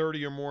is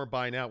 30 or more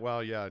by now.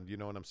 Well, yeah, you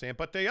know what I'm saying.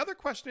 But the other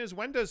question is,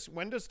 when does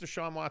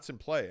Deshaun Watson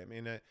play? I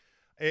mean,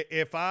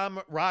 if I'm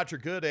Roger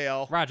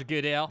Goodale,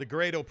 the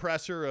great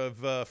oppressor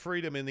of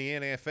freedom in the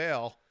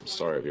NFL.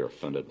 Sorry if you're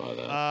offended by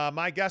that.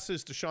 My guess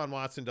is Deshaun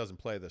Watson doesn't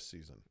play this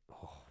season.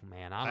 Oh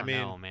man, I don't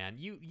know, man.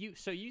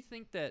 So you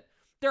think that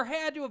there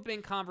had to have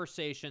been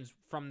conversations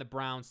from the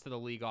Browns to the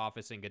league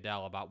office in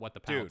Goodell about what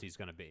the penalty is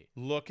going to be?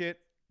 Look at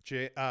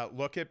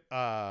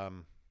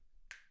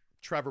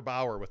Trevor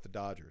Bauer with the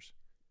Dodgers.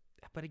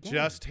 But again,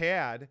 just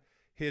had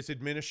his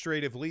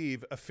administrative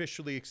leave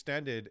officially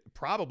extended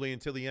probably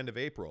until the end of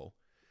April.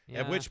 Yeah.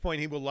 At which point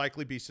he will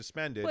likely be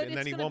suspended, but and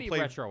then he won't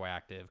play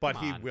retroactive. But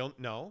he will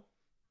no.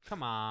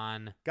 Come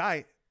on,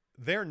 guy.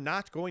 They're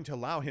not going to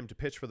allow him to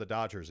pitch for the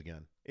Dodgers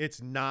again.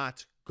 It's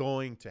not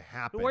going to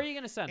happen. Where are you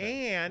going to send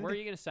him? Where are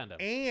you going to send him?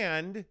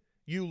 And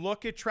you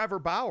look at Trevor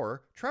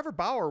Bauer. Trevor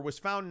Bauer was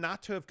found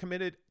not to have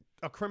committed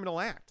a criminal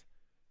act.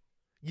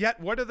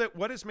 Yet,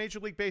 what is Major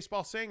League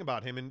Baseball saying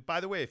about him? And by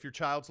the way, if your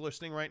child's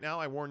listening right now,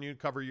 I warn you to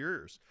cover your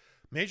ears.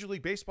 Major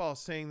League Baseball is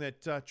saying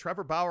that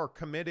Trevor Bauer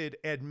committed,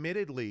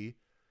 admittedly,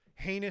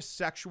 heinous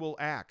sexual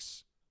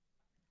acts.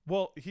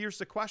 Well, here's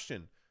the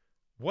question.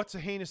 What's a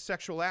heinous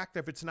sexual act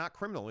if it's not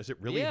criminal? Is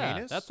it really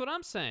heinous? That's what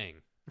I'm saying.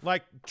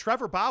 Like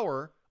Trevor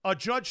Bauer, a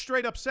judge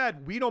straight up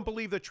said, we don't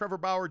believe that Trevor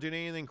Bauer did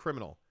anything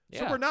criminal.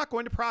 So we're not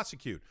going to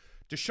prosecute.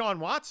 Deshaun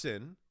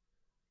Watson,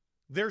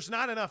 there's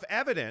not enough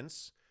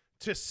evidence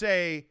to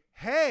say,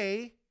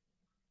 hey,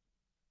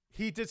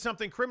 he did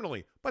something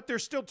criminally. But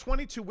there's still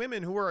 22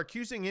 women who are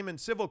accusing him in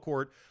civil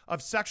court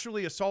of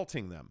sexually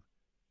assaulting them.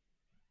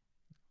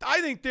 I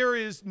think there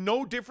is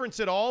no difference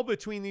at all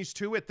between these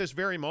two at this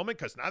very moment,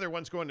 because neither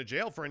one's going to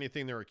jail for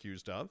anything they're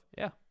accused of.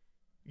 Yeah.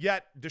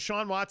 Yet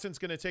Deshaun Watson's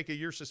going to take a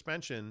year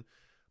suspension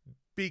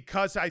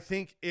because I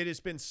think it has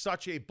been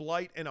such a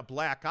blight and a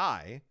black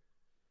eye.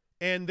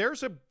 And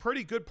there's a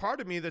pretty good part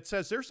of me that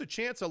says there's a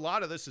chance a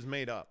lot of this is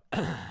made up.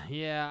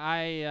 Yeah,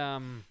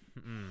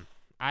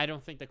 I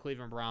don't think the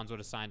Cleveland Browns would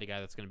have signed a guy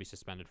that's going to be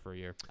suspended for a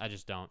year. I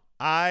just don't.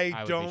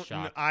 I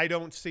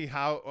don't see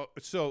how.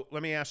 So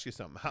let me ask you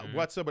something.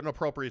 What's an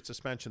appropriate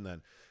suspension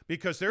then?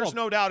 Because there's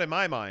no doubt in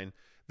my mind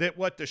that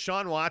what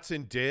Deshaun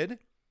Watson did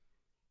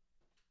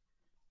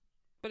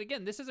But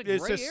again, this is a gray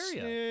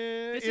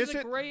area. This is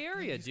a gray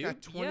area, He's dude.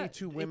 got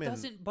 22 women.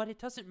 It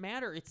doesn't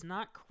matter. It's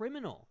not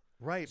criminal.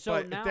 Right, so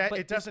but, now,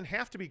 it doesn't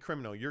have to be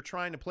criminal. You're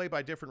trying to play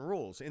by different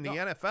rules. In the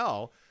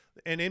NFL,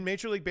 and in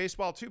Major League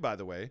Baseball too, by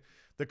the way,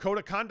 the code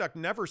of conduct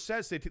never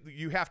says that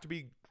you have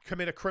to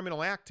commit a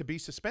criminal act to be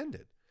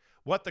suspended.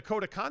 What the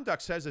code of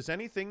conduct says is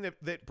anything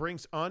that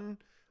brings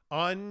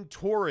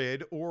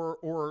untoward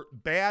or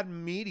bad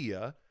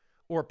media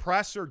or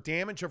press or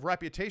damage of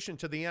reputation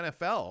to the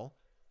NFL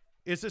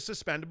is a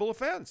suspendable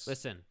offense.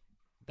 Listen,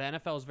 the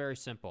NFL is very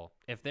simple.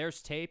 If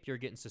there's tape, you're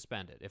getting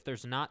suspended. If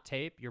there's not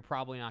tape, you're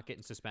probably not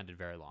getting suspended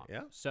very long.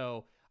 Yeah.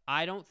 So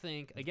I don't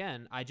think,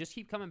 again, I just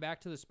keep coming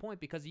back to this point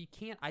because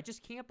I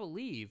just can't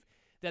believe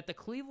that the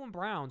Cleveland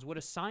Browns would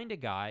have signed a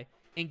guy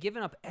and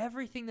given up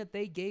everything that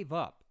they gave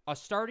up. A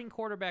starting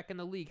quarterback in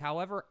the league,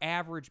 however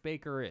average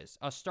Baker is,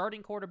 a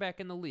starting quarterback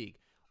in the league,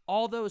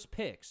 all those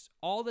picks,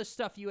 all this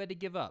stuff you had to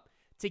give up.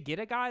 To get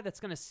a guy that's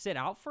going to sit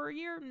out for a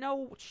year,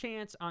 no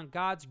chance on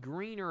God's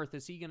green earth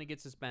is he going to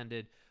get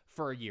suspended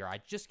for a year.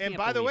 I just can't. And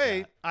by the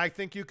way, that. I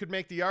think you could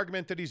make the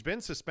argument that he's been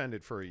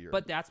suspended for a year.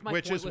 But that's my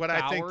which point is with what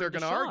Bauer I think they're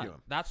going to argue.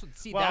 That's what.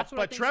 See, well, that's what.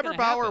 But I think Trevor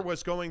Bauer happen.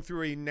 was going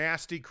through a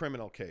nasty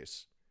criminal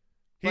case.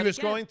 He But was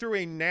again, going through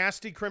a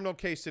nasty criminal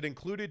case that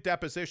included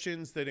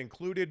depositions, that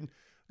included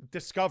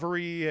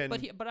discovery, and.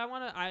 But I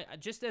want to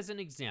just as an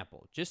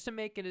example, just to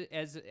make it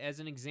as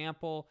an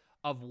example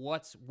of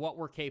what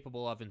we're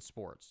capable of in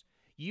sports.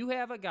 You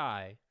have a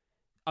guy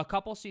a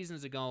couple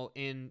seasons ago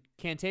in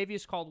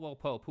Cantavius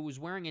Caldwell-Pope who was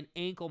wearing an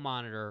ankle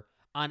monitor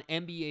on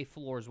NBA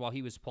floors while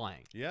he was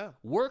playing. Yeah.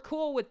 We're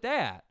cool with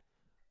that,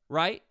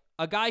 right?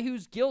 A guy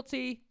who's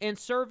guilty and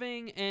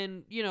serving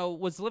and,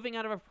 was living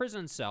out of a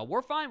prison cell.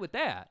 We're fine with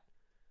that.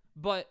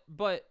 But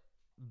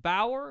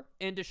Bauer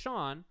and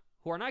Deshaun,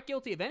 who are not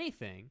guilty of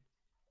anything,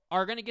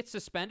 are going to get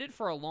suspended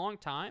for a long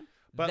time?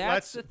 But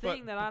that's the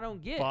thing that I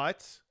don't get.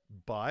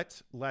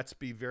 But let's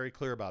be very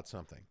clear about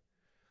something.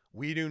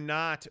 We do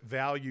not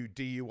value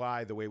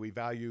DUI the way we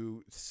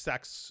value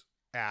sex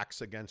acts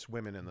against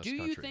women in this country.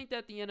 Do you think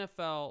that the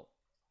NFL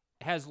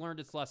has learned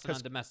its lesson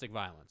on domestic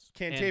violence?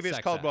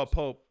 Cantavius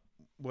Caldwell-Pope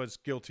was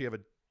guilty of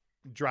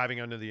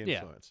driving under the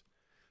influence. Yeah.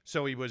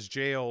 So he was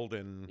jailed,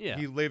 and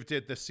he lived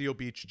at the Seal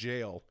Beach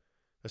jail,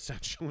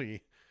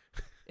 essentially.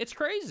 It's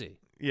crazy.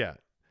 Yeah.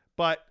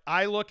 But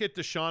I look at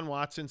Deshaun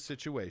Watson's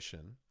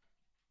situation.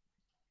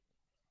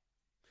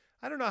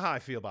 I don't know how I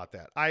feel about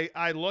that.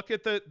 I look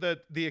at the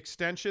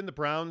extension. The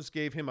Browns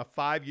gave him a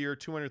 5-year,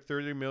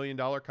 $230 million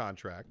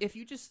contract. If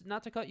you just,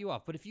 not to cut you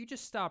off, but if you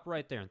just stop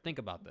right there and think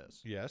about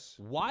this. Yes.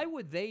 Why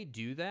would they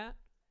do that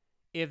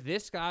if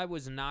this guy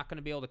was not going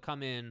to be able to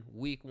come in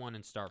week 1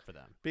 and start for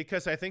them?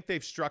 Because I think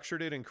they've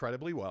structured it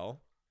incredibly well.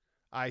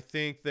 I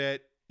think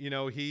that,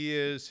 he'll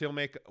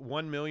make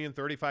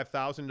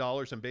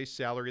 $1,035,000 in base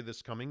salary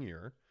this coming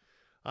year.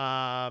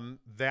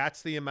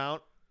 That's the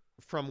amount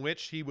from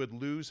which he would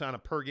lose on a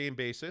per-game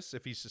basis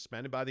if he's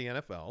suspended by the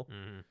NFL.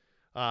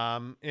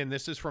 Mm-hmm. And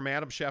this is from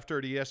Adam Schefter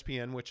at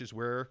ESPN, which is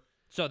where...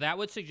 So that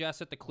would suggest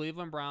that the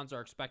Cleveland Browns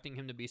are expecting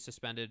him to be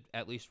suspended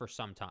at least for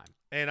some time.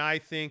 And I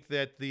think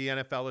that the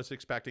NFL is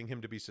expecting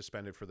him to be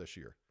suspended for this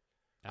year.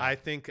 I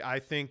think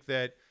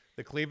that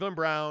the Cleveland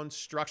Browns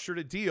structured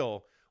a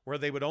deal where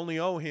they would only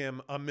owe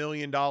him $1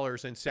 million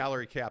in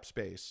salary cap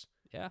space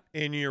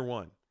in year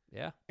 1.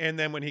 Yeah. And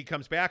then when he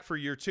comes back for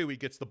year 2, he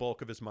gets the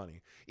bulk of his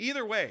money.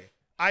 Either way,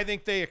 I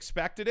think they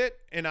expected it,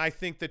 and I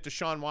think that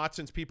Deshaun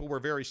Watson's people were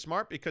very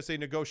smart because they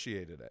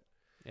negotiated it.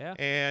 Yeah.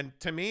 And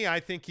to me,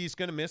 I think he's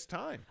going to miss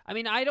time. I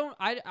mean, I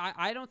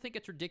don't think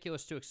it's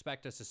ridiculous to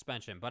expect a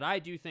suspension, but I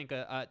do think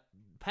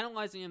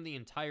penalizing him the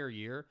entire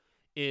year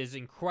is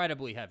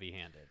incredibly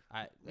heavy-handed.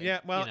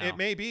 It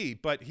may be,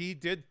 but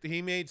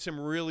he made some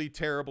really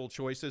terrible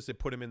choices that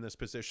put him in this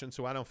position,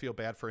 so I don't feel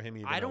bad for him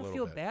even. I don't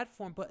feel bad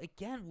for him, but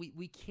again,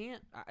 we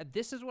can't.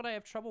 This is what I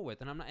have trouble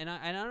with, and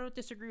I don't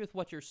disagree with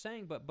what you're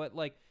saying, but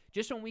like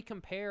just when we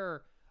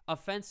compare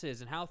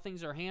offenses and how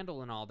things are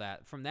handled and all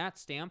that from that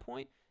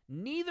standpoint,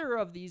 neither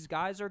of these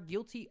guys are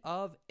guilty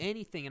of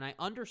anything, and I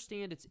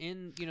understand it's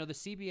in the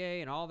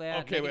CBA and all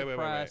that. Okay,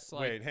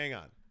 wait, hang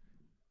on.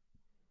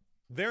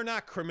 They're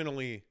not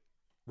criminally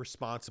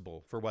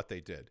responsible for what they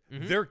did.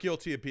 Mm-hmm. They're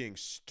guilty of being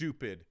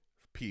stupid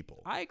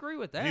people. I agree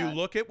with that. You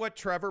look at what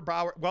Trevor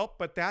Bauer,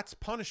 but that's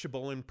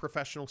punishable in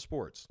professional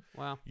sports.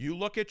 Wow. You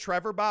look at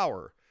Trevor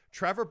Bauer.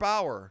 Trevor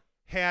Bauer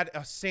had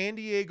a San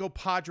Diego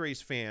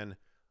Padres fan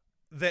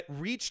that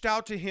reached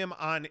out to him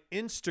on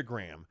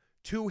Instagram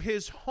to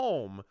his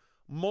home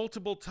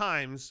multiple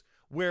times,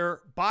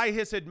 where by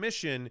his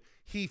admission,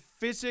 he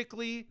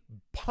physically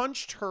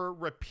punched her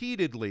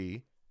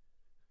repeatedly,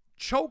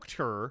 choked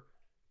her,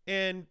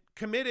 and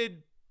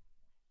committed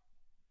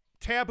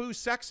taboo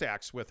sex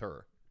acts with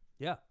her.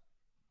 Yeah.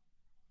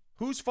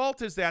 Whose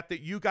fault is that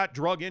you got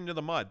drug into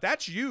the mud?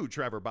 That's you,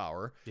 Trevor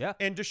Bauer. Yeah.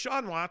 And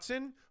Deshaun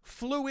Watson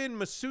flew in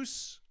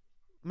masseuses,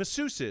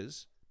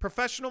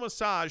 professional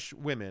massage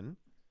women,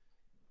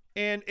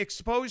 and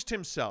exposed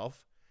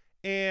himself,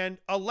 and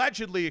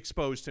allegedly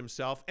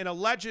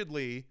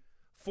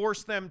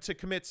forced them to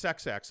commit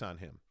sex acts on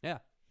him. Yeah.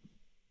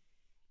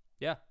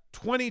 Yeah.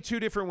 22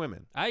 different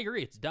women. I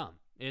agree. It's dumb.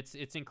 It's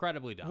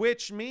incredibly dumb.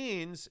 Which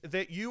means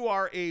that you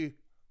are a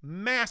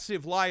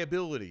massive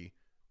liability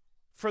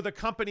for the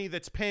company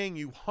that's paying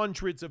you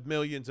hundreds of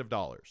millions of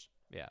dollars.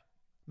 Yeah.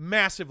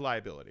 Massive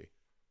liability.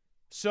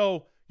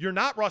 So you're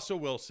not Russell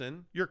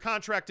Wilson. Your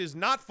contract is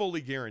not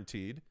fully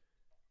guaranteed.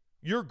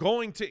 You're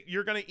going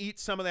to eat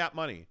some of that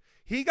money.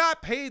 He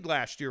got paid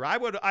last year.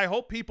 I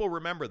hope people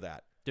remember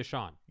that.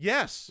 Deshaun.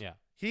 Yes. Yeah.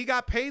 He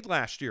got paid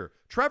last year.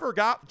 Trevor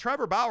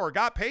Bauer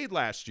got paid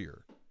last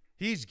year.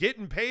 He's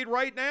getting paid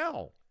right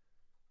now.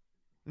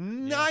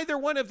 Neither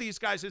one of these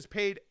guys has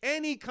paid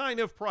any kind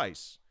of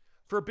price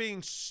for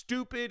being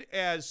stupid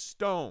as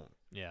stone.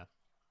 Yeah.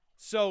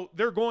 So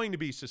they're going to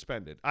be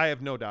suspended. I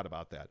have no doubt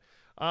about that.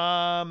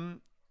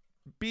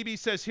 BB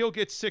says he'll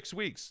get 6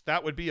 weeks.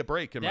 That would be a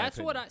break in my opinion.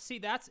 That's what I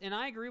see. And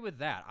I agree with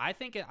that. I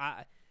think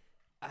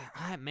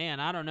man,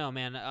 I don't know,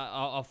 man.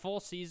 A full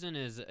season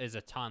is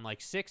a ton. Like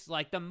 6,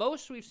 like the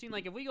most we've seen.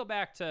 Like if we go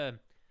back to,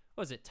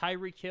 what was it,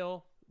 Tyreek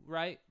Hill,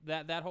 right?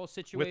 That whole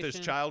situation with his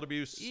child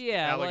abuse Like,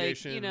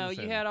 allegations.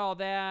 you had all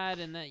that,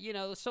 and that,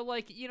 so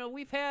like,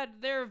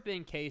 there have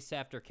been case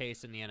after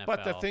case in the NFL.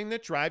 But the thing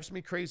that drives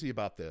me crazy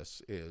about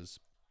this is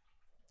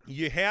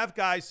you have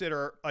guys that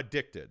are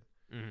addicted.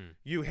 Mm-hmm.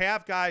 You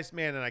have guys,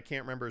 man, and I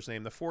can't remember his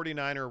name, the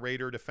 49er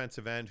Raider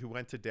defensive end who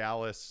went to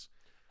Dallas.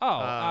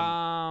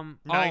 Oh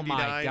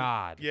my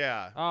God.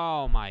 Yeah.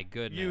 Oh, my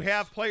goodness. You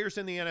have players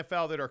in the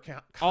NFL that are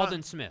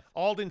Alden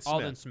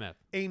Smith.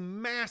 A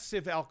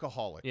massive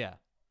alcoholic. Yeah.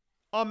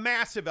 A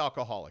massive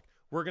alcoholic.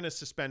 We're going to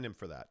suspend him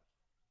for that.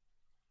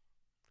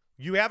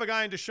 You have a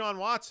guy in Deshaun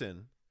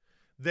Watson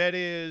that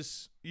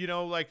is,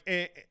 like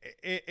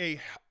a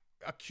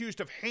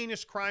accused of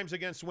heinous crimes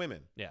against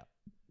women. Yeah.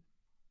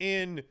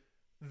 In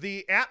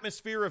the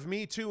atmosphere of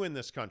Me Too in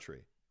this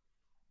country.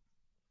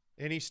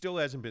 And he still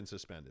hasn't been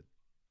suspended.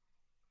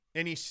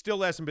 And he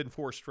still hasn't been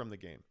forced from the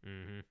game.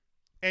 Mm-hmm.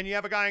 And you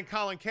have a guy in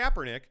Colin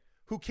Kaepernick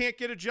who can't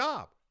get a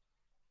job.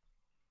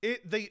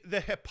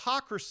 The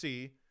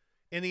hypocrisy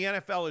in the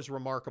NFL is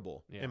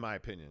remarkable, in my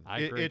opinion. I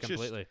agree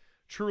completely. Just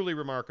truly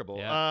remarkable.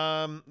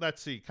 Yeah.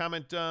 Let's see.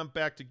 Comment dump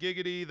back to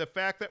Giggity. The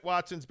fact that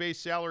Watson's base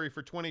salary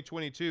for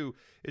 2022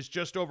 is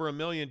just over $1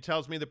 million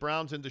tells me the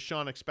Browns and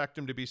Deshaun expect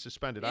him to be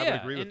suspended. I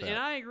would agree with that. And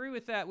I agree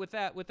with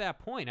that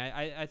point.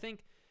 I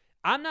think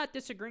I'm not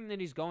disagreeing that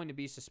he's going to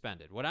be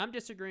suspended. What I'm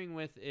disagreeing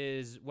with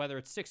is whether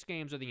it's 6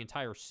 games or the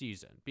entire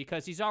season,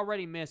 because he's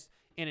already missed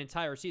an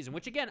entire season,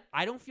 which again,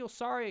 I don't feel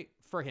sorry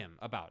for him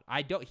about.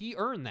 He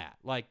earned that.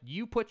 Like,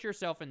 you put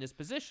yourself in this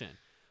position.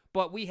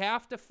 But we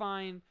have to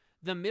find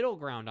the middle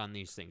ground on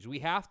these things. We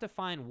have to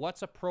find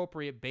what's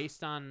appropriate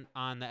based on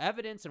the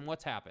evidence and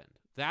what's happened.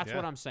 That's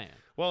what I'm saying.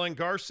 Well, and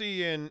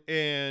Garcia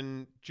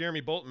and Jeremy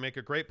Bolton make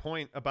a great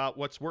point about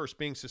what's worse,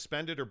 being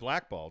suspended or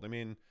blackballed. I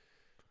mean,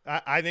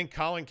 I think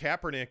Colin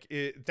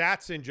Kaepernick,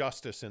 that's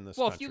injustice in this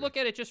country. If you look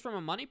at it just from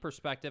a money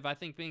perspective, I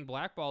think being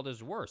blackballed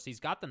is worse.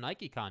 He's got the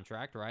Nike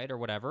contract, right, or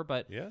whatever.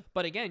 But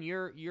again,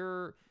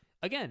 you're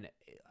again,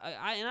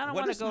 I don't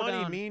want to go down. What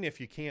does money mean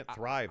if you can't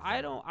thrive?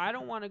 I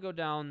don't want to go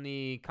down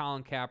the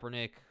Colin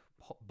Kaepernick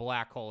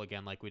black hole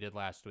again like we did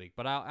last week.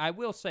 But I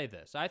will say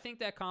this: I think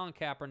that Colin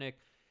Kaepernick,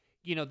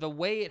 the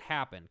way it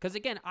happened, because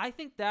again, I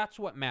think that's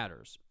what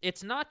matters.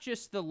 It's not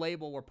just the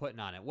label we're putting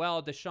on it.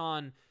 Well,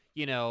 Deshaun,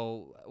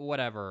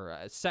 whatever,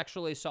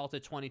 sexually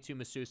assaulted 22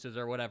 masseuses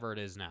or whatever it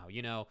is now.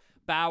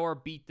 Bauer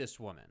beat this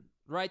woman,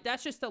 right?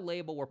 That's just the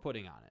label we're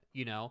putting on it.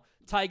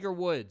 Tiger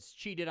Woods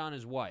cheated on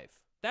his wife.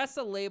 That's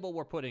the label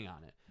we're putting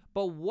on it.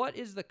 But what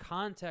is the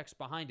context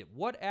behind it?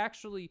 What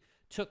actually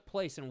took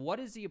place, and what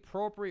is the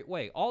appropriate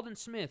way? Alden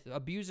Smith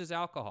abuses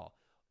alcohol.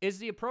 Is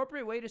the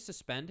appropriate way to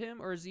suspend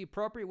him, or is the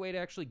appropriate way to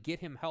actually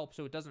get him help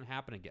so it doesn't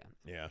happen again?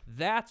 Yeah.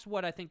 That's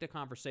what I think the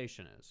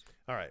conversation is.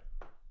 All right.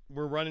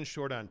 We're running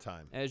short on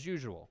time. As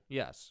usual,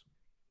 yes.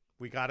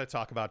 We got to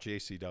talk about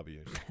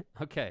JCWs.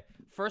 Okay.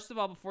 First of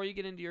all, before you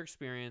get into your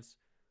experience,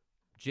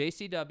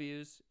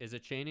 JCW's is a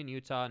chain in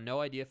Utah.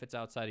 No idea if it's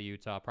outside of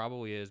Utah.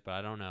 Probably is, but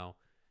I don't know.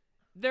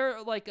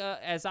 They're like,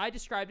 as I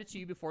described it to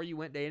you before you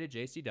went into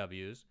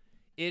JCW's,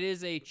 it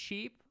is a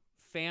cheap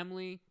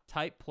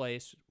family-type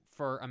place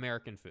for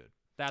American food.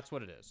 That's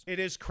what it is. It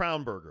is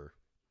Crown Burger.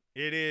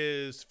 It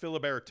is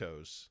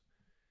Filiberto's.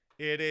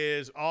 It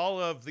is all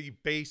of the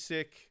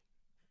basic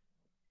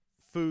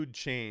food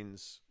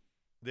chains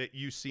that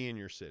you see in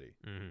your city.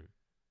 Mm-hmm.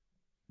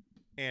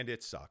 And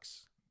it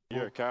sucks.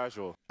 You're a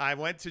casual. I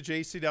went to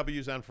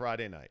JCW's on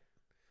Friday night.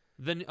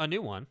 A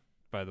new one,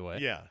 by the way.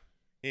 Yeah.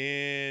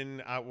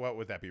 In, what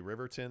would that be,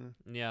 Riverton?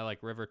 Yeah, like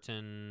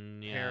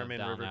Riverton. Yeah, Harriman,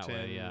 down Riverton,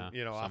 that way,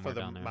 yeah. Off of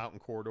the mountain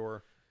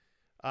corridor.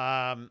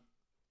 And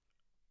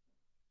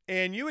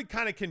you had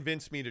kind of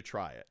convinced me to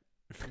try it.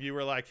 You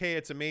were like, hey,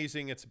 it's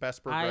amazing. It's the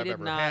best burger I've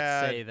ever had.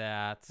 I did not say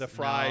that. The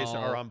fries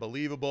are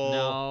unbelievable.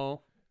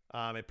 No.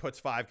 It puts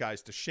Five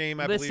Guys to shame,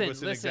 I believe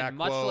was an exact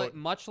quote.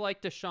 Much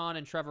like Deshaun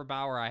and Trevor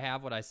Bauer, I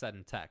have what I said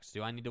in text.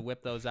 Do I need to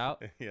whip those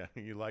out? Yeah,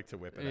 you like to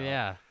whip it out.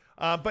 Yeah.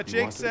 But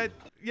Jake said,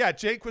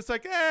 Jake was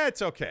like,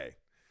 it's okay.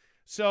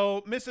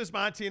 So Mrs.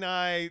 Monty and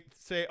I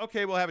say,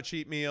 okay, we'll have a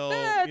cheat meal.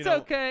 It's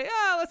okay.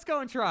 Let's go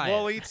and try it.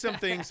 We'll eat some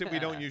things that we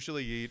don't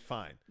usually eat.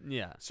 Fine.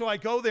 Yeah. So I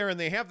go there, and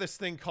they have this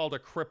thing called a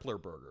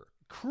crippler burger.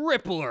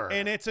 Crippler.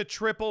 And it's a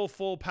triple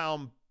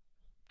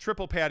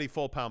patty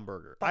full pound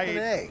burger.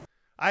 Fucking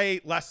I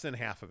ate less than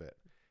half of it.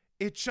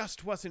 It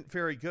just wasn't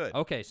very good.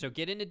 Okay, so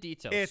get into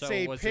details. It's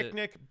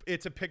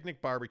It's a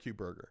picnic barbecue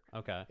burger.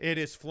 Okay. It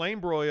is flame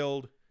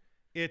broiled.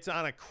 It's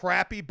on a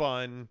crappy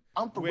bun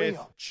with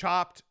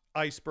chopped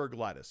iceberg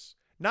lettuce.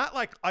 Not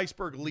like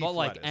iceberg leaf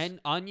lettuce. But like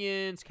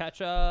onions,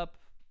 ketchup.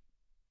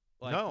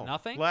 No.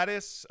 Nothing?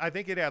 Lettuce. I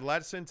think it had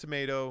lettuce and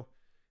tomato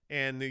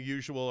and the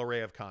usual array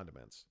of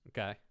condiments.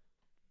 Okay.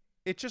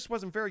 It just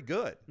wasn't very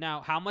good.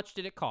 Now, how much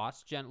did it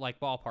cost?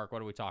 Like ballpark,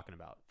 what are we talking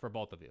about for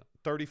both of you?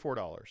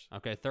 $34.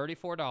 Okay,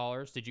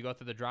 $34. Did you go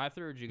through the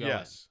drive-thru or did you go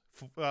Yes.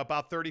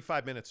 About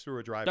 35 minutes through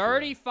a drive-thru.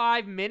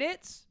 35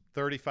 minutes?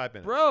 35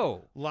 minutes.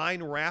 Bro.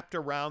 Line wrapped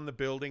around the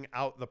building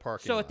out the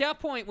parking lot. So at that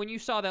point, when you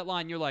saw that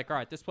line, you're like, all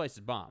right, this place is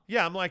bomb.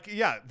 Yeah, I'm like,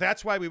 yeah,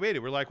 that's why we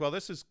waited. We're like, well,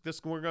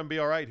 we're going to be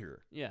all right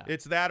here. Yeah.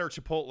 It's that or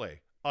Chipotle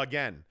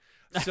again.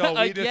 So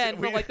we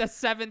for like the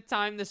 7th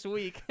time this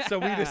week. So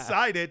we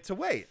decided to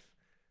wait.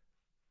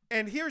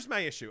 And here's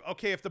my issue.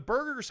 Okay, if the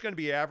burger is going to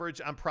be average,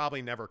 I'm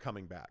probably never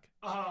coming back.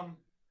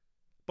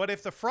 But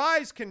if the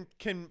fries can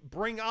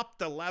bring up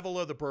the level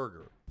of the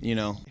burger,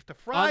 if the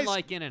fries,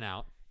 unlike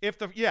In-N-Out, if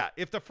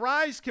the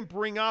fries can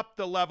bring up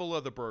the level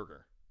of the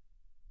burger,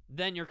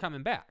 then you're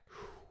coming back.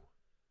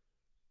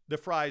 The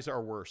fries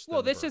are worse.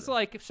 Well, than this the is burger.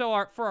 like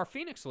for our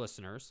Phoenix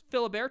listeners,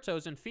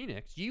 Filiberto's in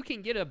Phoenix. You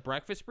can get a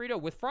breakfast burrito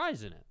with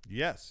fries in it.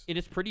 Yes. And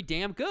it's pretty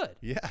damn good.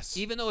 Yes.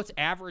 Even though it's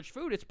average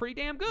food, it's pretty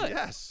damn good.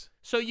 Yes.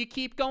 So you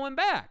keep going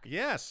back.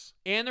 Yes.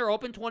 And they're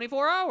open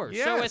 24 hours.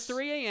 Yes. So at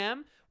 3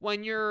 a.m.,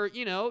 when you're,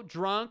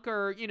 drunk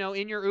or,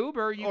 in your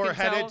Uber, you or can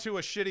headed tell, to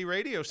a shitty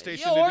radio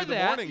station or to do the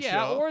that, morning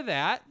show. or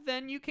that,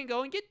 then you can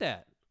go and get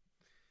that.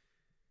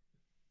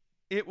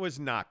 It was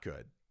not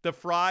good. The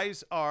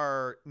fries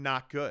are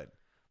not good.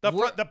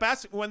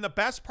 The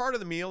best part of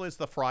the meal is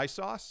the fry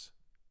sauce.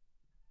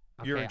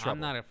 Okay, You're in trouble.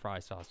 I'm not a fry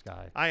sauce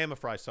guy. I am a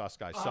fry sauce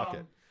guy. Suck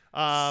it.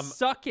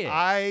 Suck it.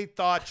 I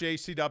thought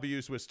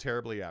JCW's was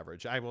terribly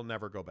average. I will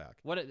never go back.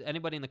 What?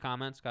 Anybody in the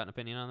comments got an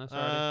opinion on this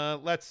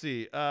already? Let's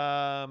see. Hold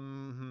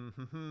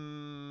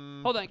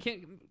on.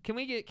 Can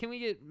we get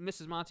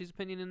Mrs. Monty's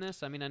opinion in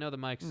this? I mean, I know the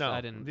mics. No, I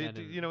didn't.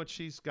 you know what?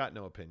 She's got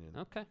no opinion.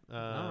 Okay.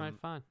 All right.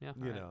 Fine. Yeah.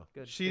 You all right, know,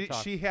 good. she Good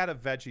talk. she had a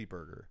veggie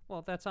burger.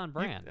 Well, that's on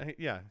brand.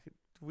 Yeah.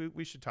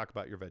 We should talk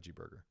about your veggie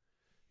burger.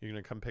 You're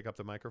gonna come pick up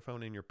the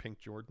microphone in your pink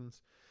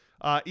Jordans.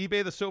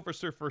 eBay the Silver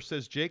Surfer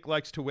says Jake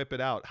likes to whip it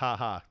out. Ha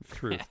ha.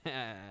 Truth.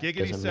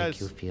 Giggity says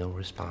make you feel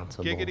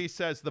responsible. Giggity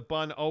says the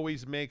bun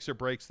always makes or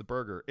breaks the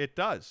burger. It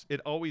does.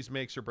 It always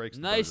makes or breaks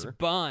the nice burger.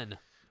 bun.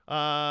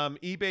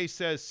 eBay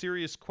says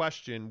serious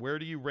question. Where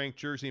do you rank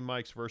Jersey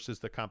Mike's versus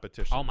the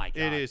competition? Oh my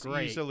god. It is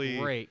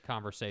great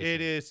conversation.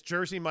 It is.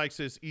 Jersey Mike's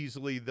is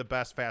easily the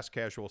best fast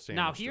casual sandwich.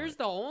 Now here's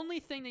the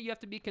only thing that you have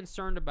to be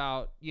concerned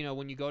about,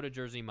 when you go to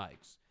Jersey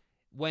Mike's.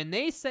 When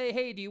they say,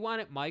 hey, do you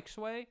want it Mike's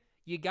way?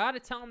 You got to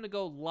tell them to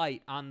go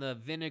light on the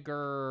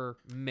vinegar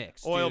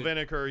mix. Oil dude.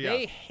 vinegar, yeah.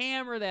 They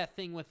hammer that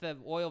thing with the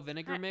oil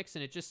vinegar mix,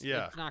 and it's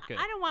not good.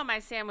 I don't want my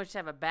sandwich to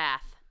have a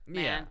bath,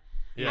 man.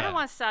 Yeah. I don't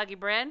want soggy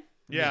bread.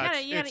 Yeah,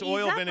 you gotta it's ease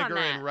oil up on vinegar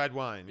that. and red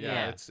wine.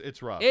 Yeah,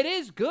 it's rough. It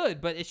is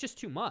good, but it's just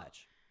too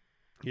much.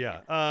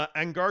 Yeah.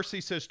 And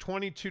Garcia says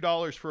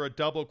 $22 for a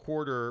double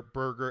quarter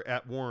burger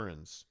at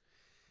Warren's.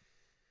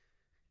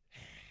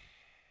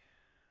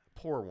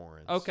 Poor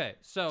Warren's. Okay,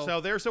 so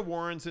there's a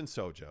Warren's in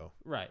Sojo.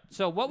 Right.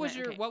 So what was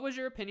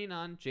your opinion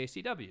on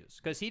JCW's?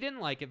 Because he didn't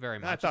like it very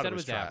much. I thought he said it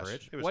was trash.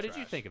 average. It was what trash. did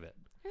you think of it?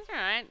 It's all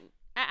right.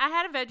 I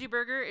had a veggie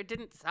burger. It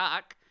didn't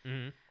suck.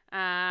 Mm-hmm.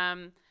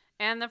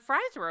 And the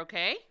fries were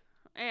okay.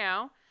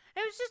 It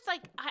was just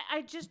like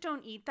I just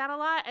don't eat that a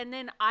lot, and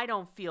then I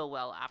don't feel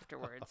well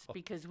afterwards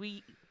because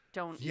we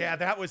don't. Yeah,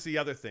 that was the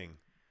other thing.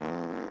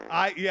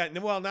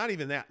 Well, not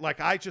even that. Like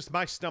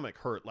my stomach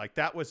hurt. Like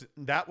it was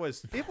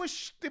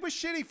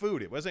shitty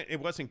food. It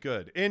wasn't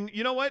good. And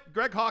you know what?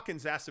 Greg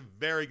Hawkins asked a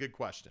very good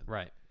question.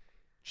 Right.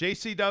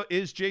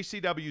 Is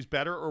JCW's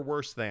better or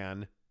worse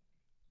than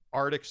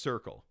Arctic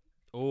Circle?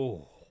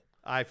 Oh,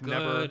 I've good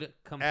never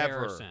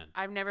comparison.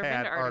 I've never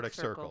had been to Arctic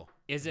Circle.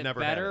 Is it Never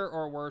better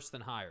or worse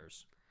than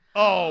Hires?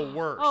 Oh,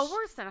 worse. Oh,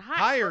 worse than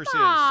Hires.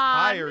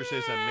 Hires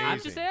is amazing.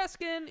 I'm just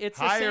asking. It's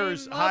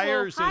Hires. the same level.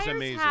 Hires is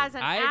amazing. Has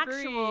an I agree.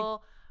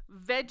 actual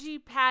veggie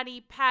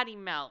patty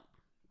melt.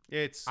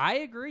 I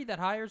agree that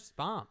Hires is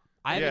bomb.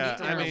 I haven't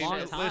eaten there in a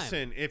long time.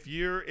 Listen, if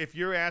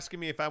you're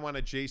asking me if I want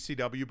a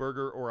JCW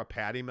burger or a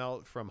patty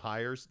melt from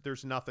Hires,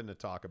 there's nothing to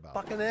talk about.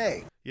 Fucking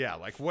A. Yeah,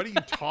 like what are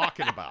you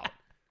talking about?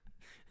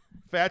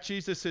 Fat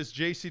Jesus says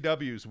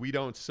JCW's, we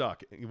don't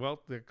suck.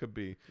 Well, there could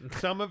be.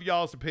 Some of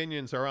y'all's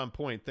opinions are on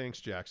point. Thanks,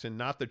 Jackson.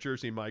 Not the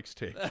Jersey Mike's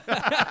take.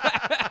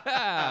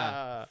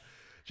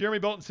 Jeremy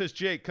Bolton says,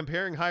 Jake,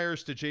 comparing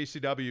hires to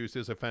JCWs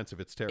is offensive.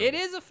 It's terrible. It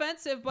is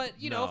offensive, but,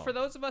 you know, for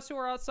those of us who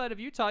are outside of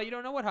Utah, you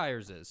don't know what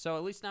hires is. So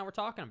at least now we're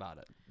talking about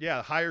it.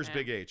 Yeah, hires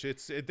Big H.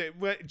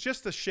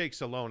 Just the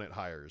shakes alone at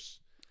hires.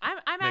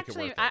 I'm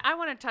actually, I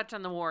want to touch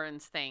on the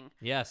Warrens thing.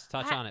 Yes,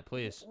 touch on it,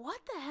 please. What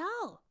the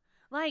hell?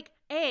 Like,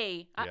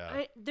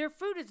 their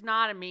food is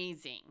not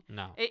amazing.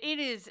 No. It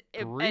is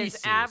Greasy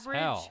as average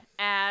as hell.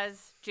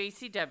 as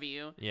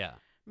JCW. Yeah.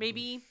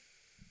 Maybe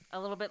a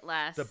little bit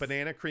less. The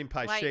banana cream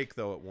pie shake,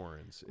 though, at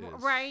Warren's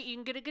is... Right, you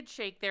can get a good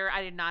shake there.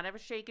 I did not have a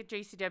shake at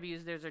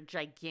JCW's. Theirs are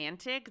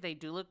gigantic. They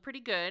do look pretty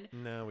good.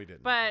 No, we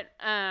didn't. But,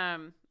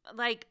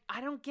 like,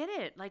 I don't get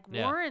it. Like,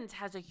 Warren's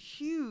has a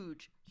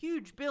huge,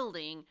 huge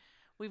building.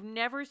 We've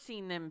never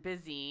seen them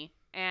busy.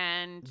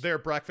 And... Their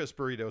breakfast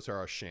burritos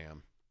are a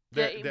sham.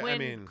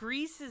 When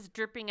grease is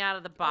dripping out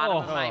of the bottom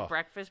of my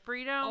breakfast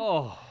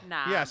burrito,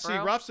 nah, yeah, bro. see,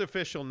 Ruff's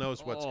official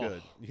knows what's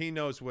good. He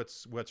knows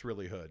what's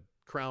really hood.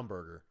 Crown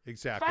Burger,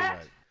 exactly right.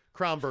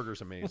 Crown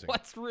Burger's amazing.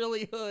 What's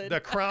really hood? The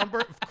Crown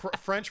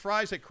French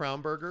fries at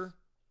Crown Burger,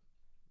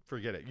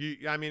 forget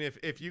it. I mean,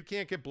 if you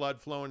can't get blood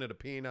flowing at a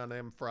peen on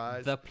them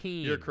fries,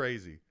 you're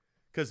crazy.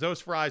 Because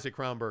those fries at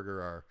Crown Burger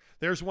are.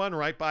 There's one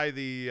right by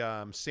the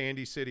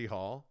Sandy City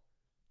Hall.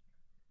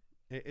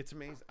 It's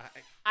amazing.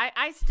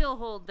 I still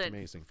hold that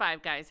amazing.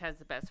 Five Guys has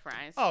the best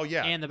fries. Oh,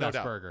 yeah. And the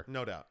best burger.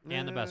 No doubt.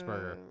 And the best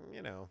burger.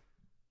 You know,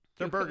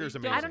 their burger's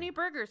amazing. I don't eat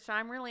burgers, so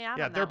I'm really out on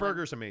that. Yeah, their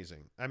burger's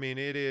amazing. I mean,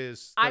 it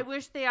is. I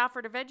wish they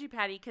offered a veggie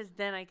patty because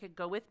then I could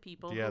go with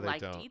people who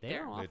like to eat there. They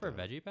don't offer a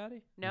veggie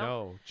patty?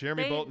 No.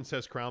 Jeremy Bolton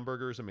says Crown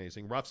Burger is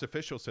amazing. Ruff's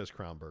official says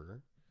Crown Burger.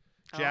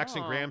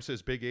 Jackson Graham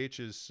says Big H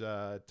is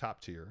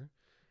top tier.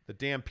 The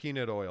damn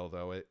peanut oil,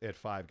 though, at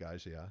Five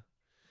Guys,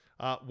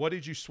 what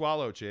did you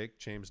swallow, Jake?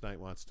 James Knight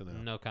wants to know.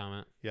 No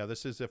comment. Yeah,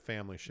 this is a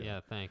family show. Yeah,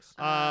 thanks.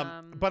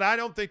 But I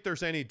don't think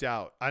there's any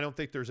doubt.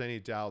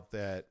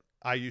 That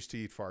I used to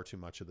eat far too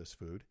much of this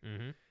food.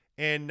 Mm-hmm.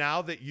 And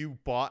now that you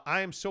bought,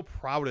 I am so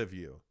proud of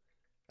you.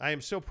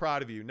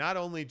 Not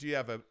only do you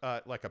have a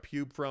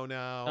pube fro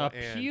now.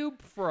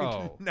 Pube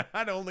fro.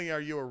 Not only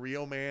are you a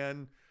real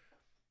man,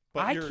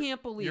 but I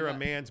can't believe you're a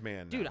man's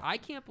man now. Dude, I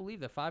can't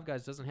believe that Five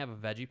Guys doesn't have a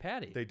veggie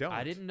patty. They don't.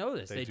 I didn't know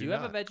this. They do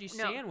have a veggie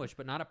sandwich,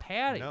 but not a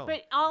patty. No.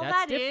 But all That's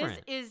that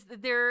different. is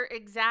their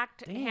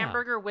exact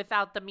hamburger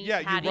without the meat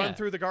patty. Yeah, you run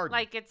through the garden.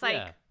 Like it's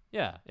like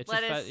it's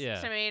lettuce,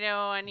 just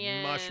tomato,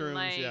 onion, mushrooms,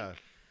 like,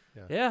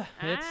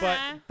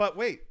 But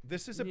wait,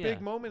 this is a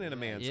big moment in a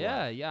man's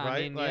life. Yeah,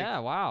 right? I mean,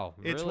 wow.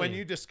 It's really. when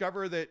you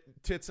discover that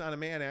tits on a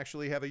man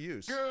actually have a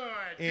use. Good.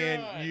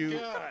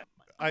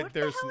 What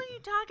the hell are you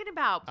talking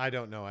about? I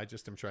don't know. I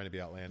just am trying to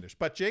be outlandish.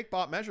 But Jake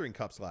bought measuring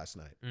cups last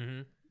night.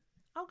 Mm-hmm.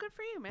 Oh, good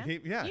for you, man. You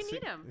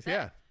need them.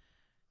 Yeah.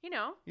 You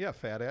know. Yeah,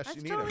 fat ass. That's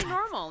you need totally them.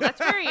 normal. That's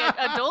very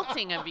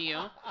adulting of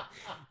you.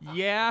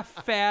 Yeah,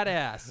 fat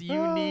ass.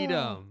 You need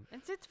them.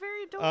 It's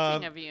very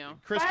adulting of you.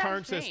 Chris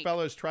Karn says,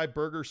 fellas, try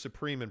Burger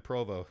Supreme in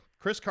Provo.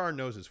 Chris Karn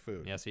knows his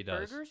food. Yes, he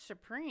does. Burger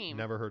Supreme.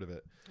 Never heard of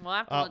it. We'll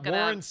have to look it up.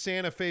 Warren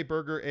Santa Fe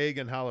Burger, egg,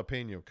 and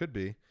jalapeno. Could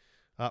be.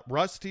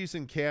 Rusty's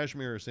and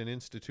Cashmere's an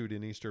institute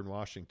in Eastern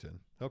Washington.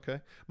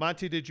 Okay.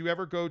 Monty, did you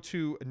ever go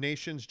to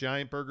Nation's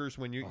Giant Burgers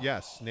when you...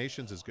 Yes,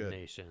 Nation's is good.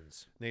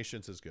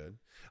 Nation's is good.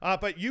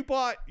 But you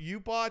bought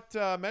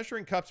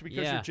measuring cups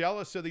because you're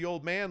jealous of the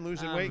old man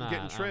losing weight and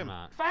getting trim.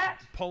 Fat.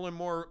 Pulling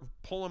more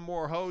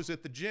hose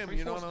at the gym.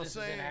 You know what I'm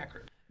saying?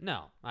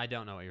 No, I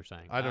don't know what you're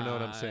saying. I don't know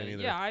what I'm saying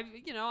either.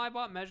 Yeah, I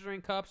bought measuring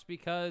cups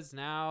because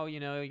now, you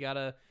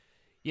gotta...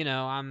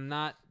 I'm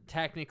not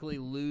technically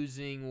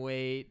losing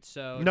weight,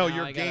 so no,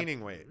 you're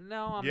gaining weight.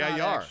 No, I'm not.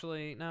 You are.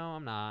 Actually. No,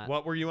 I'm not.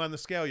 What were you on the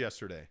scale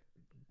yesterday?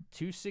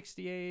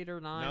 268 or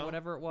 9,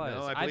 whatever it was.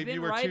 No, I believe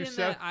you were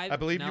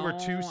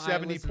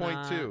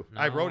 270.2.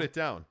 I wrote it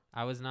down.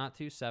 I was not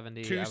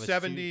 270.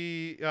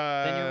 270.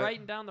 Then you're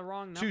writing down the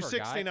wrong number.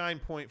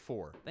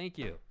 269.4. Thank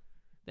you.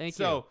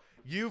 So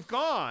you've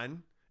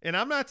gone, and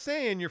I'm not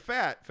saying you're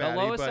fatty. The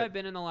lowest I've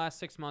been in the last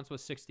 6 months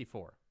was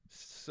 64.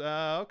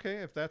 Okay,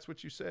 if that's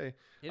what you say.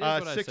 It is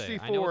what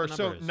 64. I know what the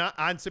number is. Not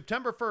on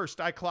September 1st,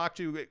 I clocked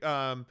you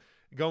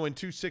going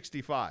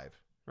 265.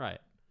 Right.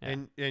 Yeah.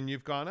 And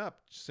you've gone up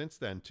since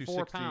then.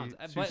 4 pounds.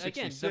 But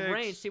again, the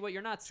range. See, what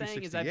you're not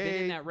saying is I've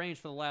been in that range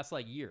for the last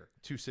year.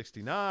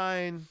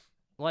 269.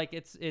 Like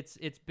it's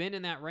been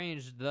in that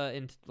range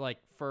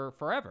for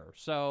forever.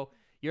 So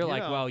you're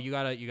like, well, you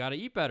gotta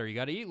eat better, you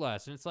gotta eat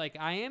less, and it's like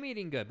I am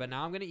eating good, but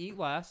now I'm gonna eat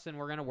less, and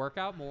we're gonna work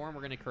out more, and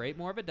we're gonna create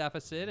more of a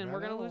deficit, and we're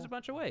gonna lose a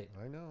bunch of weight.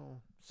 I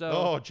know.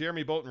 So,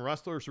 Jeremy Bolton,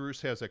 Rustler's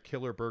Roost has a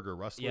killer burger.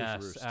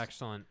 Rustler's Roost.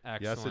 Excellent.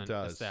 Yes, it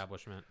does.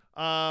 Establishment.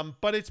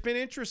 But it's been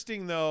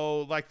interesting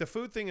though. Like the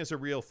food thing is a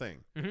real thing.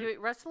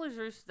 Mm-hmm. Rustler's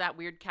Roost is that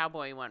weird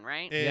cowboy one,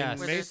 right? Yes.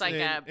 Where there's like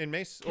South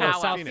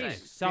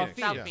Phoenix. South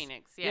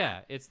Phoenix. Yeah,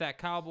 it's that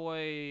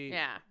cowboy.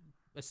 Yeah.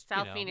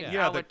 South Phoenix,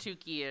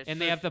 Awatuki-ish.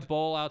 And they have the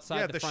bowl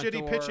outside the front door.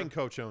 Yeah, the shitty pitching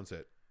coach owns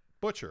it.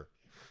 Butcher.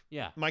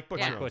 Yeah. Mike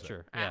Butcher owns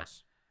Butcher, it.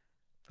 yes.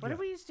 What did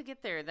we used to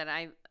get there that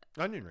I...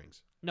 Onion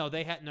rings. No,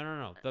 they had...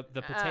 No.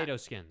 The potato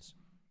skins.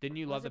 Didn't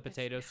you love the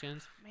potato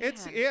skins?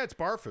 It's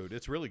bar food.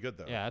 It's really good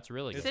though. Yeah, it's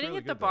really good. Sitting really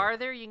at the bar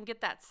there, you can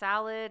get that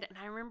salad, and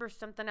I remember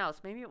something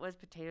else. Maybe it was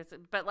potatoes,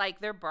 but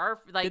like their bar,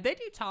 like did they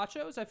do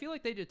tachos? I feel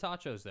like they did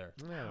tachos there.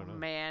 I don't know.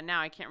 Man,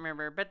 now I can't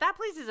remember. But that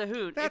place is a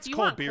hoot. That's if you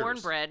cold want beers.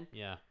 cornbread,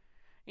 Yeah.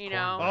 you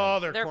know, Oh,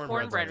 their cornbread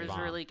cornbread's is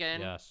really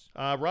good. Yes.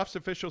 Ruff's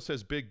official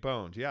says big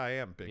boned. Yeah, I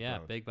am big boned. Yeah,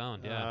 big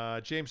boned.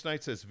 Yeah. James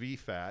Knight says V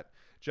fat.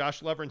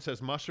 Josh Levern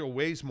says muscle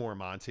weighs more,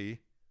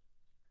 Monty.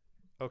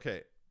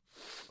 Okay.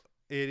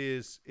 It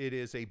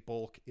is a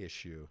bulk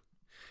issue.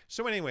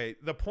 So anyway,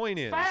 the point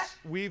is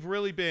we've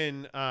really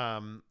been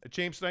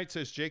James Knight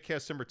says Jake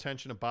has some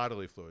retention of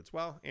bodily fluids.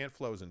 Well, Aunt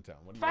Flo's in town.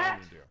 What do you want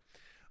me to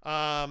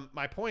do?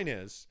 My point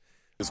is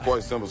it's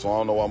quite simple, so I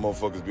don't know why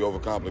motherfuckers be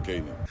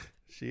overcomplicating it.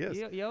 She is.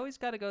 You always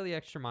got to go the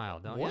extra mile,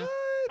 don't you?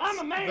 I'm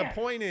a man. The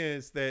point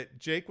is that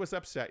Jake was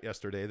upset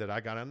yesterday that I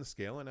got on the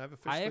scale, and I've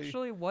officially I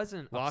actually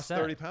wasn't lost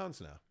upset. 30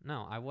 pounds now.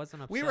 No, I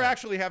wasn't upset. We were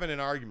actually having an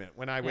argument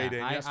when I weighed in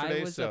yesterday,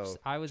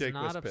 I was Jake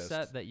not was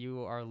upset pissed. that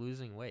you are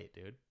losing weight,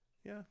 dude.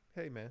 Yeah.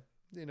 Hey, man.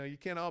 You know, you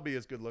can't all be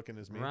as good looking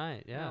as me.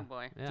 Right. Yeah. Oh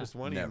boy. Yeah. Just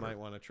one of you might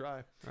want to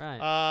try.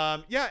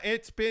 Right. Yeah,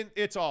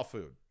 it's all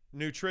food.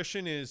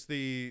 Nutrition is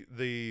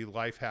the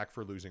life hack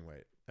for losing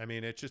weight. I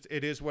mean,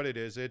 it is what it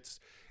is.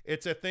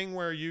 It's a thing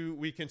where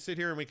we can sit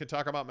here and we can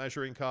talk about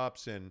measuring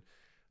cups, and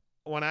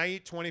when I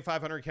eat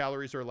 2,500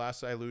 calories or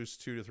less, I lose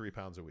 2 to 3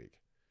 pounds a week.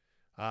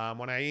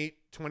 When I eat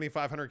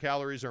 2,500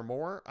 calories or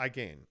more, I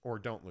gain or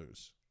don't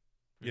lose.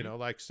 Mm-hmm. You know,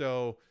 like,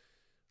 so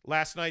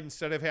last night,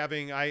 instead of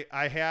having, I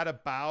had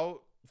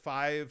about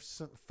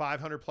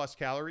 500 plus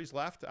calories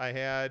left. I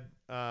had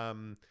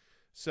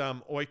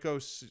some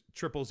Oikos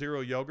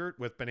 000 yogurt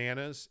with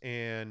bananas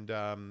and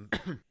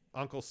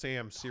Uncle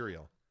Sam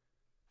cereal.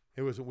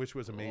 Which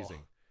was amazing.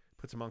 Oh.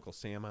 Put some Uncle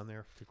Sam on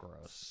there.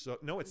 Gross. So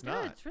no, it's good.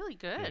 not. It's really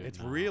good. It's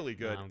really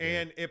good. No,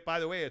 and it, by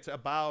the way, it's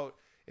about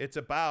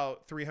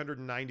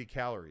 390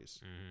 calories,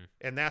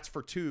 and that's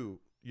for 2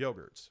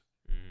 yogurts.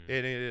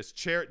 And it is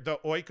the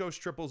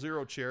Oikos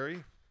 000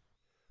 cherry.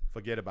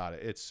 Forget about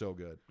it. It's so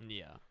good.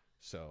 Yeah.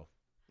 So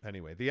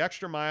anyway, the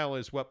extra mile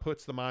is what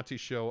puts the Monty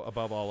Show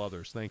above all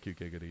others. Thank you,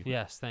 Giggity.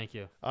 Yes, thank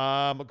you.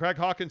 Greg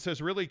Hawkins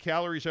says, really,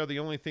 calories are the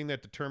only thing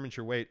that determines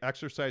your weight.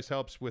 Exercise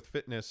helps with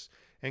fitness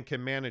and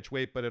can manage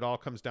weight, but it all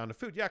comes down to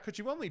food. Yeah, because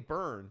you only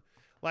burn.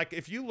 Like,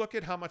 if you look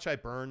at how much I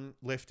burn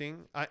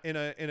lifting, in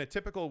a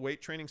typical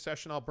weight training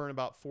session, I'll burn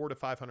about 400 to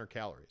 500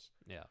 calories.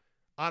 Yeah.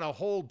 On a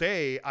whole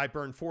day, I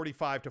burn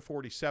 4,500 to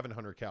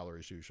 4,700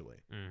 calories usually.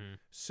 Mm-hmm.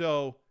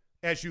 So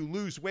as you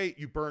lose weight,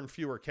 you burn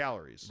fewer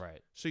calories.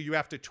 Right. So you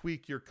have to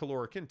tweak your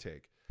caloric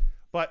intake.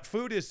 But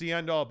food is the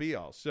end-all,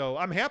 be-all. So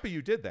I'm happy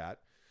you did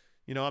that.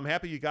 You know, I'm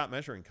happy you got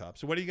measuring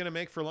cups. So what are you going to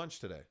make for lunch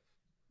today?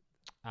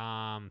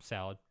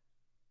 Salad.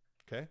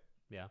 Okay.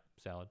 Yeah,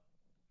 salad.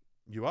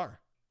 You are?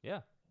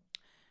 Yeah.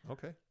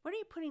 Okay. What are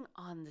you putting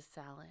on the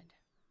salad?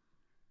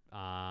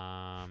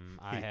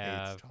 He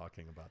hates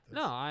talking about this.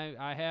 No,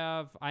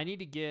 I need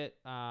to get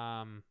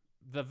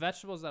the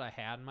vegetables that I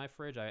had in my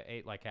fridge. I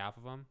ate like half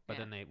of them, but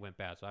then they went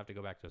bad, so I have to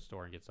go back to the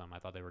store and get some. I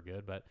thought they were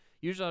good, but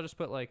usually I'll just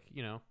put like,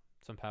 you know,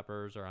 some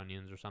peppers or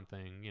onions or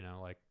something, you know,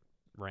 like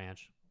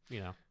ranch,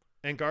 you know.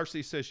 And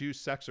Garcia says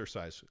use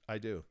sexercise. I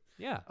do.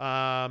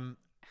 Yeah.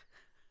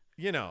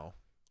 You know,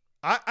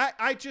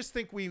 I just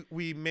think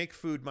we make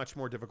food much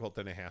more difficult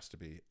than it has to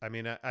be. I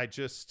mean,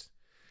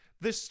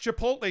 this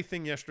Chipotle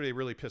thing yesterday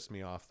really pissed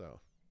me off, though.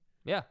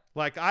 Yeah.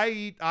 Like,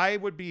 I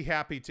would be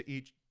happy to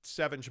eat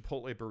 7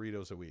 Chipotle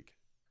burritos a week.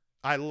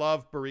 I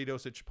love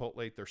burritos at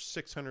Chipotle. They're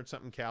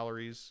 600-something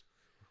calories.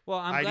 Well,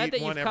 I'm glad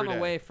that you've come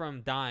away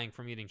from dying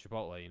from eating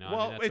Chipotle. You know,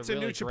 well, I mean, it's a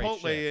really new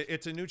Chipotle. Shift.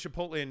 It's a new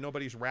Chipotle, and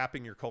nobody's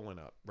wrapping your colon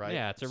up, right?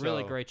 Yeah, it's a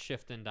really great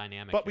shift in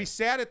dynamic. But we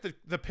sat at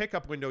the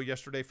pickup window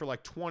yesterday for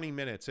like 20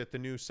 minutes at the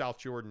new South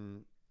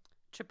Jordan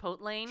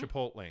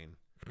Chipotle.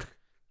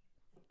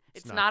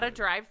 It's not a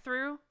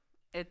drive-through.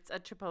 It's a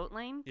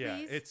Chipotle. Yeah,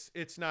 please?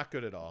 it's not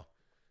good at all.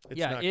 It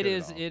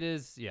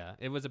is. Yeah,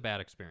 it was a bad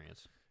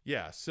experience.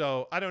 Yeah,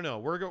 so I don't know.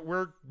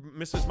 We're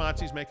Mrs.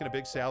 Monty's making a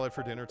big salad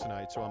for dinner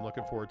tonight, so I'm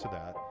looking forward to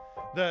that.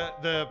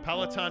 The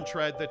Peloton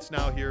tread that's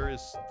now here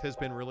has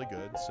been really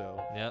good.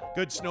 So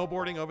good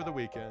snowboarding over the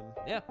weekend.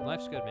 Yeah,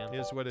 life's good, man.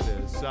 Is what it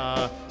is.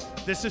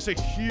 This is a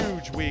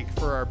huge week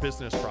for our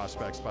business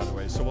prospects, by the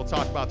way. So we'll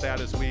talk about that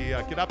as we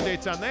get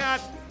updates on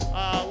that.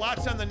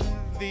 Lots on the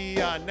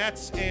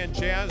Nets and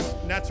Jazz.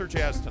 Nets or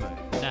Jazz tonight?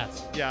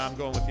 Nets. Yeah, I'm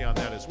going with you on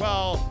that as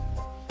well.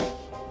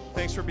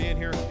 Thanks for being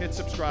here. Hit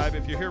subscribe.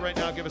 If you're here right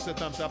now, give us a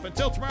thumbs up.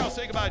 Until tomorrow,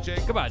 say goodbye,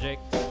 Jake. Goodbye, Jake.